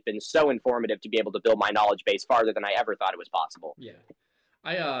job has just been so informative to be able to build my knowledge base farther than I ever thought it was possible. Yeah,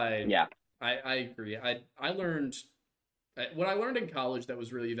 I agree. I learned what I learned in college that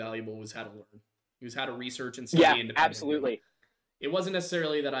was really valuable was how to learn. It was how to research and study independently. Absolutely. It wasn't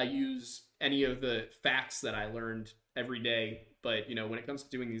necessarily that I use any of the facts that I learned every day, but when it comes to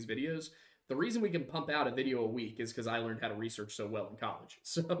doing these videos, the reason we can pump out a video a week is because I learned how to research so well in college.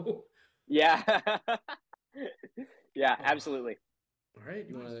 So yeah. Yeah, absolutely. All right,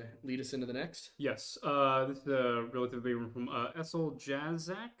 you want to lead us into the next? Yes. This is a relatively one from Essel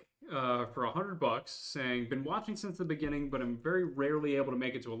Jazak for $100, saying, "Been watching since the beginning, but I'm very rarely able to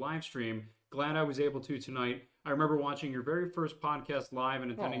make it to a live stream. Glad I was able to tonight. I remember watching your very first podcast live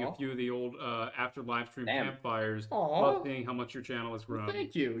and attending a few of the old after live stream campfires. Love seeing how much your channel has grown." Well,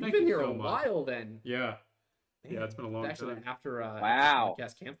 thank you. You've been here a while then. Yeah. Yeah, it's been a long time. After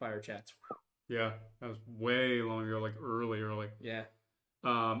podcast campfire chats. Yeah, that was way long ago, like early. Yeah.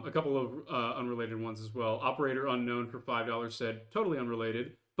 A couple of unrelated ones as well. Operator Unknown for $5 said, totally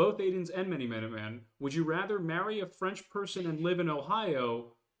unrelated. Both Aidens and Miniminuteman, would you rather marry a French person and live in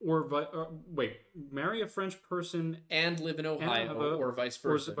Ohio, or marry a French person and live in Ohio, or vice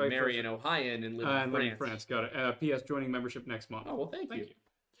versa? Marry an Ohioan and live in France. Got it. P.S. Joining membership next month. Oh, well, thank you.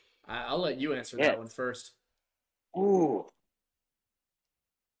 I'll let you answer that one first. Ooh.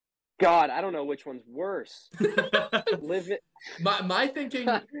 God, I don't know which one's worse. Live it. My thinking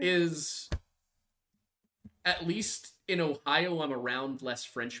is, at least in Ohio, I'm around less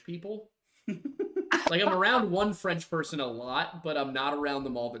French people. Like, I'm around one French person a lot, but I'm not around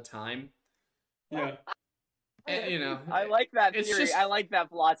them all the time. Yeah. And, I like that theory. I like that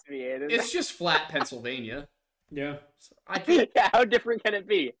philosophy. It's just flat Pennsylvania. Yeah. How different can it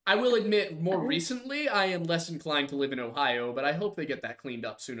be? I will admit, more recently, I am less inclined to live in Ohio, but I hope they get that cleaned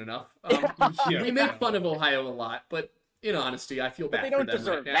up soon enough. We make fun of Ohio a lot, but in honesty, I feel bad for them. They don't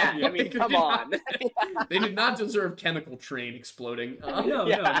deserve right that. now. I mean, come on. They did not deserve chemical train exploding. No,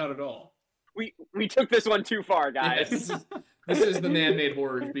 not at all. We took this one too far, guys. This is the man-made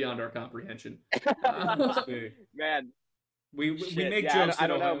horrors beyond our comprehension. Man. We make jokes. I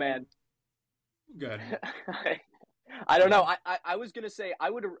don't know, man. Good. I don't know. I was going to say I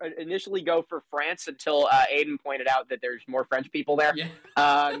would initially go for France until Aiden pointed out that there's more French people there.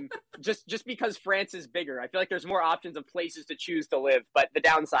 Yeah. Just because France is bigger. I feel like there's more options of places to choose to live, but the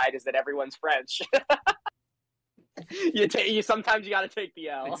downside is that everyone's French. Sometimes you got to take the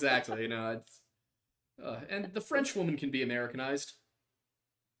L. Exactly. It's and the French woman can be Americanized.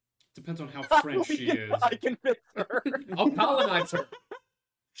 Depends on how French she is. I convince her. I'll colonize her.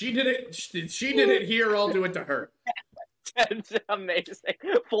 She did it. She did it here. I'll do it to her. It's amazing.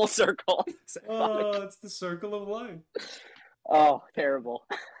 Full circle. Oh, it's the circle of life. Oh, terrible.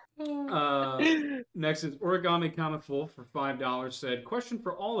 Next is Origami Kamiful for $5 said, question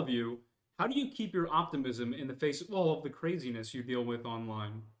for all of you. How do you keep your optimism in the face of all of the craziness you deal with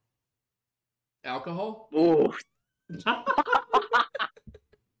online? Alcohol? Ooh.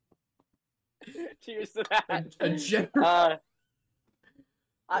 Cheers to that. A general...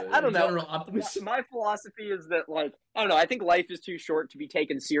 I don't know. General optimism. My philosophy is that, like, I don't know. I think life is too short to be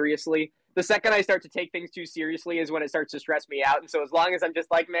taken seriously. The second I start to take things too seriously is when it starts to stress me out. And so as long as I'm just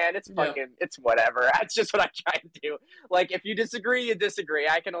like, man, it's it's whatever. That's just what I try to do. Like, if you disagree, you disagree.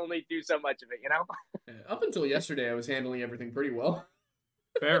 I can only do so much of it, Up until yesterday, I was handling everything pretty well.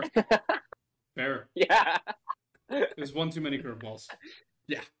 Fair. Fair. Yeah. There's one too many curveballs.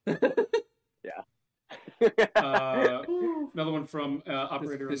 Yeah. Yeah. Another one from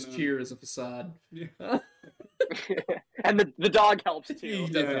Operator. This cheer is a facade. Yeah. And the dog helps too. He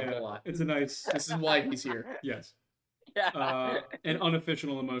does help a lot. It's a nice. This is why he's here. Yes. Yeah. An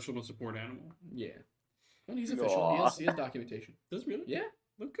unofficial emotional support animal. Yeah. Well, he's official. He has documentation. Does really? Yeah.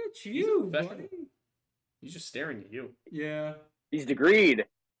 Look at you. Buddy. He's just staring at you. Yeah. He's degreed.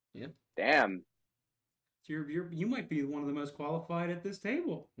 Yeah. Damn. You might be one of the most qualified at this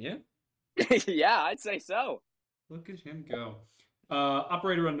table. Yeah. Yeah, I'd say so. Look at him go.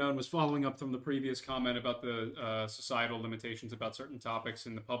 Operator Unknown was following up from the previous comment about the societal limitations about certain topics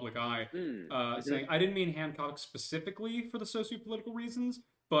in the public eye, saying, I didn't mean Hancock specifically for the socio-political reasons,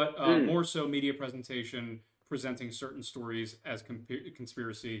 but more so media presentation presenting certain stories as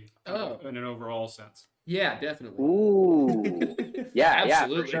conspiracy Oh. in an overall sense. Yeah, definitely. Ooh. Yeah,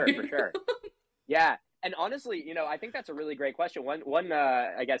 Absolutely. for sure. Yeah. And honestly, I think that's a really great question. One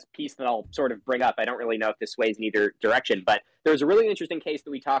I guess, piece that I'll sort of bring up, I don't really know if this sways in either direction, but there was a really interesting case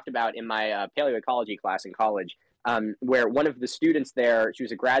that we talked about in my paleoecology class in college, where one of the students there, she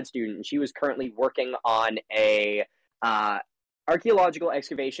was a grad student, and she was currently working on a archaeological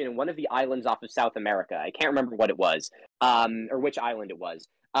excavation in one of the islands off of South America. I can't remember what it was, or which island it was.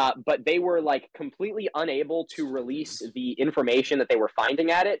 But they were like completely unable to release the information that they were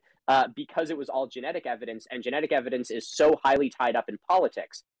finding at it, because it was all genetic evidence, and genetic evidence is so highly tied up in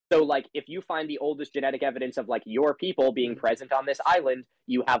politics. So, like, if you find the oldest genetic evidence of, like, your people being present on this island,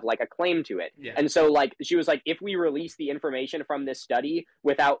 you have, like, a claim to it. Yeah. And so, like, she was like, if we release the information from this study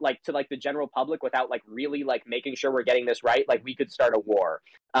without, like, to, like, the general public, without, like, really, like, making sure we're getting this right, like, we could start a war.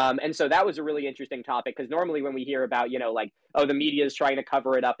 And so that was a really interesting topic, because normally when we hear about, like, oh, the media is trying to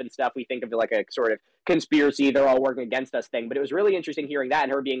cover it up and stuff, we think of it like a sort of conspiracy, they're all working against us thing. But it was really interesting hearing that,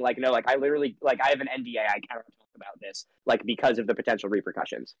 and her being like, no, like, I literally, like, I have an NDA, I cannot talk about this, like, because of the potential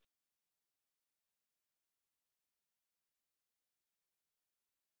repercussions.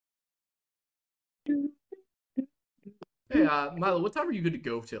 Hey, Milo, what time are you good to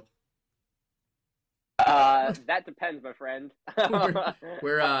go till? That depends, my friend.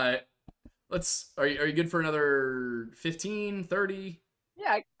 We're are you good for another 15, 30?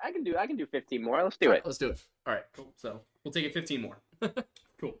 Yeah, I can do 15 more. Let's do it. Let's do it. All right, cool. So we'll take it 15 more.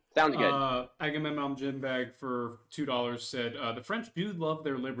 Cool. Sounds good. Agamemnon Ginbag for $2 said, the French do love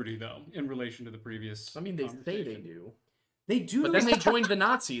their liberty, though, in relation to the previous I mean, they say they do. They do. But then they joined the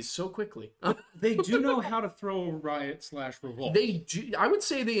Nazis so quickly. They do know how to throw a riot/revolt. I would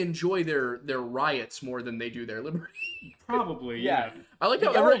say they enjoy their riots more than they do their liberty. Probably, Yeah. I like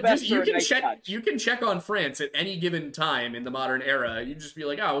how you can check on France at any given time in the modern era. You just be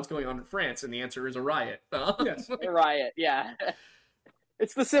like, oh, what's going on in France? And the answer is a riot. Yes. A riot, yeah.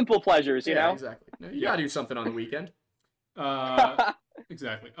 It's the simple pleasures, you know? Exactly. No, you gotta do something on the weekend.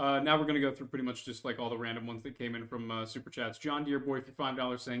 Exactly. Now we're going to go through pretty much just like all the random ones that came in from Super Chats. John Deere Boy for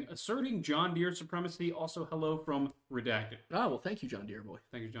 $5 saying, asserting John Deere supremacy. Also, hello from Redacted. Oh, well, thank you, John Deere Boy.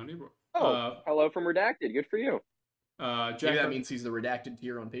 Thank you, John Deere Boy. Hello from Redacted. Good for you. Jack, maybe that means he's the redacted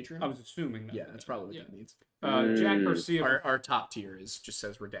tier on Patreon? I was assuming that. Yeah, that's probably what that means. Jack Garcia. Our top tier just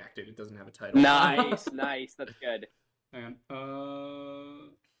says redacted. It doesn't have a title. Nice. That's good. And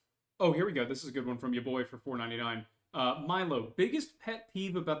here we go. This is a good one from your boy for $4.99. Milo, biggest pet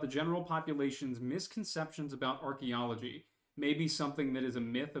peeve about the general population's misconceptions about archaeology. Maybe something that is a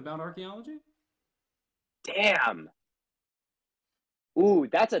myth about archaeology? Damn. Ooh,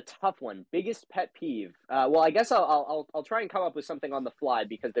 that's a tough one. Biggest pet peeve. Well, I guess I'll try and come up with something on the fly,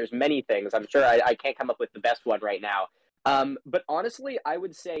 because there's many things. I'm sure I can't come up with the best one right now. But honestly, I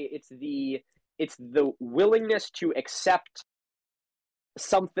would say it's the willingness to accept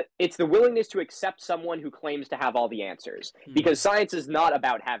something. It's the willingness to accept someone who claims to have all the answers, because science is not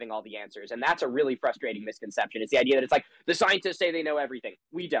about having all the answers, and that's a really frustrating misconception. It's the idea that it's like, the scientists say they know everything.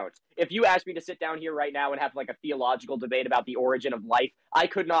 We don't. If you ask me to sit down here right now and have like a theological debate about the origin of life, I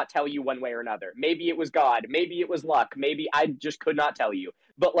could not tell you one way or another. Maybe it was God, maybe it was luck, maybe I just could not tell you.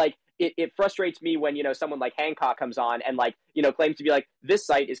 But like, it frustrates me when, someone like Hancock comes on and like, claims to be like, this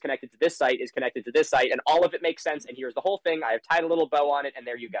site is connected to this site, is connected to this site, and all of it makes sense, and here's the whole thing, I have tied a little bow on it, and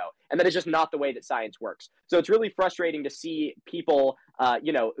there you go. And that is just not the way that science works. So it's really frustrating to see people,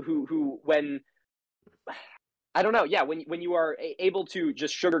 who when, I don't know, yeah, when you are able to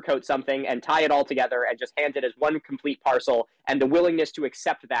just sugarcoat something and tie it all together and just hand it as one complete parcel, and the willingness to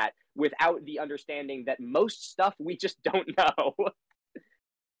accept that without the understanding that most stuff we just don't know.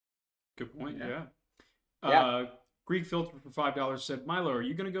 Good point, yeah. Greek Filter for $5 said, Milo, are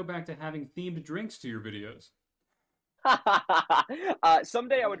you going to go back to having themed drinks to your videos?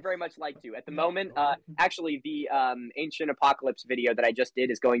 Someday I would very much like to. At the moment, actually, the Ancient Apocalypse video that I just did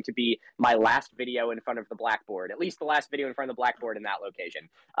is going to be my last video in front of the blackboard. At least the last video in front of the blackboard in that location.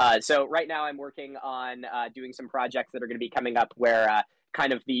 So right now I'm working on doing some projects that are going to be coming up where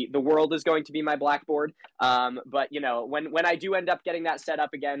kind of the world is going to be my blackboard. But, when I do end up getting that set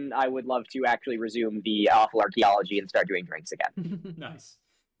up again, I would love to actually resume the awful archaeology and start doing drinks again. Nice.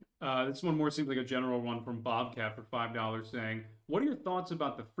 This one more seems like a general one from Bobcat for $5 saying, what are your thoughts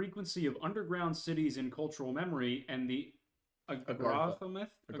about the frequency of underground cities in cultural memory and the Agartha myth?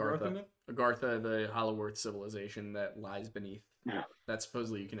 Agartha, the Hollow Earth civilization that lies beneath. That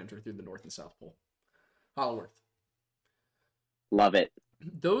supposedly you can enter through the North and South Pole. Hollow Earth. Love it.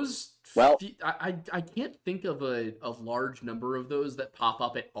 Those, I can't think of a large number of those that pop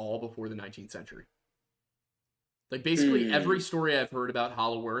up at all before the 19th century. Like, basically every story I've heard about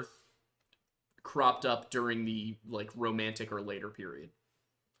Hollow Earth cropped up during the, like, romantic or later period.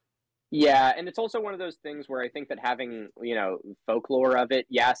 Yeah, and it's also one of those things where I think that having, folklore of it,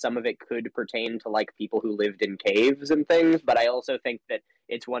 yeah, some of it could pertain to, like, people who lived in caves and things, but I also think that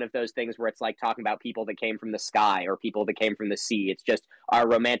it's one of those things where it's like talking about people that came from the sky or people that came from the sea. It's just our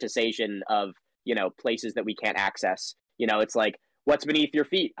romanticization of, places that we can't access. It's like, what's beneath your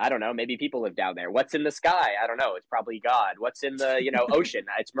feet? I don't know. Maybe people live down there. What's in the sky? I don't know. It's probably God. What's in the, ocean?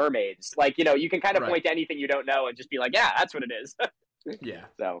 It's mermaids. Like, you can kind of point to anything you don't know and just be like, yeah, that's what it is. Yeah.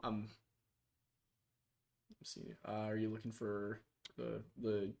 So, let's see. Are you looking for the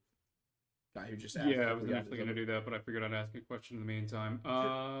guy who just asked? Yeah, I was definitely going to do that, but I figured I'd ask a question in the meantime.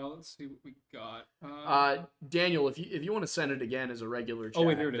 Let's see what we got. Daniel, if you want to send it again as a regular chat. Oh,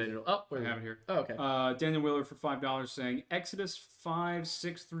 wait, there it is. Oh, I have it here. Oh, okay. Daniel Wheeler for $5 saying, Exodus 5,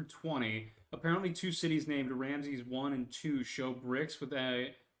 6 through 20. Apparently 2 cities named Ramses 1 and 2 show bricks with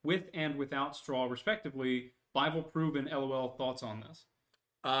and without straw, respectively. Bible proven, LOL. Thoughts on this?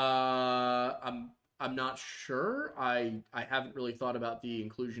 I'm not sure. I haven't really thought about the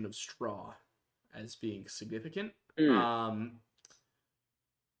inclusion of straw as being significant. And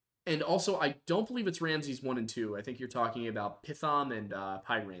also, I don't believe it's Ramses 1 and 2. I think you're talking about Pithom and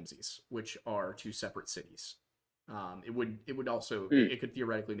Pi-Ramses, which are 2 separate cities. It would also it could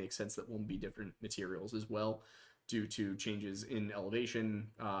theoretically make sense that one be different materials as well, due to changes in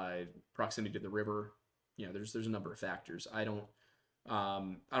elevation, proximity to the river. There's a number of factors. I don't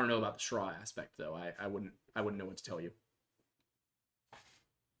know about the straw aspect though. I wouldn't know what to tell you.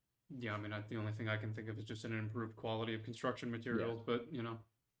 Yeah, I mean, the only thing I can think of is just an improved quality of construction materials, but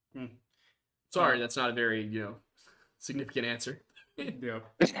Sorry, that's not a very significant answer. Yeah.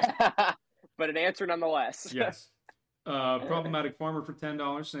 But an answer nonetheless. Yes. Problematic Farmer for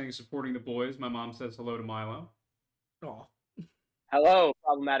 $10 saying supporting the boys. My mom says hello to Milo. Oh. Hello,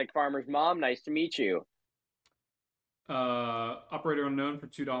 Problematic Farmer's mom. Nice to meet you. Operator Unknown for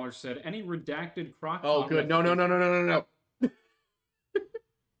 $2 said, any redacted crock. Oh, good. No.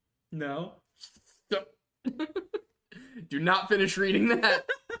 No. Do not finish reading that.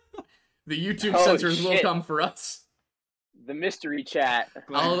 The YouTube censors will come for us. The mystery chat.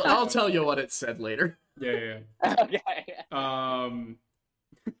 I'll tell you what it said later. Yeah. Okay. I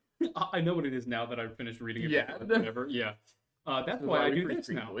know what it is now that I've finished reading it. Yeah. Whatever. Yeah. That's why I do this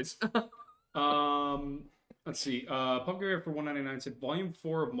now. Let's see. Pumpkin for $1.99 said Volume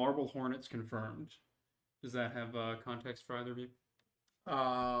 4 of Marble Hornets confirmed. Does that have context for either of you?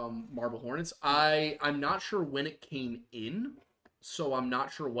 Marble Hornets. I'm not sure when it came in, so I'm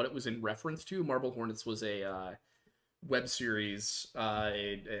not sure what it was in reference to. Marble Hornets was a web series,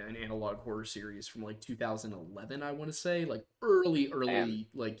 an analog horror series from like 2011, I want to say, like early,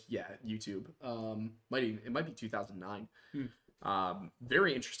 like YouTube. It might be 2009.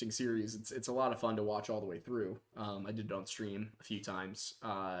 Very interesting series. It's a lot of fun to watch all the way through. I did it on stream a few times,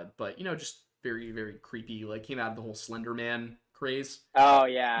 but just very, very creepy. Like, came out of the whole Slender Man craze. Oh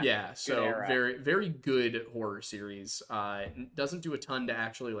yeah. Yeah. So very, very good horror series. Doesn't do a ton to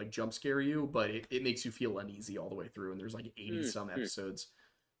actually like jump scare you, but it makes you feel uneasy all the way through. And there's like 80 some episodes.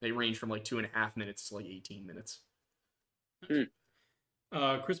 They range from like 2.5 minutes to like 18 minutes.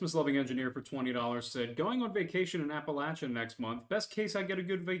 Christmas loving engineer for $20 said, going on vacation in Appalachia next month. Best case, I get a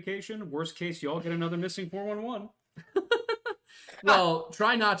good vacation. Worst case, y'all get another missing 411. Well,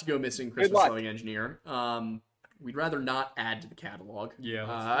 try not to go missing, Christmas loving engineer. We'd rather not add to the catalog.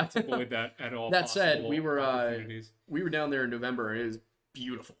 Yeah, let's avoid that at all. That said, we were down there in November, and it was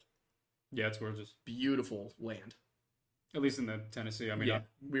beautiful. Yeah, it's gorgeous. Beautiful land. At least in the Tennessee. I mean, yeah,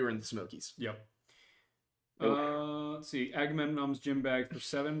 we were in the Smokies. Yep. Let's see. Agamemnon's gym bag for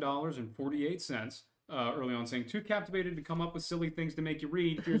 $7.48. Early on, saying, too captivated to come up with silly things to make you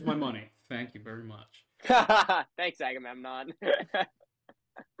read. Here's my money. Thank you very much. Thanks, Agamemnon.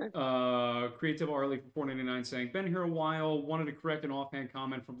 Creative Arley for $4.99 saying, been here a while, wanted to correct an offhand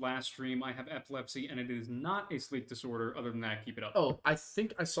comment from last stream. I have epilepsy and it is not a sleep disorder. Other than that, keep it up. Oh, I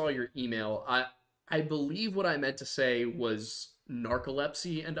think I saw your email. I believe what I meant to say was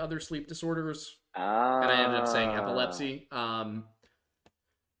narcolepsy and other sleep disorders. And I ended up saying epilepsy. I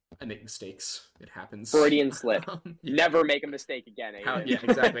make mistakes. It happens. Freudian slip. Never make a mistake again. Yeah,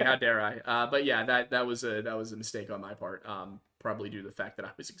 exactly. How dare I? But yeah, that was a mistake on my part. Probably due to the fact that I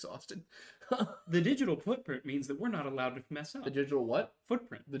was exhausted. The digital footprint means that we're not allowed to mess up. The digital what?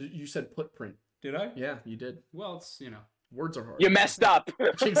 Footprint. You said footprint. Did I? Yeah, you did. Well, it's, words are hard. You messed up.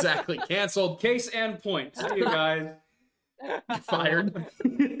 Exactly. Canceled. Case and point. See you guys. Fired.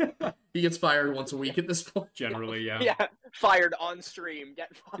 He gets fired once a week at this point. Generally, yeah. Yeah, fired on stream.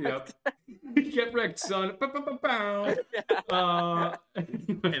 Get fucked. Yep. Get wrecked, son.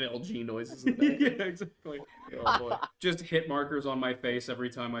 NLG noises. In the back. Yeah, exactly. Oh boy. Just hit markers on my face every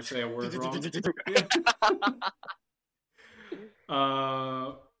time I say a word wrong.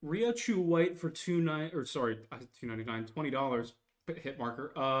 Ria Chu White for $2.99, $20 hit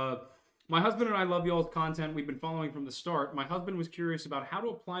marker. My husband and I love y'all's content we've been following from the start. My husband was curious about how to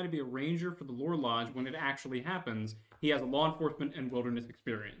apply to be a ranger for the Lore Lodge when it actually happens. He has a law enforcement and wilderness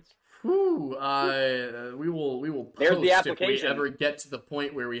experience. Whew, we will post There's the if application. we ever get to the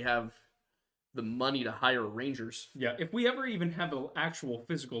point where we have the money to hire rangers. Yeah, if we ever even have an actual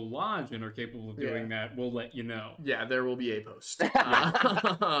physical lodge and are capable of doing that, we'll let you know. Yeah, there will be a post.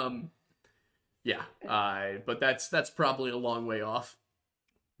 But that's probably a long way off.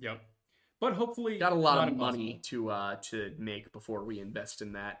 Yep. But hopefully, got a lot of money to make before we invest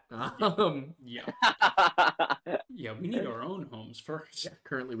in that. Yeah, we need our own homes first. Yeah,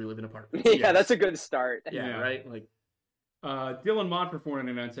 currently we live in apartments. Yeah, Yes. that's a good start. Yeah, right. Like, Dylan Mott for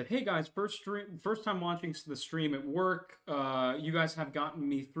 $4.99 said, "Hey guys, first time watching the stream at work. You guys have gotten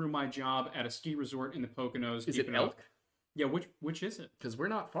me through my job at a ski resort in the Poconos. Is it Elk? Yeah, which is it? Because we're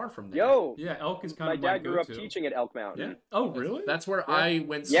not far from there. Yo, yeah, Elk is kind my of dad grew up teaching at Elk Mountain. Yeah. Oh, really? That's where I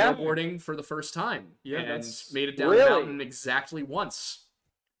went Yeah. snowboarding for the first time. Yeah, and that's made it down Really? the mountain exactly once.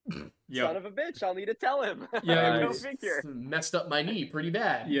 Son Yeah, of a bitch, I'll need to tell him. Yeah, it Go was- figure. Messed up my knee pretty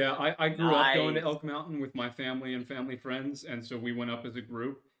bad. yeah. I grew up going to Nice. Elk Mountain with my family and family friends, and so we went up as a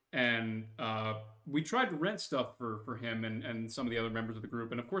group, and we tried to rent stuff for him and some of the other members of the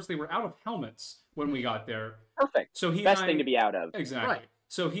group, and of course they were out of helmets when we got there. Perfect. So he Best and I, thing to be out of. Exactly. Right.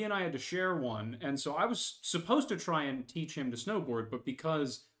 So he and I had to share one, and so I was supposed to try and teach him to snowboard, but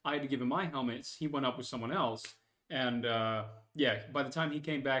because I had to give him my helmets, he went up with someone else, and by the time he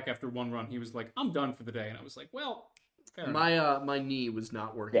came back after one run, he was like, "I'm done for the day," and I was like, "Well, fair enough." My knee was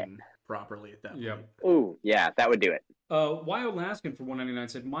not working properly at that point. Yep. Ooh, yeah, that would do it. Wyo Laskin for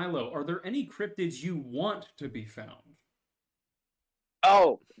 $1.99 said, "Milo, are there any cryptids you want to be found?"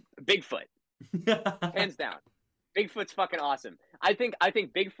 Oh, Bigfoot. Hands down. Bigfoot's fucking awesome. I think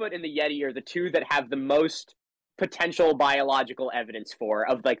Bigfoot and the Yeti are the two that have the most potential biological evidence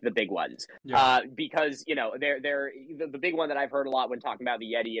of like the big ones. Yeah. Because they're the big one that I've heard a lot when talking about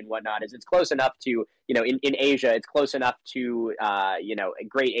the Yeti and whatnot is it's close enough to in Asia it's close enough to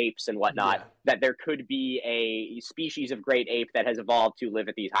great apes and whatnot that there could be a species of great ape that has evolved to live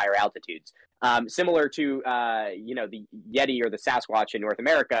at these higher altitudes. Similar to the Yeti or the Sasquatch in North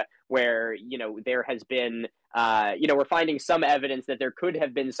America, where there has been we're finding some evidence that there could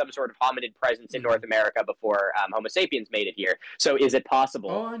have been some sort of hominid presence in North America before Homo sapiens made it here. So is it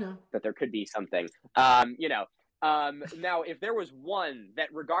possible I know. that there could be something? Now, if there was one that,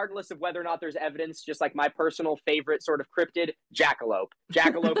 regardless of whether or not there's evidence, just like my personal favorite sort of cryptid, jackalope.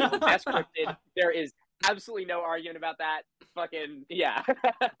 Jackalope is the best cryptid. There is absolutely no argument about that. Fucking yeah.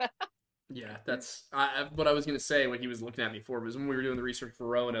 Yeah, that's what I was going to say when he was looking at me for was when we were doing the research for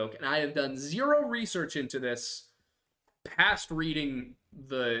Roanoke, and I have done zero research into this past reading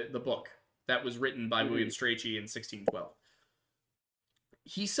the book that was written by William Strachey in 1612.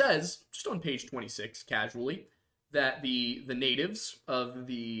 He says, just on page 26, casually, that the natives of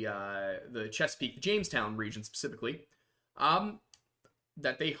the Chesapeake, the Jamestown region specifically,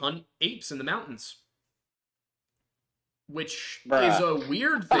 that they hunt apes in the mountains. Which is a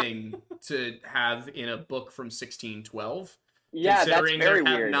weird thing to have in a book from 1612. Yeah, considering that's very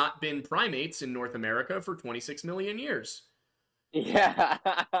there have weird. not been primates in North America for 26 million years. Yeah.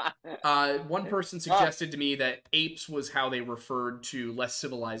 One person suggested to me that apes was how they referred to less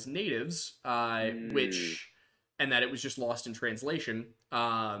civilized natives, and that it was just lost in translation.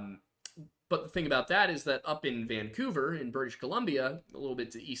 But the thing about that is that up in Vancouver, in British Columbia, a little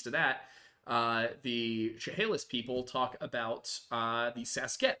bit to the east of that, the Chehalis people talk about the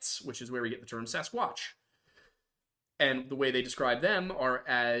Saskets, which is where we get the term Sasquatch. And the way they describe them are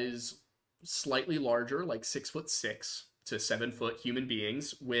as slightly larger, like 6'6" to 7 foot human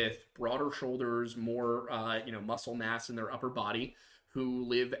beings with broader shoulders, more muscle mass in their upper body, who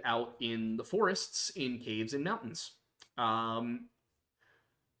live out in the forests, in caves and mountains.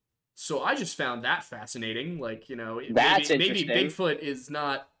 So I just found that fascinating. Like, That's maybe interesting. Bigfoot is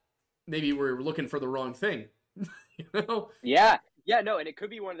not. Maybe we're looking for the wrong thing. Yeah, no, and it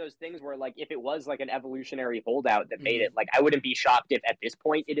could be one of those things where, like, if it was like an evolutionary holdout that made it, like, I wouldn't be shocked if at this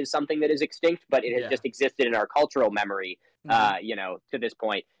point it is something that is extinct, but it has just existed in our cultural memory, to this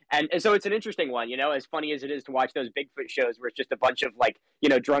point. And so it's an interesting one, as funny as it is to watch those Bigfoot shows where it's just a bunch of like,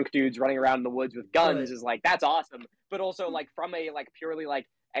 drunk dudes running around in the woods with guns is like, that's awesome. But also like from a like purely like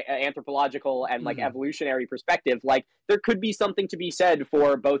anthropological and like evolutionary perspective, like there could be something to be said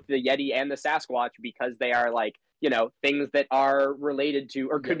for both the Yeti and the Sasquatch because they are like, things that are related to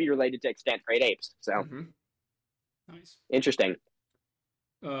or could be related to extant great apes. So nice. Interesting.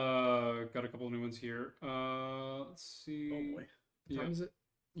 Got a couple of new ones here. Let's see. Oh boy. What time is it?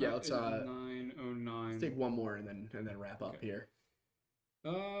 Yeah, let's 9:09. Let's take one more and then wrap up here.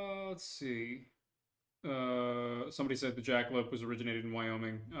 Let's see. Somebody said the jackalope was originated in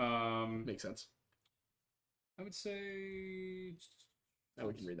Wyoming. Makes sense. I would say. Oh,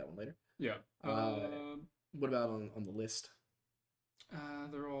 we can read that one later. Yeah. What about on the list?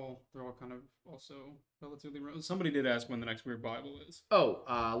 They're all kind of also relatively. Somebody did ask when the next Weird Bible is. Oh,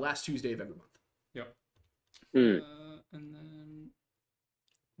 last Tuesday of every month. Yep. And then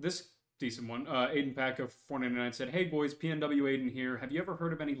this decent one. Aiden Pack of 499 said, "Hey boys, PNW Aiden here. Have you ever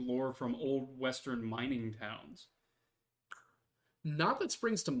heard of any lore from old Western mining towns?" Not that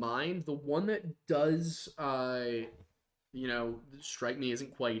springs to mind. The one that does, strike me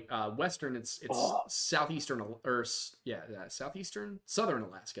isn't quite Western. It's southeastern southern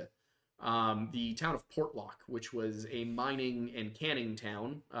Alaska. The town of Portlock, which was a mining and canning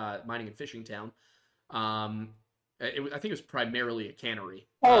town, mining and fishing town. I think it was primarily a cannery.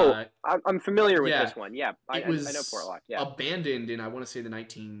 I'm familiar with this one. Yeah, I know Portlock. Yeah, abandoned in I want to say the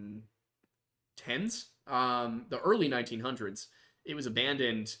 1910s, the early 1900s. It was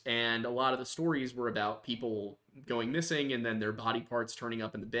abandoned, and a lot of the stories were about people going missing and then their body parts turning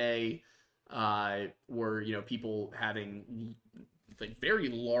up in the bay, or people having like very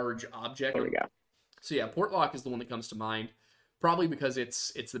large objects. There we go. So yeah, Portlock is the one that comes to mind, probably because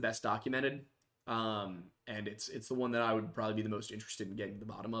it's the best documented. And it's the one that I would probably be the most interested in getting to the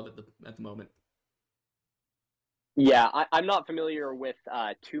bottom of at the moment. Yeah, I'm not familiar with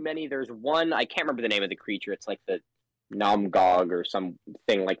too many. There's one, I can't remember the name of the creature. It's like the Namgog or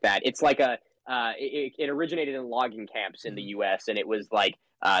something like that. It's like it originated in logging camps in the U.S. and it was like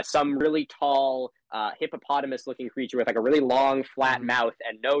some really tall hippopotamus-looking creature with like a really long, flat mouth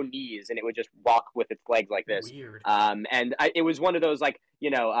and no knees, and it would just walk with its legs like this. Weird. It was one of those like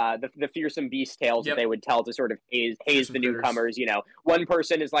the fearsome beast tales that they would tell to sort of haze the newcomers. One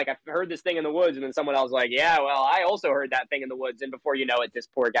person is like, I've heard this thing in the woods, and then someone else is like, yeah, well, I also heard that thing in the woods, and before you know it, this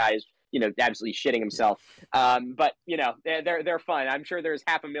poor guy is absolutely shitting himself. But they're fun. I'm sure there's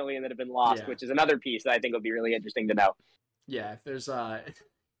 500,000 that have been lost, which is another piece that I think will be really interesting to know. Yeah, if there's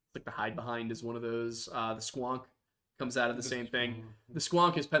like the hide behind is one of those. The squonk comes out of the same thing. The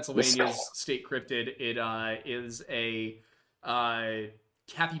squonk is Pennsylvania's state cryptid. It is a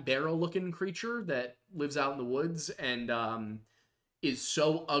capybara-looking creature that lives out in the woods and is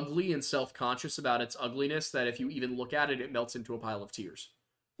so ugly and self-conscious about its ugliness that if you even look at it, it melts into a pile of tears.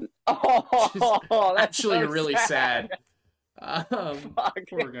 Oh, that's actually so really sad.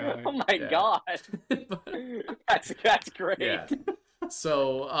 Poor guy. Oh my god, that's great. Yeah.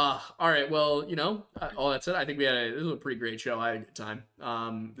 So, all right. Well, all that said, I think this was a pretty great show. I had a good time.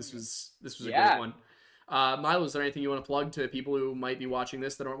 This was a great one. Milo, is there anything you want to plug to people who might be watching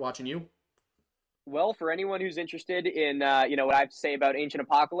this that aren't watching you? Well, for anyone who's interested in, what I have to say about Ancient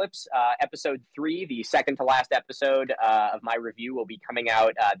Apocalypse, episode 3, the second to last episode of my review, will be coming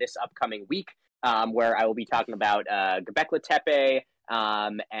out this upcoming week, where I will be talking about Göbekli Tepe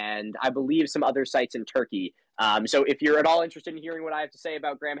and I believe some other sites in Turkey. So if you're at all interested in hearing what I have to say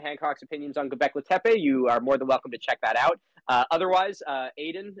about Graham Hancock's opinions on Göbekli Tepe, you are more than welcome to check that out. Otherwise,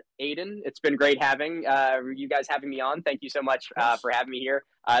 Aiden, it's been great having you guys having me on. Thank you so much for having me here.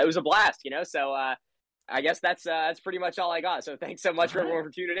 It was a blast, so I guess that's pretty much all I got. So thanks so much for everyone for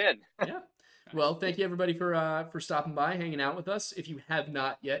tuning in. Yeah. Well, thank you everybody for stopping by, hanging out with us. If you have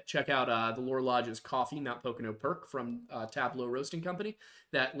not yet, check out the Lore Lodge's coffee, Mount Pocono Perk from Tableau Roasting Company.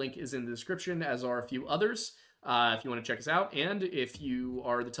 That link is in the description, as are a few others. If you want to check us out, and if you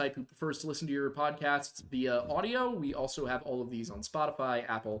are the type who prefers to listen to your podcasts via audio, we also have all of these on Spotify,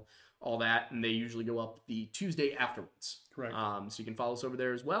 Apple, all that, and they usually go up the Tuesday afterwards. Correct. So you can follow us over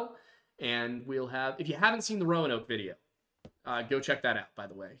there as well. And we'll have, if you haven't seen the Roanoke video, go check that out, by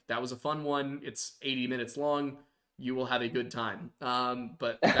the way. That was a fun one. It's 80 minutes long. You will have a good time.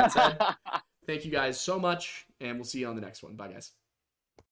 But with that said, thank you guys so much, and we'll see you on the next one. Bye, guys.